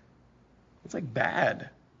bad.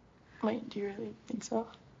 Wait, do you really think so?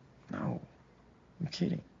 No, I'm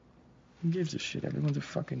kidding. Who gives a shit? Everyone's a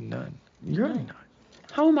fucking nun. You're a nun.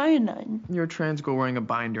 How am I a nun? You're a trans girl wearing a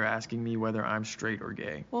binder asking me whether I'm straight or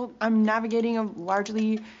gay. Well, I'm navigating a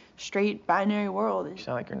largely straight binary world. You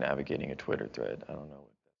sound like you're navigating a Twitter thread. I don't know.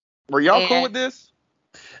 Were y'all cool with this?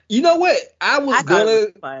 You know what? I thought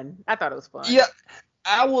it was fun. Yeah.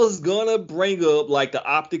 I was gonna bring up the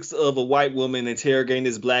optics of a white woman interrogating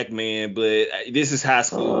this black man, but this is high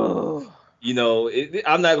school.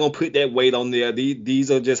 I'm not gonna put that weight on there.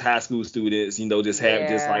 These are just high school students, just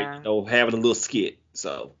having a little skit.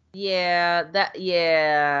 So I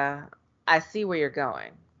see where you're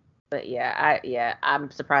going, but I'm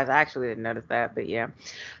surprised I actually didn't notice that. But yeah,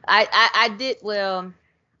 I did. Well,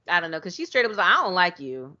 I don't know, because she straight up was like, I don't like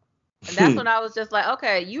you, and that's when I was just like,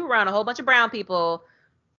 okay, you around a whole bunch of brown people.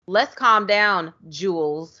 Let's calm down,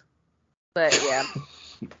 Jules. But yeah.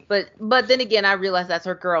 But then again, I realized that's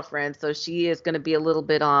her girlfriend, so she is going to be a little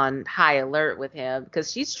bit on high alert with him,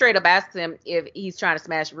 because she straight up asks him if he's trying to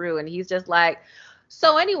smash Rue, and he's just like,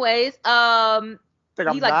 so anyways, I'm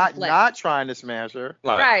not trying to smash her.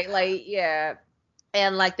 Right, yeah.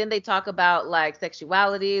 And then they talk about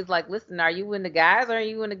sexualities, listen, are you into guys or are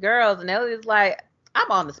you into girls? And Ellie's like, I'm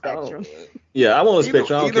on the spectrum. Yeah, I'm on the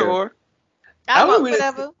spectrum. I don't care. Or.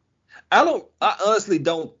 Whatever. I honestly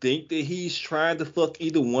don't think that he's trying to fuck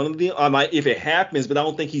either one of them. I might if it happens, but I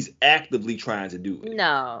don't think he's actively trying to do it.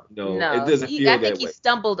 No. It doesn't feel that way. I think he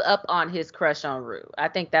stumbled up on his crush on Rue. I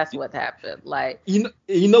think that's what happened. You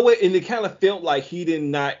know what? And it kind of felt like he did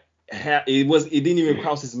not have it didn't even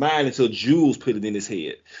cross his mind until Jules put it in his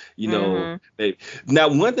head. Baby. Now,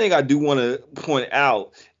 one thing I do want to point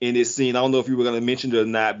out in this scene, I don't know if you were going to mention it or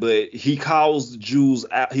not, but he calls Jules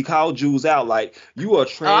out. He called Jules out like, you are a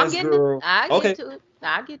trans girl. I'll get to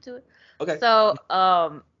it. Okay. So,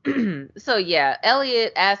 so yeah,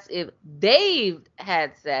 Elliot asks if they've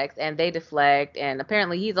had sex, and they deflect, and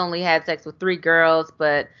apparently he's only had sex with 3 girls,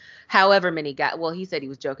 but however many guys. Well, he said he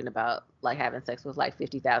was joking about having sex with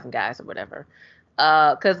 50,000 guys or whatever.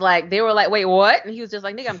 Cause they were like, wait, what? And he was just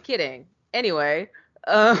like, nigga, I'm kidding. Anyway,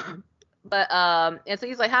 and so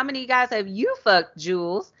he's like, how many guys have you fucked,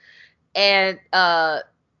 Jules? And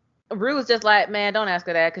Rue was just like, man, don't ask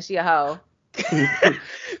her that, cause she a hoe.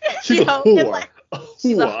 She's a Yo, whore. like,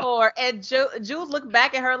 she's a whore. And Jules looked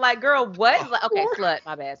back at her like, girl, what? Like, okay, slut.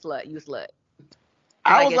 My bad, slut. You slut.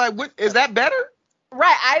 I was like, what, is that better?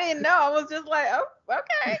 Right. I didn't know. I was just like, oh,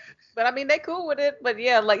 okay. But I mean, they cool with it. But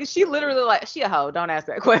yeah, like she literally like, she a hoe. Don't ask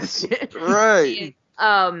that question. Right.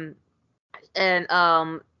 And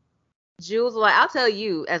Jules was like, I'll tell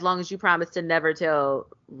you as long as you promise to never tell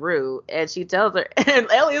Rue. And she tells her, and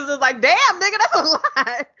Elliot's just like, damn, nigga, that's a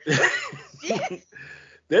lot.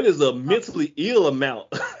 That is a mentally ill amount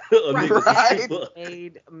of niggas. Right.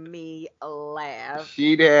 Made me laugh.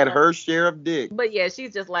 She'd had her share of dick. But yeah,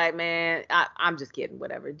 she's just like, man, I'm just kidding.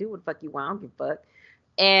 Whatever. Do what the fuck you want. I don't give a fuck.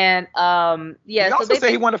 And yeah. He also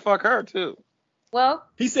said he wanted to fuck her too. Well,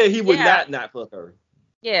 he said he would not fuck her.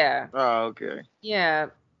 Yeah. Oh, okay. Yeah,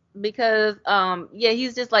 because yeah,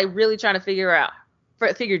 he's just like really trying to figure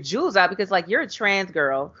Jules out because like you're a trans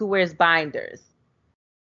girl who wears binders.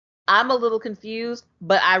 I'm a little confused,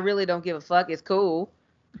 but I really don't give a fuck. It's cool.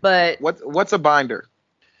 But what's a binder?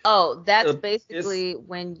 Oh, that's basically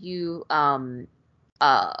when you how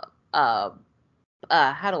do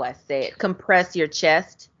I say it? Compress your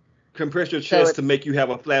chest. Compress your chest to make you have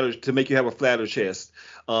a flatter chest.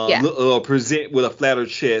 Present with a flatter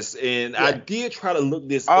chest. And I did try to look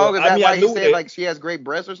this up. Oh, I mean, why he said like she has great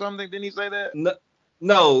breasts or something? Didn't he say that?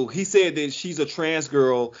 No, he said that she's a trans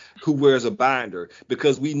girl who wears a binder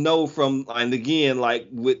because we know from, and again, like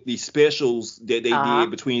with the specials that they did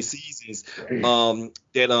between seasons,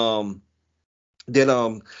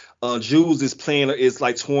 Jules is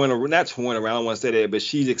like not toying around, I don't want to say that, but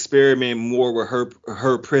she's experimenting more with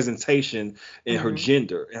her presentation and her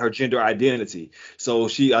gender and her gender identity. So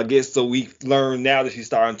we learned now that she's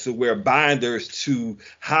starting to wear binders to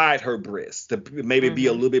hide her breasts, to maybe be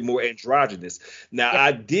a little bit more androgynous. Now,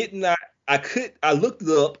 I looked it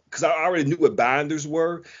up because I already knew what binders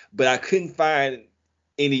were, but I couldn't find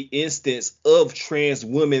any instance of trans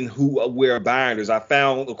women who wear binders. I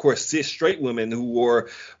found, of course, cis straight women who wore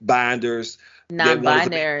binders.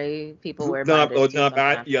 Non-binary people wear binders.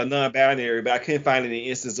 Non-binary, but I couldn't find any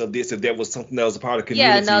instance of this if that was something that was a part of the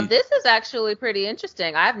community. Yeah, no, this is actually pretty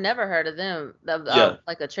interesting. I've never heard of them,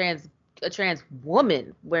 like a trans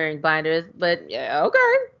woman wearing binders, but yeah,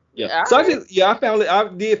 okay. Yeah. So I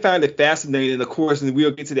did find it fascinating. And of course, and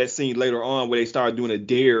we'll get to that scene later on where they started doing the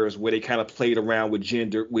dares where they kind of played around with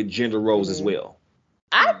gender roles as well.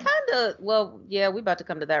 We about to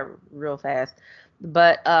come to that real fast.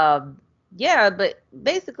 But but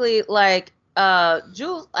basically like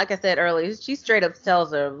Jules, like I said earlier, she straight up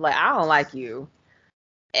tells her like, I don't like you.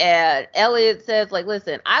 And Elliot says like,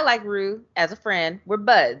 listen, I like Rue as a friend. We're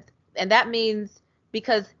buds. And that means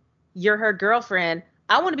because you're her girlfriend,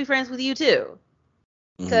 I want to be friends with you too,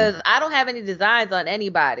 because I don't have any designs on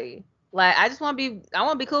anybody. Like I want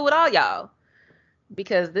to be cool with all y'all,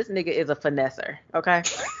 because this nigga is a finesser. Okay.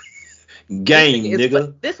 Game,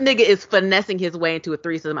 nigga. This nigga is finessing his way into a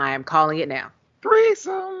threesome. I am calling it now.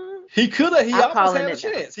 Threesome. He could have. He almost had a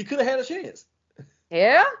chance. He could have had a chance.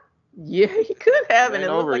 Yeah. Yeah, he could have, and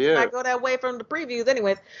it looks like he yet. might go that way from the previews,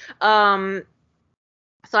 anyways.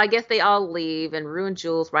 So I guess they all leave, and Rue and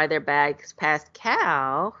Jules ride their bags past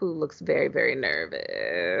Cal, who looks very, very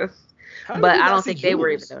nervous. But I don't think they were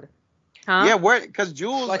even noticed. Huh? Yeah, where? Because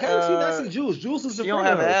Jules. Like, how did she not see Jules? Jules is a She don't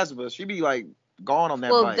have asthma. She be like gone on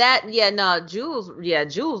that bike.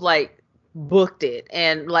 Jules like booked it,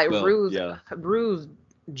 and like Rue's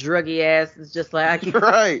druggy ass is just like,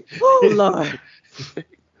 right. Oh Lord.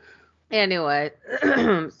 Anyway,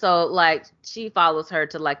 so like she follows her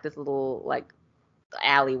to like this little like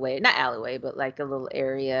alleyway, not alleyway, but like a little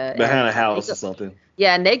area behind a house or something.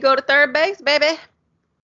 Yeah, and they go to third base, baby.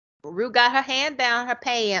 Rue got her hand down her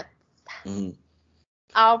pants.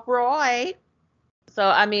 All right. So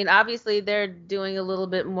I mean, obviously they're doing a little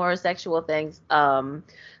bit more sexual things.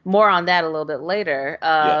 More on that a little bit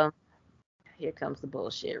later. Here comes the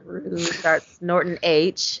bullshit. Rue starts snorting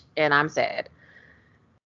H, and I'm sad.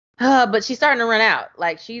 But she's starting to run out.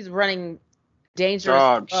 Like she's running dangerous.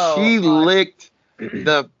 Dog, she licked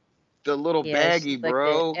the little baggie,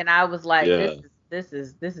 bro. And I was like, this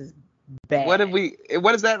is bad. What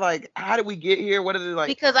is that like? How did we get here? What is it like?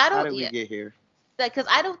 Because how did we get here? Because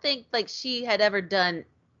I don't think like she had ever done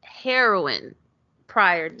heroin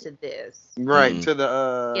prior to this. Right, to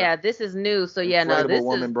the this is new. So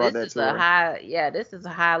this is a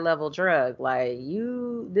high level drug. Like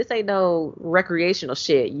this ain't no recreational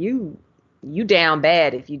shit. You down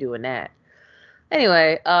bad if you doing that.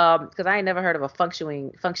 Anyway, because I ain't never heard of a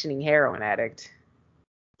functioning heroin addict.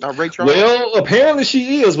 Ray Charles. Well, apparently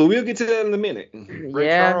she is, but we'll get to that in a minute. Ray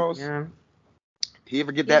Charles. Yeah. He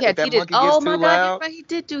ever get that? Yeah, If that he did. monkey gets Oh too my God, loud, you're right. He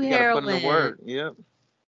did do you gotta put in the heroin. word. Yep.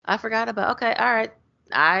 I forgot about. Okay, all right.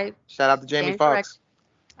 I Shout out to Jamie stand Foxx. correct.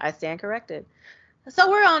 I stand corrected. So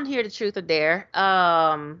we're on here to Truth or Dare.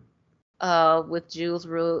 With Jules,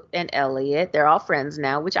 Rue, and Elliot. They're all friends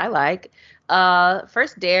now, which I like.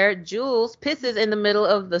 First dare, Jules pisses in the middle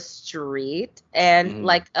of the street, and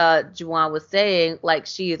like Juwan was saying, like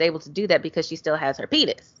she is able to do that because she still has her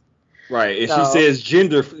penis. Right, and So- she says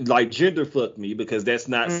gender fuck me because that's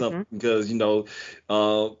not something because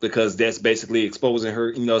because that's basically exposing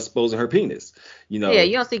her penis. Yeah,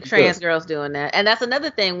 you don't see trans girls doing that, and that's another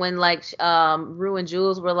thing when like Rue and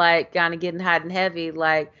Jules were like kind of getting hot and heavy.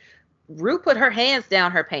 Like Rue put her hands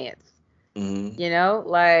down her pants.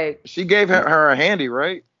 Like She gave her a handy,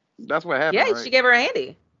 right? That's what happened. yeah, right? she gave her a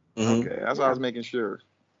handy. Okay, that's what I was making sure.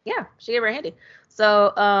 Yeah, she gave her a handy.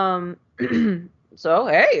 So so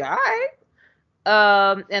hey, all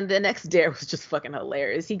right. And the next dare was just fucking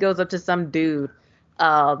hilarious. He goes up to some dude,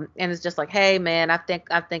 and it's just like, hey man, I'm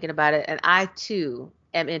thinking about it, and I too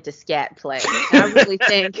am into scat play. I really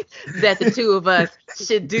think that the two of us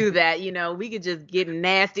should do that. We could just get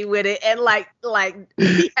nasty with it, and like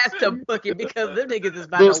he has to book it because them niggas is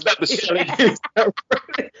about to whip his ass.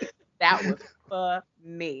 That was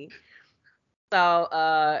funny.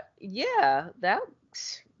 So yeah, that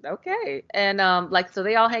okay. And so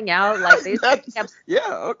they all hang out, like they have,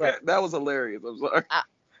 okay. That was hilarious. I'm sorry.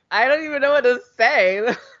 I don't even know what to say.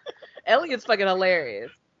 Elliot's fucking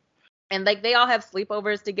hilarious. And like they all have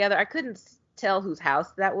sleepovers together. I couldn't tell whose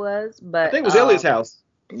house that was, but I think it was Elliot's house.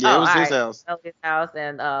 Yeah, it was his house. Elliot's house,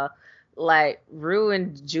 and like Rue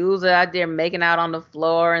and Jules are out there making out on the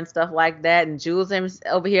floor and stuff like that. And Jules is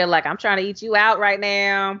over here like, I'm trying to eat you out right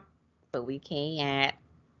now, but we can't.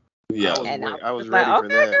 Yeah, I was ready for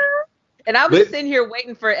that. Girl. And I was just sitting here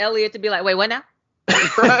waiting for Elliot to be like, wait, what now?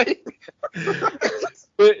 Right.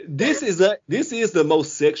 But this is the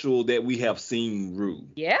most sexual that we have seen Rue.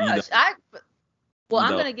 Yeah, I'm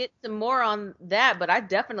gonna get some more on that, but I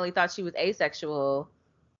definitely thought she was asexual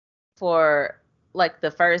for like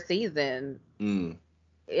the first season.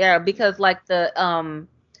 Yeah, because like the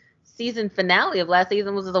season finale of last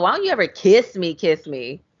season was why don't you ever kiss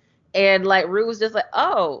me? And like Rue was just like,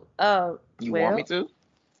 you want me to?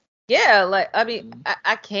 Yeah, like I mean,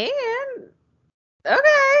 I can.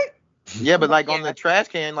 Okay. Yeah, but like on the trash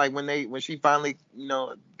can, like when she finally,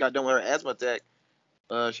 got done with her asthma attack,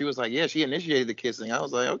 she was like, yeah, she initiated the kissing. I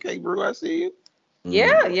was like, okay, Rue, I see you.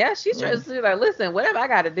 Yeah, she's trying to like, listen, whatever I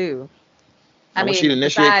got to do. I mean, she'd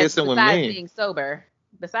initiate kissing with me.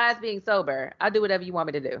 Besides being sober, I'll do whatever you want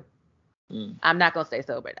me to do. I'm not gonna stay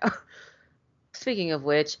sober though. Speaking of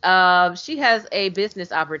which, she has a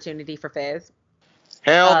business opportunity for Fez.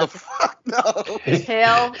 Hell the fuck no.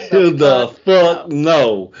 Hell the fuck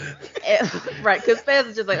no. Right, because Fez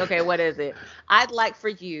is just like, okay, what is it? I'd like for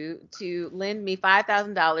you to lend me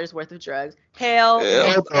 $5,000 worth of drugs. Hell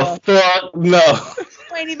the fuck no.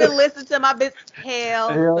 You ain't even listen to my business.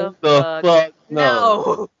 Hell the fuck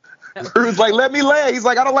no. Rue's like, let me land. He's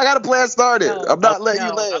like, I don't like how the plan started. I'm not letting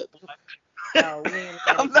you land. No,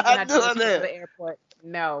 I'm not doing that. The airport.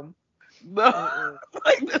 No.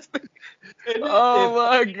 Like this. Oh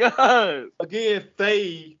my god. Again,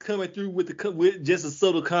 Faye coming through with just a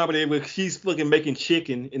subtle comedy where she's fucking making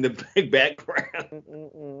chicken in the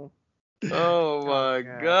background. Oh my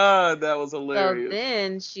god, that was hilarious. So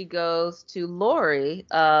then she goes to Lori,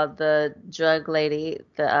 the drug lady,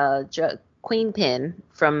 the drug Queen Pin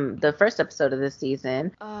from the first episode of this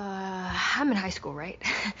season. I'm in high school, right?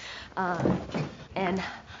 And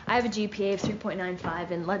I have a GPA of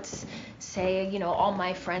 3.95, and let's say, all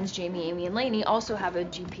my friends, Jamie, Amy, and Lainey, also have a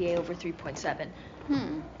GPA over 3.7.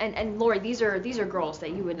 And Lori, these are girls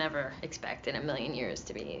that you would never expect in a million years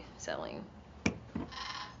to be selling.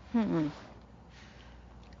 Look,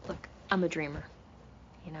 I'm a dreamer,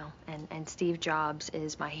 and Steve Jobs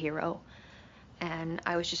is my hero. And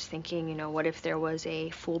I was just thinking, what if there was a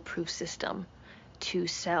foolproof system to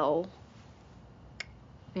sell,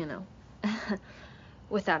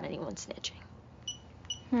 without anyone snitching.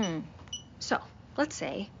 So, let's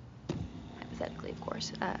say, hypothetically, of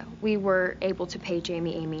course, we were able to pay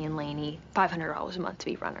Jamie, Amy, and Lainey $500 a month to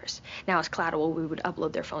be runners. Now, as collateral, we would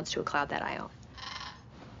upload their phones to a cloud that I own.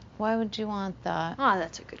 Why would you want that?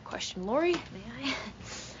 That's a good question. Lori, may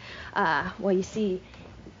I? Well, you see,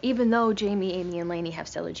 even though Jamie, Amy, and Lainey have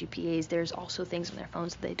stellar GPAs, there's also things on their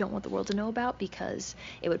phones that they don't want the world to know about because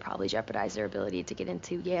it would probably jeopardize their ability to get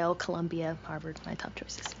into Yale, Columbia, Harvard, my top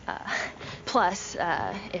choices. Plus,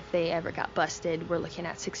 if they ever got busted, we're looking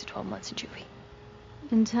at 6 to 12 months in juvie.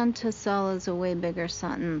 Intent to sell is a way bigger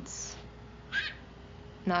sentence.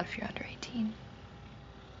 Not if you're under 18.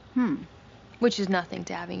 Which is nothing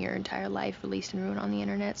to having your entire life released and ruined on the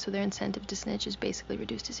internet, so their incentive to snitch is basically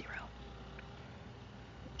reduced to 0.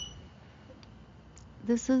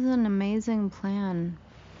 This is an amazing plan.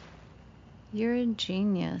 You're a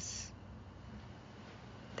genius.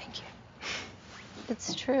 Thank you.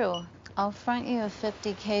 It's true. I'll front you a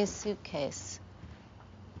 $50K suitcase.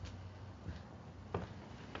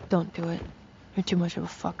 Don't do it. You're too much of a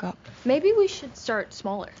fuck up. Maybe we should start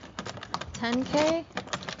smaller. 10K?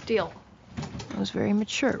 Deal. That was very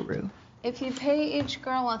mature, Rue. If you pay each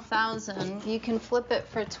girl $1,000, you can flip it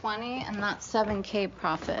for 20, and that's 7K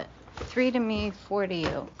profit. 3 to me, 4 to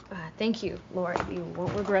you. Thank you, Lori. You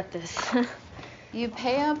won't regret this. You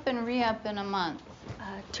pay up and re-up in a month.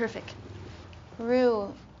 Terrific.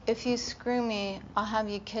 Rue, if you screw me, I'll have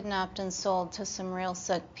you kidnapped and sold to some real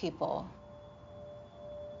sick people.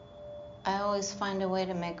 I always find a way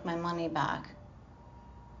to make my money back.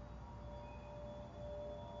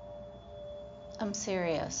 I'm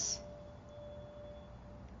serious.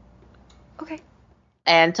 Okay.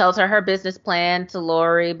 And tells her business plan to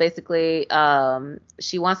Lori. Basically,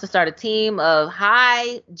 she wants to start a team of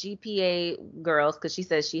high GPA girls, because she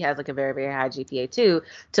says she has like a very, very high GPA too,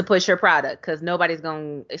 to push her product, because nobody's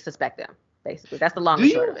going to suspect them. Basically, that's the long and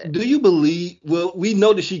short of it. Do you believe? Well, we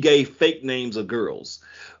know that she gave fake names of girls.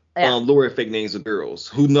 Yeah. Lori fake names of girls.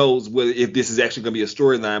 Who knows whether if this is actually going to be a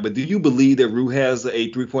storyline? But do you believe that Rue has a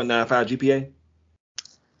 3.95 GPA?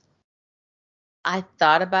 I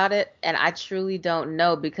thought about it, and I truly don't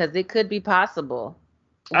know, because it could be possible.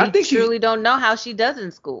 I think she truly don't know how she does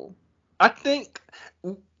in school. I think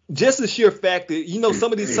just the sheer fact that, you know,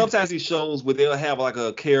 sometimes these shows where they'll have like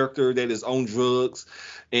a character that is on drugs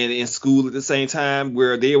and in school at the same time,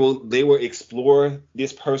 where they will explore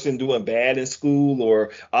this person doing bad in school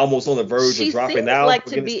or almost on the verge of dropping out. She seems like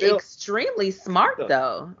to be extremely smart,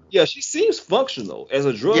 though. Yeah, she seems functional as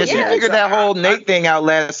a drug. Yeah, she figured that whole Nate thing out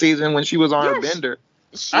last season when she was on her bender.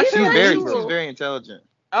 She's very intelligent.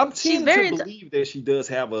 I'm tending to believe that she does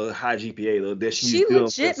have a high GPA, though. That she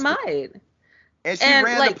legit might. And she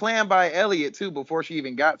ran the plan by Elliot too before she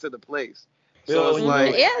even got to the place. So it's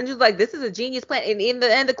like, yeah, and just like, this is a genius plan.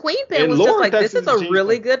 And the Queen Pen was just like, this is a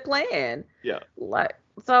really good plan. Yeah. Like,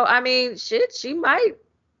 so I mean, shit, she might.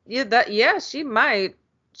 She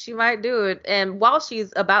might do it. And while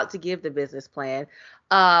she's about to give the business plan,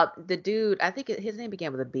 the dude, I think his name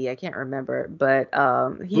began with a B. I can't remember, but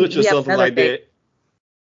Butch or something like that.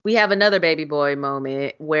 We have another baby boy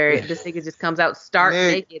moment where this nigga just comes out stark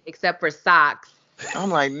naked except for socks. I'm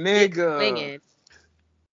like, nigga.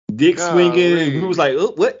 Dick swinging. Who was like,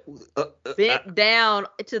 oh, what? Bent down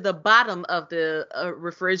to the bottom of the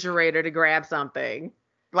refrigerator to grab something.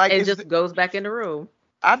 Like, and just goes back in the room.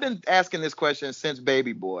 I've been asking this question since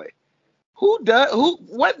Baby Boy. What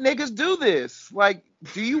niggas do this? Like,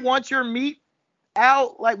 do you want your meat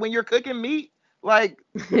out, like, when you're cooking meat? Like,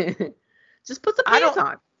 just put the pants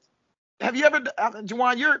on. Have you ever,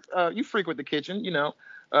 Juwan, you frequent the kitchen, you know.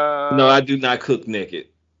 No, I do not cook naked.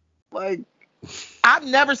 Like, I've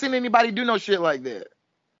never seen anybody do no shit like that.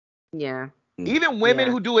 Yeah. Even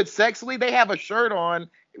women who do it sexually, they have a shirt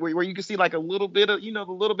on where you can see like a little bit of, the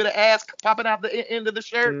little bit of ass popping out the end of the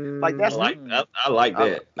shirt. Like, that's I like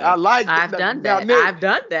that. I've done that. I've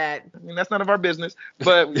done that. I mean, that's none of our business.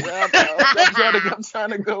 But I'm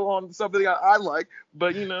trying to go on something I like.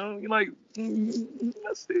 But you're like,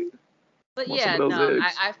 let's see. But yeah, no,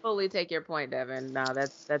 I fully take your point, Devin. No,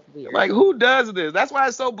 that's weird. Like, who does this? That's why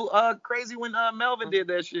it's so crazy when Melvin did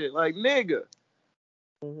that shit. Like, nigga.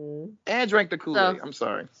 Mm-hmm. And drank the Kool-Aid. I'm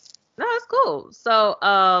sorry. No, it's cool. So,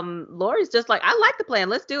 Lori's just like, I like the plan.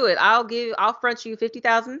 Let's do it. I'll front you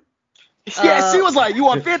 $50,000. Yeah, she was like, you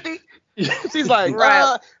want 50? She's like,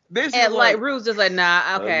 right. This and is like Rue's just like,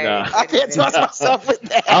 nah, okay. I can't trust myself with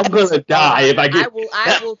that. I'm gonna die if I get.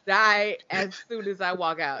 I will die as soon as I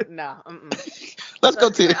walk out. No. Let's go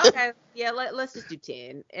 10. Like, okay, yeah, let's just do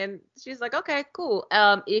 10. And she's like, okay, cool.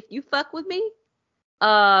 If you fuck with me,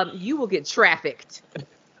 you will get trafficked.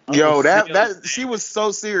 Yo, that she was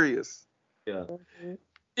so serious. Yeah. Mm-hmm.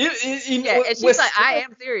 And she's like, I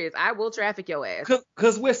am serious. I will traffic your ass.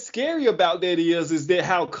 Because what's scary about that is that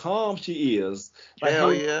how calm she is. Like,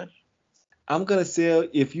 hell yeah. I'm gonna sell.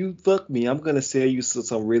 If you fuck me, I'm gonna sell you to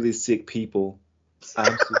some really sick people.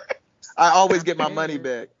 I always get my money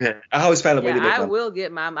back. I always find a way to make I will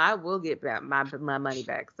get my money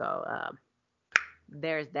back. So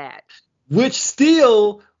there's that. Which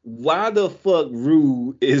still, why the fuck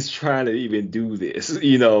Rue is trying to even do this?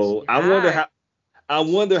 I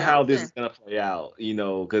wonder how this is gonna play out,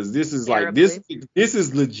 because this is like this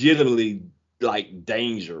is legitimately like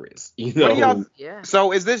dangerous. You What do y'all? know, Yeah.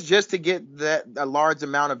 So is this just to get a large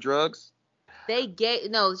amount of drugs? She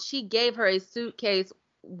gave her a suitcase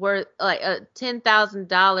worth like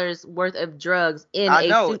 $10,000 worth of drugs in I a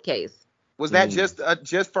know. suitcase. Was that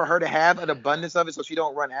just for her to have an abundance of it so she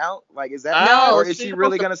don't run out? Like, is that No, or is she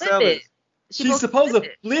really gonna sell it? she's supposed to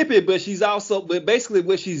flip it, but she's also, but basically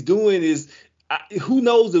what she's doing is, who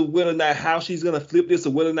knows whether or not how she's gonna flip this, or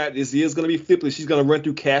whether or not this is gonna be flipped, or she's gonna run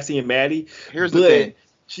through Cassie and Maddie. Here's the thing.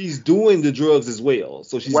 She's doing the drugs as well.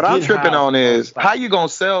 So she's What I'm getting tripping high. on is how you gonna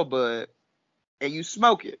sell bud and you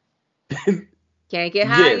smoke it? Can't get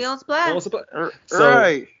high, Yes. you don't splash. So,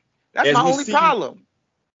 Right. That's as my we only see- problem.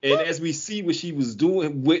 And as we see what she was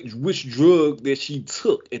doing, which drug that she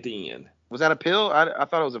took at the end. Was that a pill? I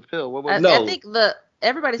thought it was a pill. What was it? I think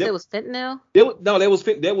everybody said it was fentanyl.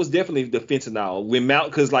 That was definitely the fentanyl. When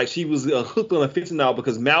because like she was hooked on a fentanyl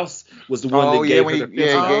because Mouse was the one that gave her the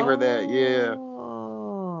fentanyl. he gave her that. Yeah.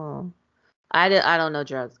 Oh. I don't know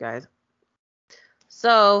drugs, guys.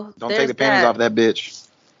 So Don't take the panties off that bitch.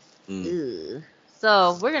 Ugh.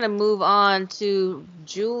 So we're gonna move on to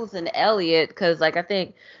Jules and Elliot because, like, I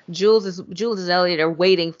think Jules and Elliot are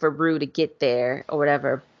waiting for Rue to get there or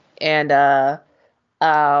whatever, and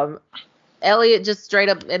Elliot just straight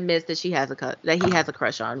up admits that he has a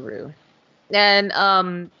crush on Rue,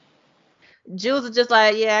 and Jules is just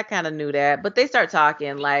like, yeah, I kind of knew that, but they start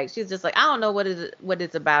talking. Like, she's just like, I don't know what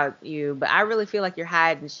it's about you, but I really feel like you're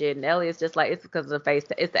hiding shit, and Elliot's just like, it's because of the face,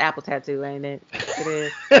 it's the apple tattoo, ain't it?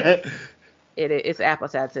 It is. It's Apple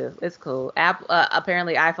tattoo. It's cool.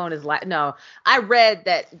 Apparently iPhone is like, no, I read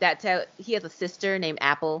that he has a sister named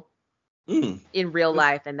Apple in real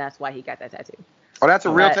life, and that's why he got that tattoo. Oh, that's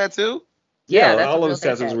a real tattoo? Yeah, that's all a of his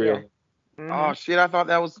tattoos real. Yeah. Oh shit, I thought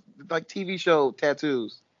that was like TV show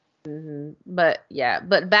tattoos. But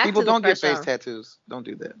back People to the don't get crush face on- tattoos. Don't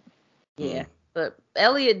do that. Yeah. But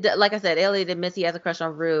Elliot, like I said, Elliot admits he has a crush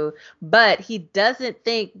on Rue, but he doesn't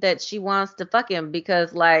think that she wants to fuck him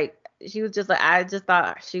because, like, she was just like, I just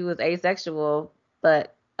thought she was asexual,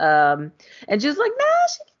 but and she was like, nah,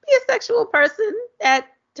 she can be a sexual person at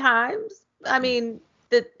times. I mean,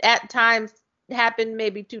 at times happened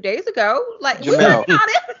maybe 2 days ago. Like, we Jamel. were on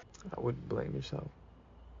it. I wouldn't blame yourself.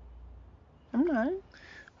 I'm not.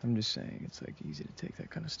 I'm just saying it's like easy to take that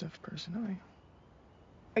kind of stuff personally.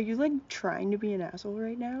 Are you like trying to be an asshole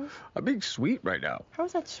right now? I'm being sweet right now. How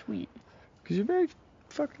is that sweet? Because you're very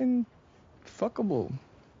fucking fuckable.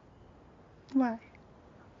 Why?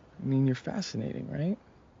 I mean, you're fascinating, right?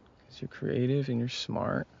 Because you're creative and you're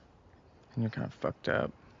smart and you're kind of fucked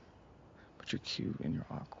up, but you're cute and you're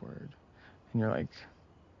awkward and you're like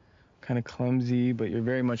kind of clumsy, but you're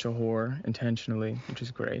very much a whore intentionally, which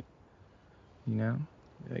is great. You know?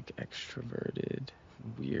 You're like extroverted,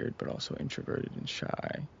 weird, but also introverted and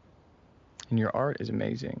shy. And your art is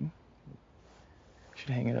amazing. You should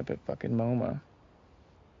hang it up at fucking MoMA.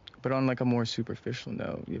 But on like a more superficial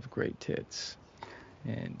note, you have great tits.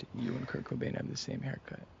 And you and Kurt Cobain have the same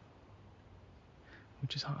haircut.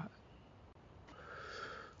 Which is hot.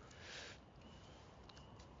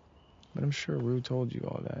 But I'm sure Rue told you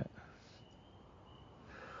all that.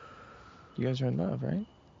 You guys are in love, right?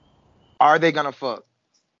 Are they gonna fuck?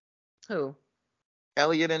 Who?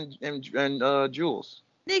 Elliot and Jules.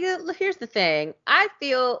 Nigga, look, here's the thing. I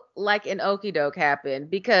feel like an okie doke happened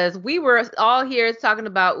because we were all here talking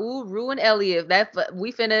about, Rue and Elliot.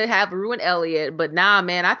 We finna have Rue and Elliot, but nah,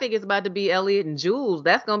 man, I think it's about to be Elliot and Jules.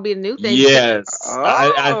 That's gonna be a new thing. Yes.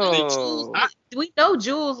 Oh. We know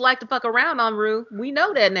Jules like to fuck around on Rue. We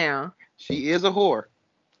know that now. She is a whore.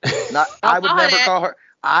 Not, I would never call her.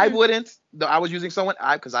 I wouldn't. Though I was using someone.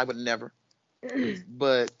 Because I would never.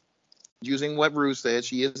 But using what Rue said,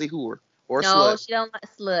 she is a whore or No, slut. she don't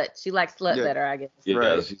like slut. She likes slut Yeah. better, I guess. Yeah,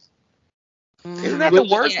 Right. she's- Isn't that the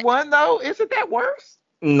worst one though? Isn't that worse?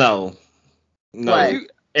 No. What?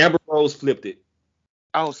 Amber Rose flipped it.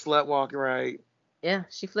 Oh, slut walk, right? Yeah,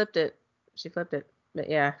 she flipped it. But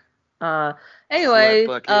yeah. Anyway,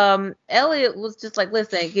 Slut bucket. Elliot was just like,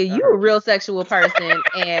 listen, you a real sexual person,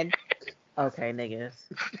 and okay, niggas.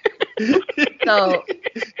 So,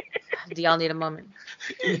 do y'all need a moment?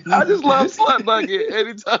 I just love slut bucket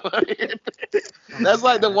anytime I hear it. That's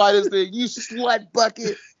like the whitest thing. You slut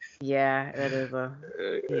bucket. Yeah, it is a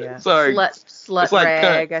yeah. Sorry. Slut It's like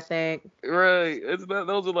rag, cunt. I think. Right. It's not,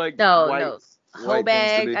 those are like No, white, no. white Hoe things to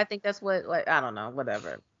bag. me. I think that's what, like, I don't know,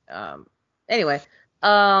 whatever. Anyway,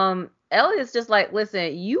 Elliot's just like,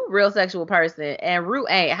 listen, you real sexual person and Rue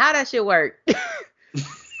ain't. How that shit work?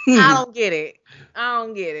 I don't get it.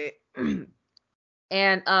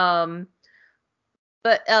 And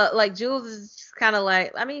But like Jules is just kind of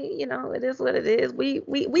like, I mean, you know, it is what it is. We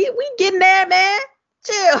getting there, man.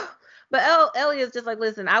 Chill. But Elliot's just like,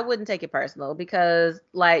 listen, I wouldn't take it personal because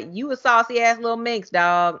like you a saucy ass little minx,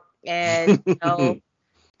 dog, and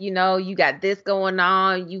you know, you got this going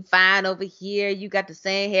on. You fine over here. You got the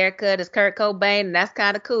same haircut as Kurt Cobain, and that's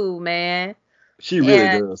kind of cool, man. She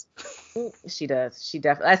really does. She does. She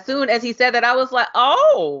definitely. As soon as he said that, I was like,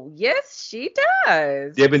 oh, yes, she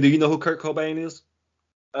does. Devin, do you know who Kurt Cobain is?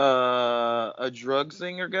 A drug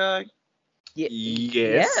singer guy?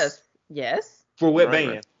 Yes. Yes. For what Right.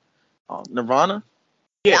 band? Nirvana?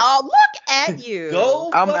 Yes. Oh, look at you. Go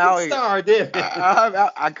I'm fucking out here. star, Devin.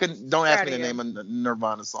 I couldn't. Don't ask Proud me of to you. name a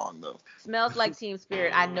Nirvana song though. Smells Like Teen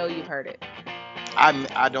Spirit. I know you've heard it.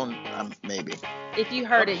 I don't. Maybe. If you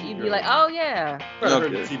heard it, you'd be like, oh yeah.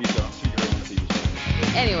 Heard the TV show. She heard the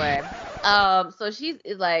TV show. Anyway, so she's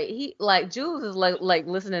is like Jules is like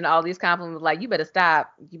listening to all these compliments, like you better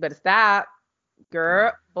stop,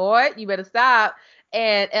 girl, boy, you better stop.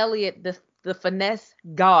 And Elliot, the finesse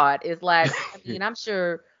god, is like, I mean, I'm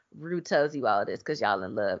sure Rue tells you all of this because y'all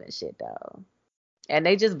in love and shit, though. And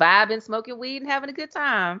they just vibing, smoking weed, and having a good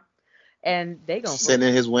time. And they gonna Sitting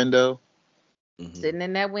in his window. sitting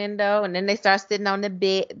in that window, and then they start sitting on the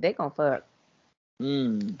bed. They gonna fuck.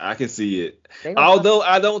 I can see it. They gonna Although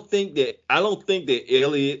I don't think that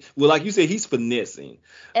Elliot. Well, like you said, he's finessing.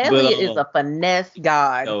 Elliot is a finesse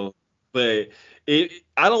god. No, but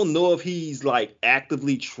I don't know if he's like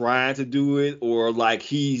actively trying to do it or like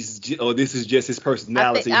this is just his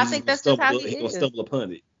personality. I think that's just how he He's gonna is. stumble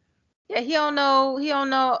upon it. Yeah, he don't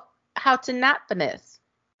know how to not finesse.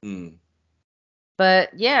 Mm.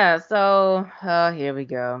 But yeah, so here we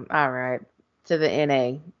go. All right, to the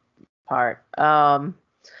NA part.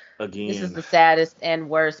 Again, This is the saddest and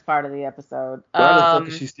worst part of the episode. why the fuck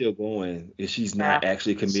is she still going if she's not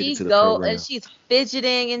actually committed to the program? And she's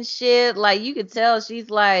fidgeting and shit. Like you could tell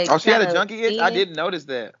she's like. Oh, she had a kinda junkie itch? I fiending. didn't notice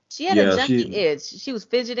that. She had a junkie itch. She was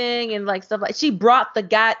fidgeting and like stuff like. She brought the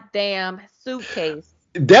goddamn suitcase.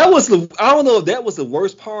 That was I don't know if that was the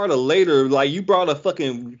worst part or later. Like you brought a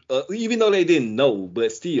fucking, even though they didn't know,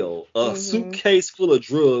 but still, a suitcase full of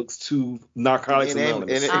drugs to Narcotics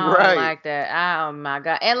Anonymous. I don't like that. Oh my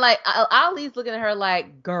god! And like Ali's looking at her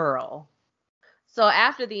like, girl. So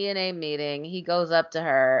after the NA meeting, he goes up to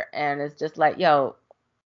her and it's just like, yo,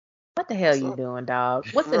 what the hell you doing, dog?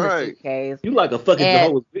 What's in the suitcase? You like a fucking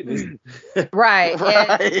Jehovah's Witness. Right.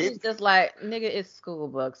 Right. And he's just like, nigga, it's school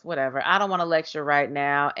books, whatever. I don't want to lecture right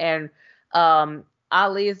now. And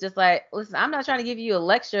Ali is just like, listen, I'm not trying to give you a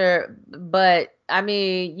lecture, but I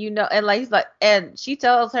mean, you know, and like he's like, and she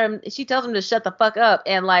tells him to shut the fuck up.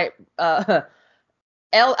 And like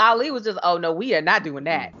Ali was just, oh no, we are not doing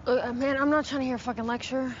that. Man, I'm not trying to hear a fucking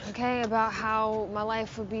lecture, okay, about how my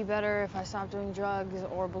life would be better if I stopped doing drugs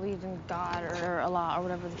or believed in God or Allah or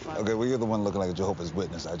whatever the fuck. Okay, well, you're the one looking like a Jehovah's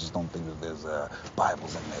Witness. I just don't think that there's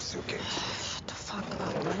Bibles in that suitcase. Shut the fuck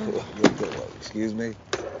up, man. Excuse me?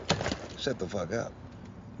 Shut the fuck up.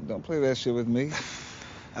 Don't play that shit with me.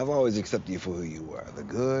 I've always accepted you for who you are. The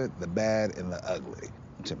good, the bad, and the ugly.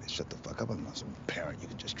 Jimmy, shut the fuck up. I'm not some parent you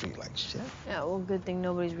can just treat like shit. Yeah, well, good thing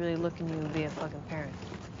nobody's really looking you to be a fucking parent.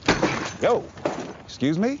 Yo,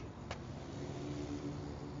 excuse me?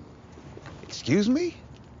 Excuse me?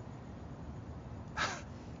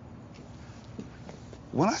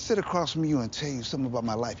 When I sit across from you and tell you something about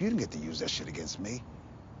my life, you didn't get to use that shit against me.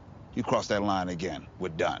 You cross that line again, we're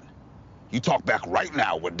done. You talk back right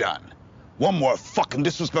now, we're done. One more fucking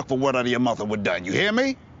disrespectful word out of your mouth and we're done. You hear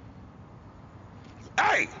me?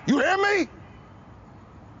 Hey, you hear me?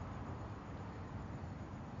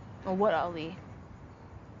 Or what, Ali?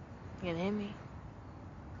 You gonna hit me?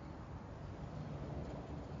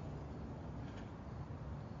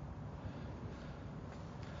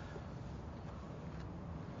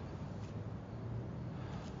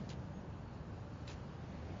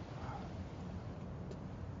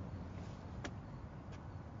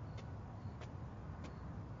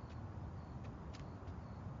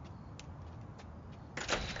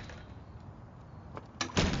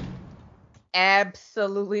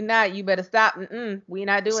 Absolutely not. You better stop. We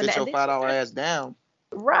not doing Sit that. your $5 ass down.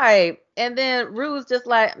 Right. And then Rue's just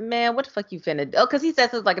like, man, what the fuck you finna do? Oh, because he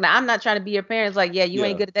says something like, nah, I'm not trying to be your parents. Like, yeah, you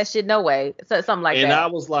ain't good at that shit, no way. So something like And that. I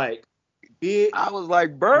was like, bitch. I was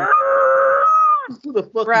like, burn. Who the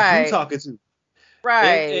fuck Right. is you talking to?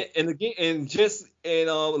 Right. And again,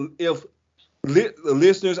 if the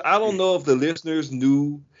listeners, I don't know if the listeners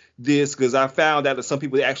knew this because I found out that some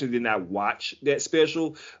people actually did not watch that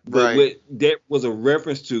special, but what that was a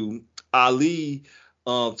reference to, Ali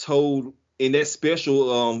told in that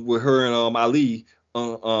special with her and Ali,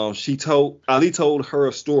 Ali told her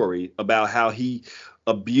a story about how he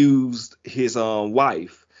abused his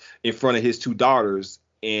wife in front of his two daughters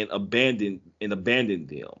and abandoned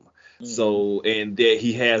them. So, and that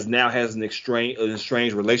he has an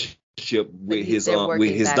estranged relationship with his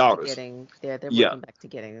daughters. They're working back to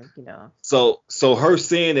getting, So her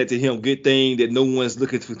saying that to him, good thing that no one's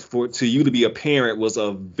looking for to you to be a parent, was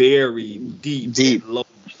a very deep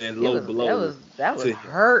and low blow. That was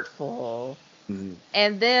hurtful. Mm-hmm.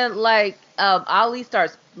 And then Ali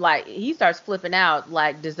starts flipping out,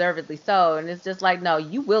 deservedly so, and it's just like, no,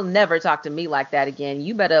 you will never talk to me like that again.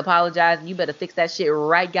 You better apologize. You better fix that shit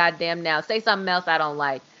right goddamn now. Say something else I don't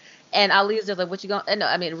like. And Ali's just like, what you gonna? No,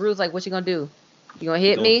 I mean, Rue's like, what you gonna do? You gonna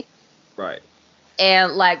hit me? Right.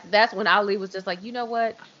 And that's when Ali was just like, you know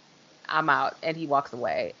what? I'm out, and he walks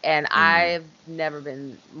away. And I've never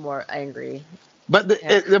been more angry. But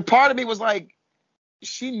the part of me was like,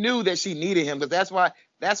 she knew that she needed him, but that's why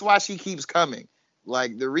she keeps coming.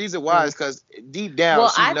 Like, the reason why is because deep down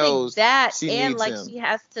she knows that, she and needs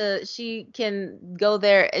him. she can go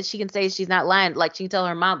there and she can say she's not lying. Like, she can tell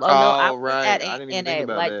her mom, no, I was at I didn't even think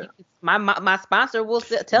about that. My sponsor will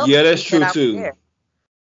tell me. Yeah, that's true too.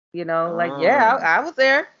 I was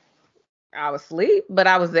there. I was asleep, but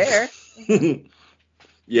I was there.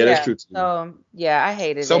 Yeah, that's true too. So I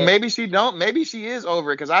hated it. So maybe she is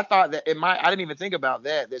over it, because I thought that I didn't even think about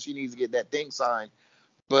that she needs to get that thing signed.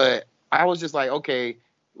 But I was just like, okay,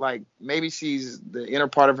 like maybe she's, the inner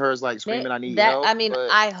part of her is like screaming, I need help. I mean,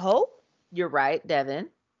 I hope you're right, Devin.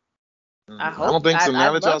 I hope. I don't think so.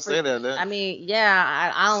 Now that y'all say that. I mean,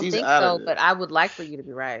 yeah, I don't think so, but I would like for you to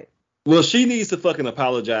be right. Well, she needs to fucking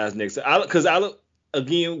apologize next time. Because I don't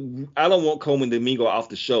want Coleman Domingo off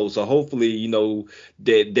the show. So hopefully,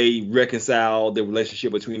 that they reconcile the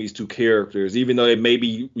relationship between these two characters, even though it may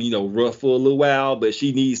be, rough for a little while, but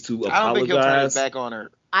she needs to apologize. I don't think he'll turn his back on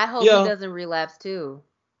her. I hope he doesn't relapse too.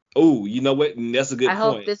 Oh, you know what? That's a good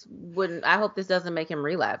point. I hope this doesn't make him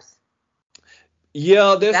relapse.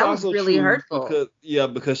 Yeah, that's that also was really true hurtful.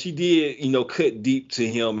 Because she did, cut deep to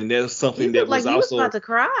him, and that's something that was he also was about to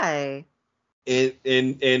cry.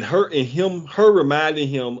 And her reminding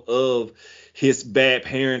him of his bad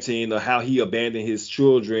parenting, or how he abandoned his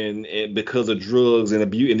children and because of drugs and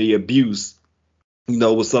the abuse,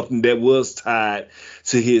 was something that was tied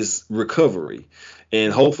to his recovery.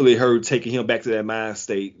 And hopefully her taking him back to that mind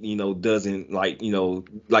state, doesn't like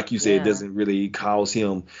you said, doesn't really cause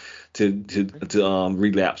him to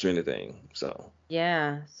relapse or anything. So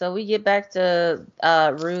yeah. So we get back to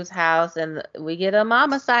Rue's house, and we get a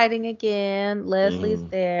mama sighting again. Leslie's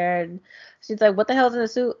there, and she's like, "What the hell's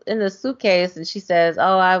in the suitcase?" And she says,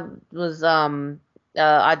 "Oh, I was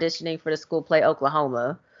auditioning for the school play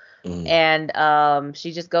Oklahoma." And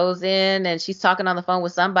she just goes in, and she's talking on the phone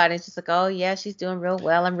with somebody, and she's like, "Oh yeah, she's doing real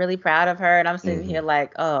well. I'm really proud of her." And I'm sitting here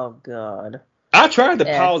like, "Oh god." I tried to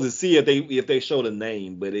pause to see if they showed a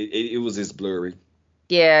name, but it was just blurry.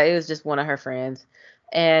 Yeah, it was just one of her friends.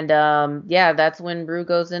 And that's when Rue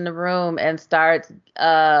goes in the room and starts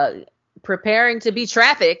preparing to be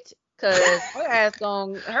trafficked, because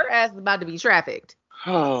her ass is about to be trafficked.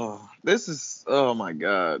 Oh, this is, oh my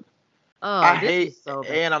god. Oh, I hate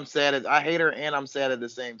and I'm sad. I hate her and I'm sad at the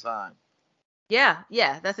same time. Yeah,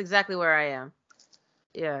 that's exactly where I am.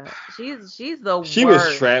 Yeah, she's the worst. She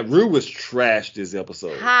was trash. Rue was trash this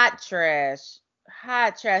episode. Hot trash.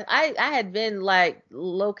 I had been like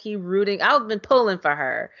low key rooting. I've been pulling for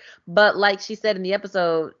her, but like she said in the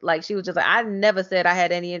episode, like she was just like, I never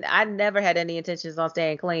had any intentions on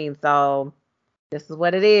staying clean. So this is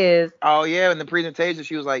what it is. Oh yeah, in the presentation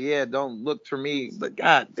she was like, yeah, don't look for me. But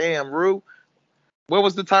god damn, Rue, what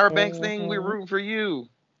was the Tyra Banks thing? We were rooting for you.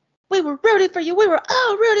 We were rooting for you. We were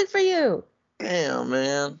all rooting for you. Damn,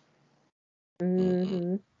 man.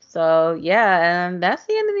 So yeah, and that's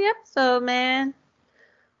the end of the episode, man.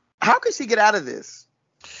 How could she get out of this?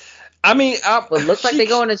 I mean, it looks like they're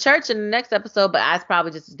going to church in the next episode, but that's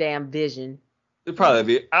probably just a damn vision. It probably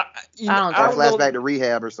be. I don't know. Last back to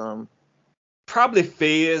rehab or something. Probably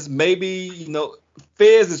Fez. Maybe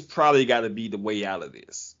Fez has probably got to be the way out of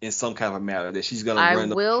this in some kind of matter that she's gonna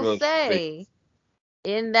run. I will say,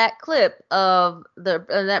 in that clip of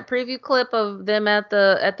that preview clip of them at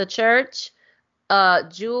the church,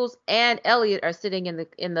 Jules and Elliot are sitting in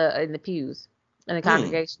the pews in the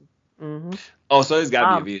congregation. Oh, so it's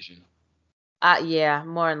got to be a vision. Yeah,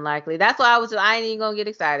 more than likely. That's why I ain't even gonna get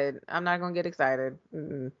excited. I'm not gonna get excited.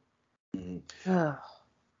 No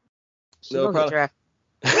problem.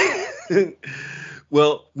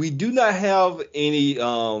 Well, we do not have any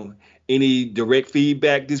direct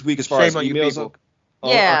feedback this week as far as emails.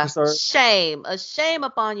 Yeah, concerned. shame. A shame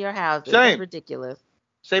upon your houses. Shame. That's ridiculous.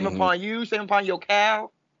 Shame upon you. Shame upon your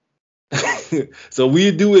cow. So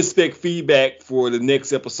we do expect feedback for the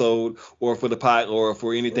next episode, or for the pod, or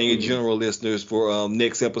for anything in general, listeners, for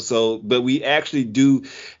next episode. But we actually do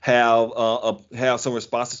have some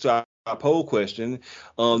responses to our poll question.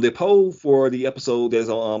 The poll for the episode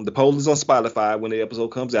the poll is on Spotify when the episode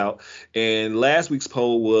comes out. And last week's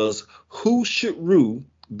poll was, who should Rue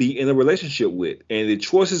be in a relationship with? And the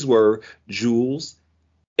choices were Jules,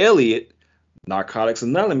 Elliot, Narcotics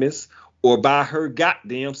Anonymous, or by her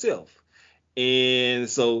goddamn self. And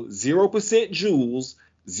so 0% Jules,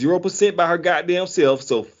 0% by her goddamn self.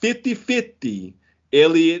 So 50-50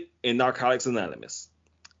 Elliot and Narcotics Anonymous.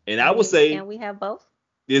 And I would say, can we have both?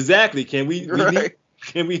 Exactly. Can we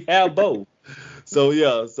have both? So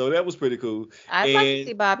yeah, so that was pretty cool. I'd like to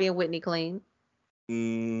see Bobby and Whitney clean.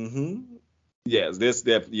 Yes,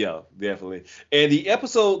 definitely. And the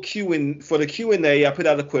episode for the Q&A, I put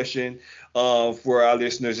out a question for our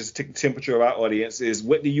listeners, just to take the temperature of our audience, is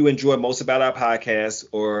what do you enjoy most about our podcast?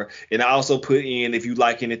 And I also put in, if you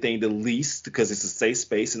like anything the least, because it's a safe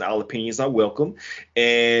space and all opinions are welcome.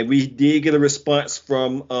 And we did get a response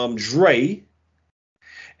from Dre.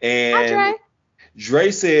 And hi, Dre.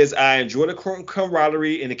 Dre says, I enjoy the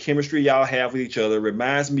camaraderie and the chemistry y'all have with each other.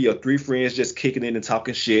 Reminds me of three friends just kicking in and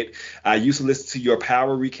talking shit. I used to listen to your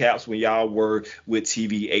Power recaps when y'all were with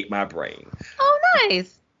TV Ate My Brain. Oh,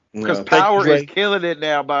 nice. Because Power is killing it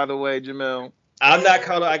now, by the way, Jamel. I'm not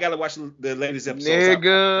caught up. I got to watch the latest episode.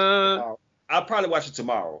 Nigga. I'll probably watch it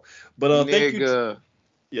tomorrow. But thank you.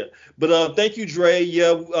 Yeah. But thank you, Dre.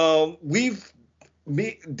 Yeah,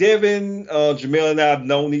 Devin, Jamel, and I have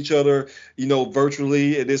known each other,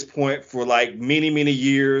 virtually at this point for like many, many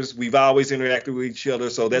years. We've always interacted with each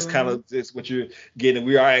other, so that's kind of what you're getting.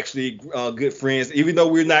 We are actually good friends, even though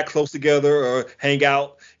we're not close together or hang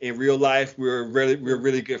out in real life. We're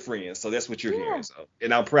really good friends. So that's what you're hearing. So,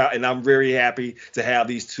 and I'm proud, and I'm very happy to have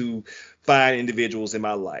these two fine individuals in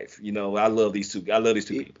my life. I love these two. I love these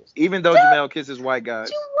two people. Even though Jamel kisses white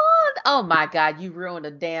guys. Oh my God, you ruined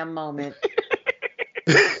a damn moment.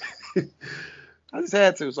 I just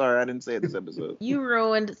had to. Sorry, I didn't say it this episode. You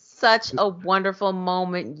ruined such a wonderful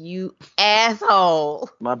moment, you asshole.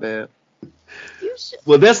 My bad.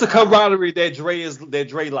 Well, that's the camaraderie that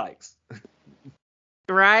Dre likes.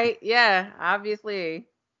 Right? Yeah, obviously.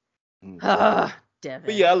 Devin. Devin.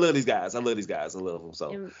 But yeah, I love these guys. I love them.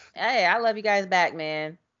 So. Hey, I love you guys back,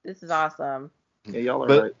 man. This is awesome. Yeah, y'all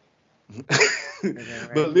are right.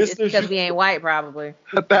 But listeners, it's because we ain't white, probably.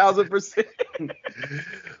 1,000%.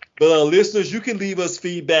 But listeners, you can leave us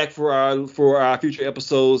feedback for our future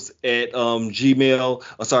episodes at email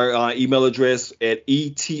address at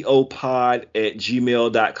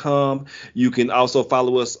etopod@gmail.com. You can also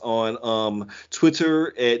follow us on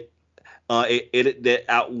Twitter at Edit That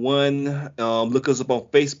Out One. Look us up on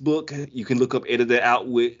Facebook. You can look up Edit That Out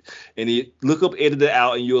look up Edit That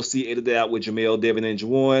Out, and you'll see Edit That Out with Jamel, Devin, and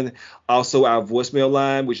Juwan. Also, our voicemail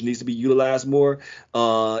line, which needs to be utilized more,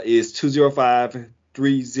 is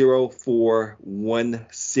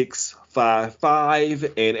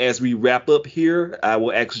 205-304-1655. And as we wrap up here, I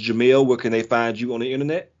will ask Jamel, where can they find you on the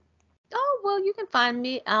internet? Oh, well, you can find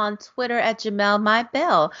me on Twitter at Jamel My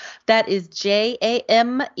Bell. That is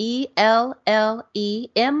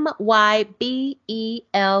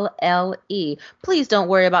JamellEmybelle. Please don't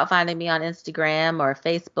worry about finding me on Instagram or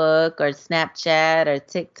Facebook or Snapchat or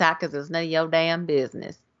TikTok, because it's none of your damn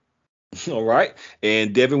business. All right.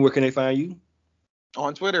 And Devin, where can they find you?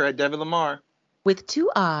 On Twitter at Devin Lamar. With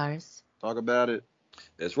 2 R's. Talk about it.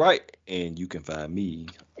 That's right. And you can find me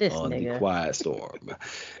on The Quiet Storm.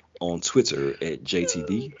 On Twitter at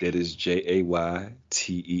JTD. That is JAYTEEDEE.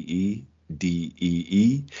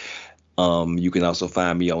 You can also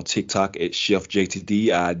find me on TikTok at Chef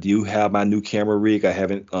JTD. I do have my new camera rig. I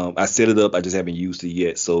haven't I set it up. I just haven't used it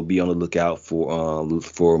yet. So be on the lookout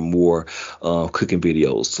for more cooking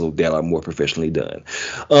videos so that are more professionally done.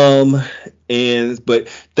 But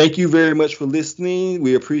thank you very much for listening.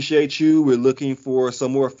 We appreciate you. We're looking for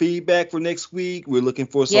some more feedback for next week. We're looking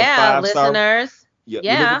for some 5-star listeners. Yeah,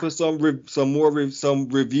 we're looking for some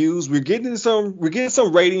reviews. We're getting some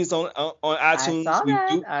ratings on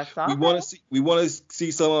iTunes. I saw we want to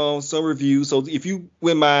see some reviews. So if you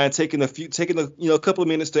wouldn't mind taking a couple of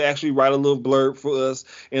minutes to actually write a little blurb for us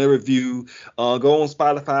in a review, go on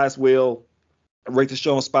Spotify as well. Rate the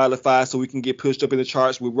show on Spotify so we can get pushed up in the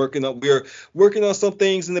charts. We're working on some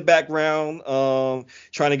things in the background,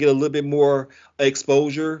 trying to get a little bit more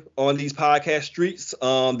exposure on these podcast streets.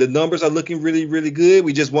 The numbers are looking really, really good.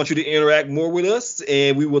 We just want you to interact more with us,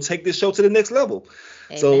 and we will take this show to the next level.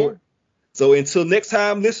 Amen. So until next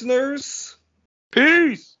time, listeners,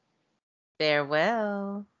 peace.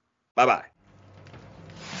 Farewell. Bye-bye.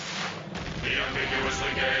 The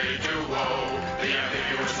ambiguously gay duo. The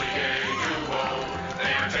ambiguously gay duo.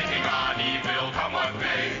 They are taking on evil, come what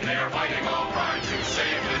may. They are fighting all crime to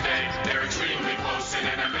save the day. They're extremely close in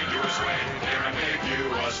an ambiguous way. They're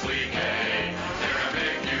ambiguously gay. They're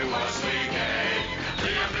ambiguously gay.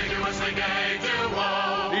 The ambiguously gay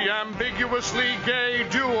duo. The ambiguously gay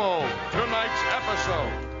duo. Tonight's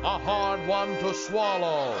episode, a hard one to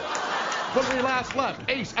swallow. The three last left,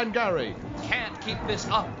 Ace and Gary. Can't keep this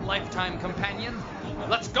up, lifetime companion.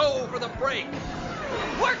 Let's go for the break.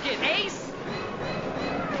 Work it, Ace!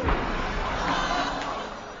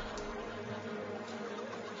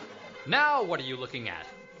 Now what are you looking at?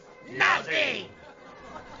 Nothing!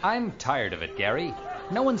 I'm tired of it, Gary.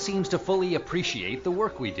 No one seems to fully appreciate the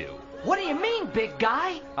work we do. What do you mean, big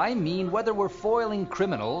guy? I mean whether we're foiling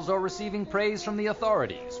criminals or receiving praise from the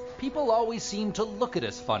authorities. People always seem to look at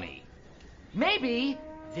us funny. Maybe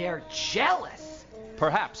they're jealous.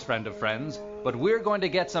 Perhaps, friend of friends, but we're going to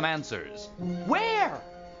get some answers. Where?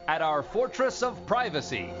 At our fortress of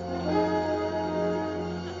privacy.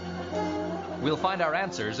 We'll find our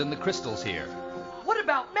answers in the crystals here. What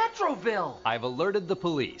about Metroville? I've alerted the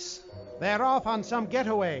police. They're off on some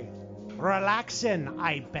getaway. Relaxing,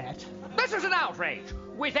 I bet. This is an outrage.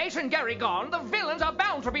 With Ace and Gary gone, the villains are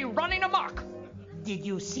bound to be running amok. Did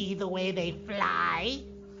you see the way they fly?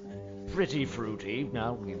 Pretty fruity,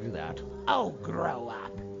 I'll give you that. Oh, grow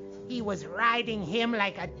up. He was riding him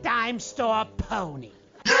like a dime store pony.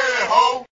 Yeah, ho!